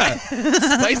 Yeah.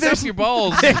 Spice up your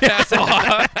balls. That's all.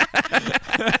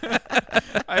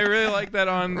 I really like that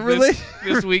on Really?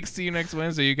 this week's See You Next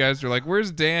Wednesday. You guys are like,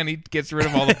 where's Dan? He gets rid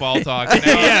of all the ball talk. And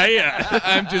now yeah.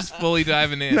 I'm just fully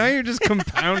diving in. Now you're just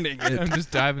compounding I'm it.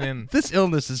 just diving in. This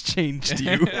illness has changed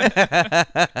you.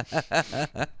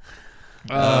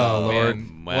 Oh, Lord,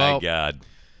 man. my Well, God.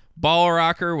 Ball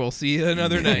rocker. We'll see you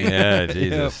another night. Yeah,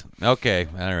 Jesus. Okay,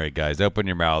 all right, guys, open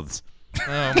your mouths. Oh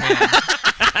man.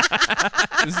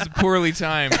 This is poorly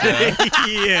timed.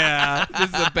 Yeah. This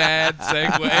is a bad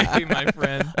segue, my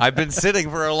friend. I've been sitting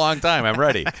for a long time. I'm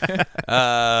ready.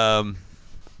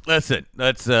 Listen,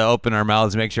 let's open our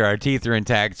mouths, make sure our teeth are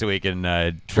intact, so we can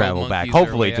travel back, monkeys are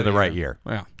hopefully, way to the outta right here.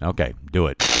 year. Yeah. Okay, do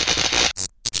it.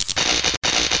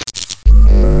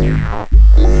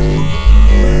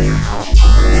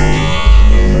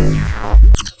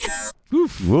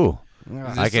 Woo.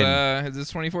 Is I this, can- is this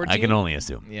 2014? I can only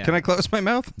assume. Yeah. Can I close my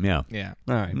mouth? Yeah. Yeah.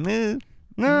 All right. Meh.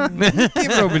 No. Keep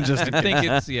it open just in I case.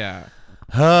 think it's yeah,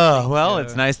 Oh, well,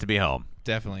 it's nice to be home.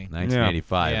 definitely.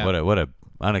 1985. Yeah. What a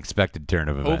unexpected turn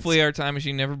of events. Hopefully our time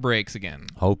machine never breaks again.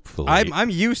 Hopefully. I'm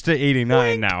used to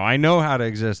 89 now. I know how to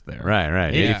exist there.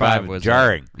 right. Yeah. 85 was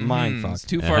jarring. Mind fuck. It's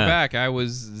too far Uh-huh. back. I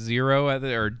was 0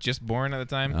 or just born at the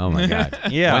time. Oh my God.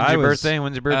 Yeah, When's I your was- birthday?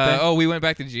 When's your birthday? We went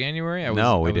back to January.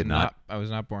 No, we I was did not. I was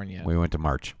not born yet. We went to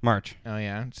March. March. Oh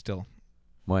yeah, still.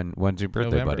 When's your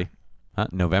birthday, November. buddy? Huh?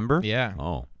 November? Yeah.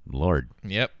 Oh, Lord.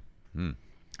 Yep. Hmm.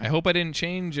 I hope I didn't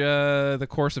change the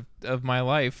course of my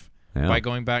life Yeah. by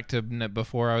going back to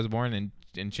before I was born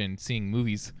and seeing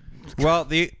movies. Well,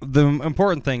 the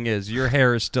important thing is your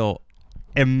hair is still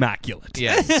immaculate.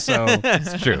 Yes. So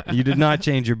It's true. you did not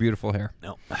change your beautiful hair.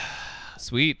 No.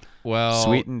 Sweet. Well,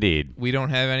 Sweet indeed. we don't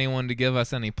have anyone to give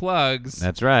us any plugs.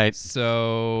 That's right.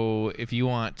 So if you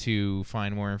want to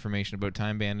find more information about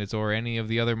Time Bandits or any of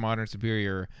the other Modern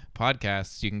Superior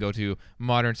podcasts, you can go to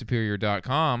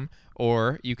modernsuperior.com,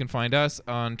 or you can find us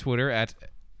on Twitter at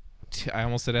I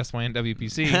almost said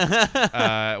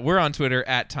SYNWPC. We're on Twitter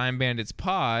at Time Bandits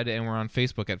Pod, and we're on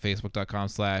Facebook at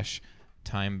facebook.com/.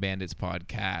 Time Bandits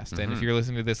Podcast. And if you're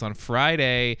listening to this on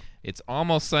Friday, it's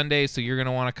almost Sunday, so you're going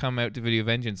to want to come out to Video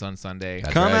Vengeance on Sunday.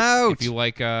 That's Come right. out. If you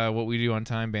like what we do on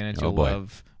Time Bandits, Oh, you'll boy.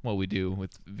 love what we do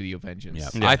with Video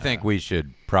Vengeance. Yeah. I think we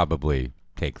should probably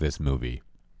take this movie.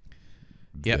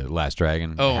 Yep. The Last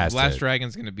Dragon. Oh, has Last to-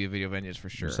 Dragon's going to be a Video Vengeance for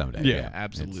sure. Someday. Yeah,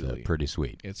 absolutely. It's pretty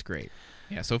sweet. It's great.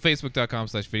 Yeah, so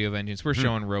Facebook.com/Video Vengeance. We're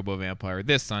showing Robo Vampire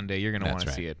this Sunday. You're going to That's want to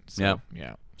right. see it. So, Yep.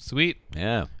 yeah. Sweet.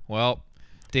 Yeah. Well,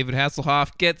 David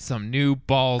Hasselhoff, get some new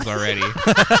balls already.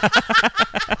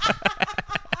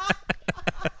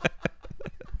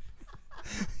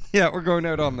 Yeah, we're going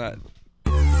out on that.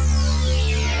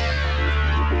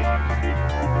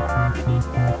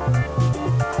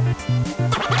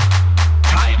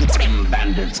 Time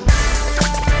Bandits.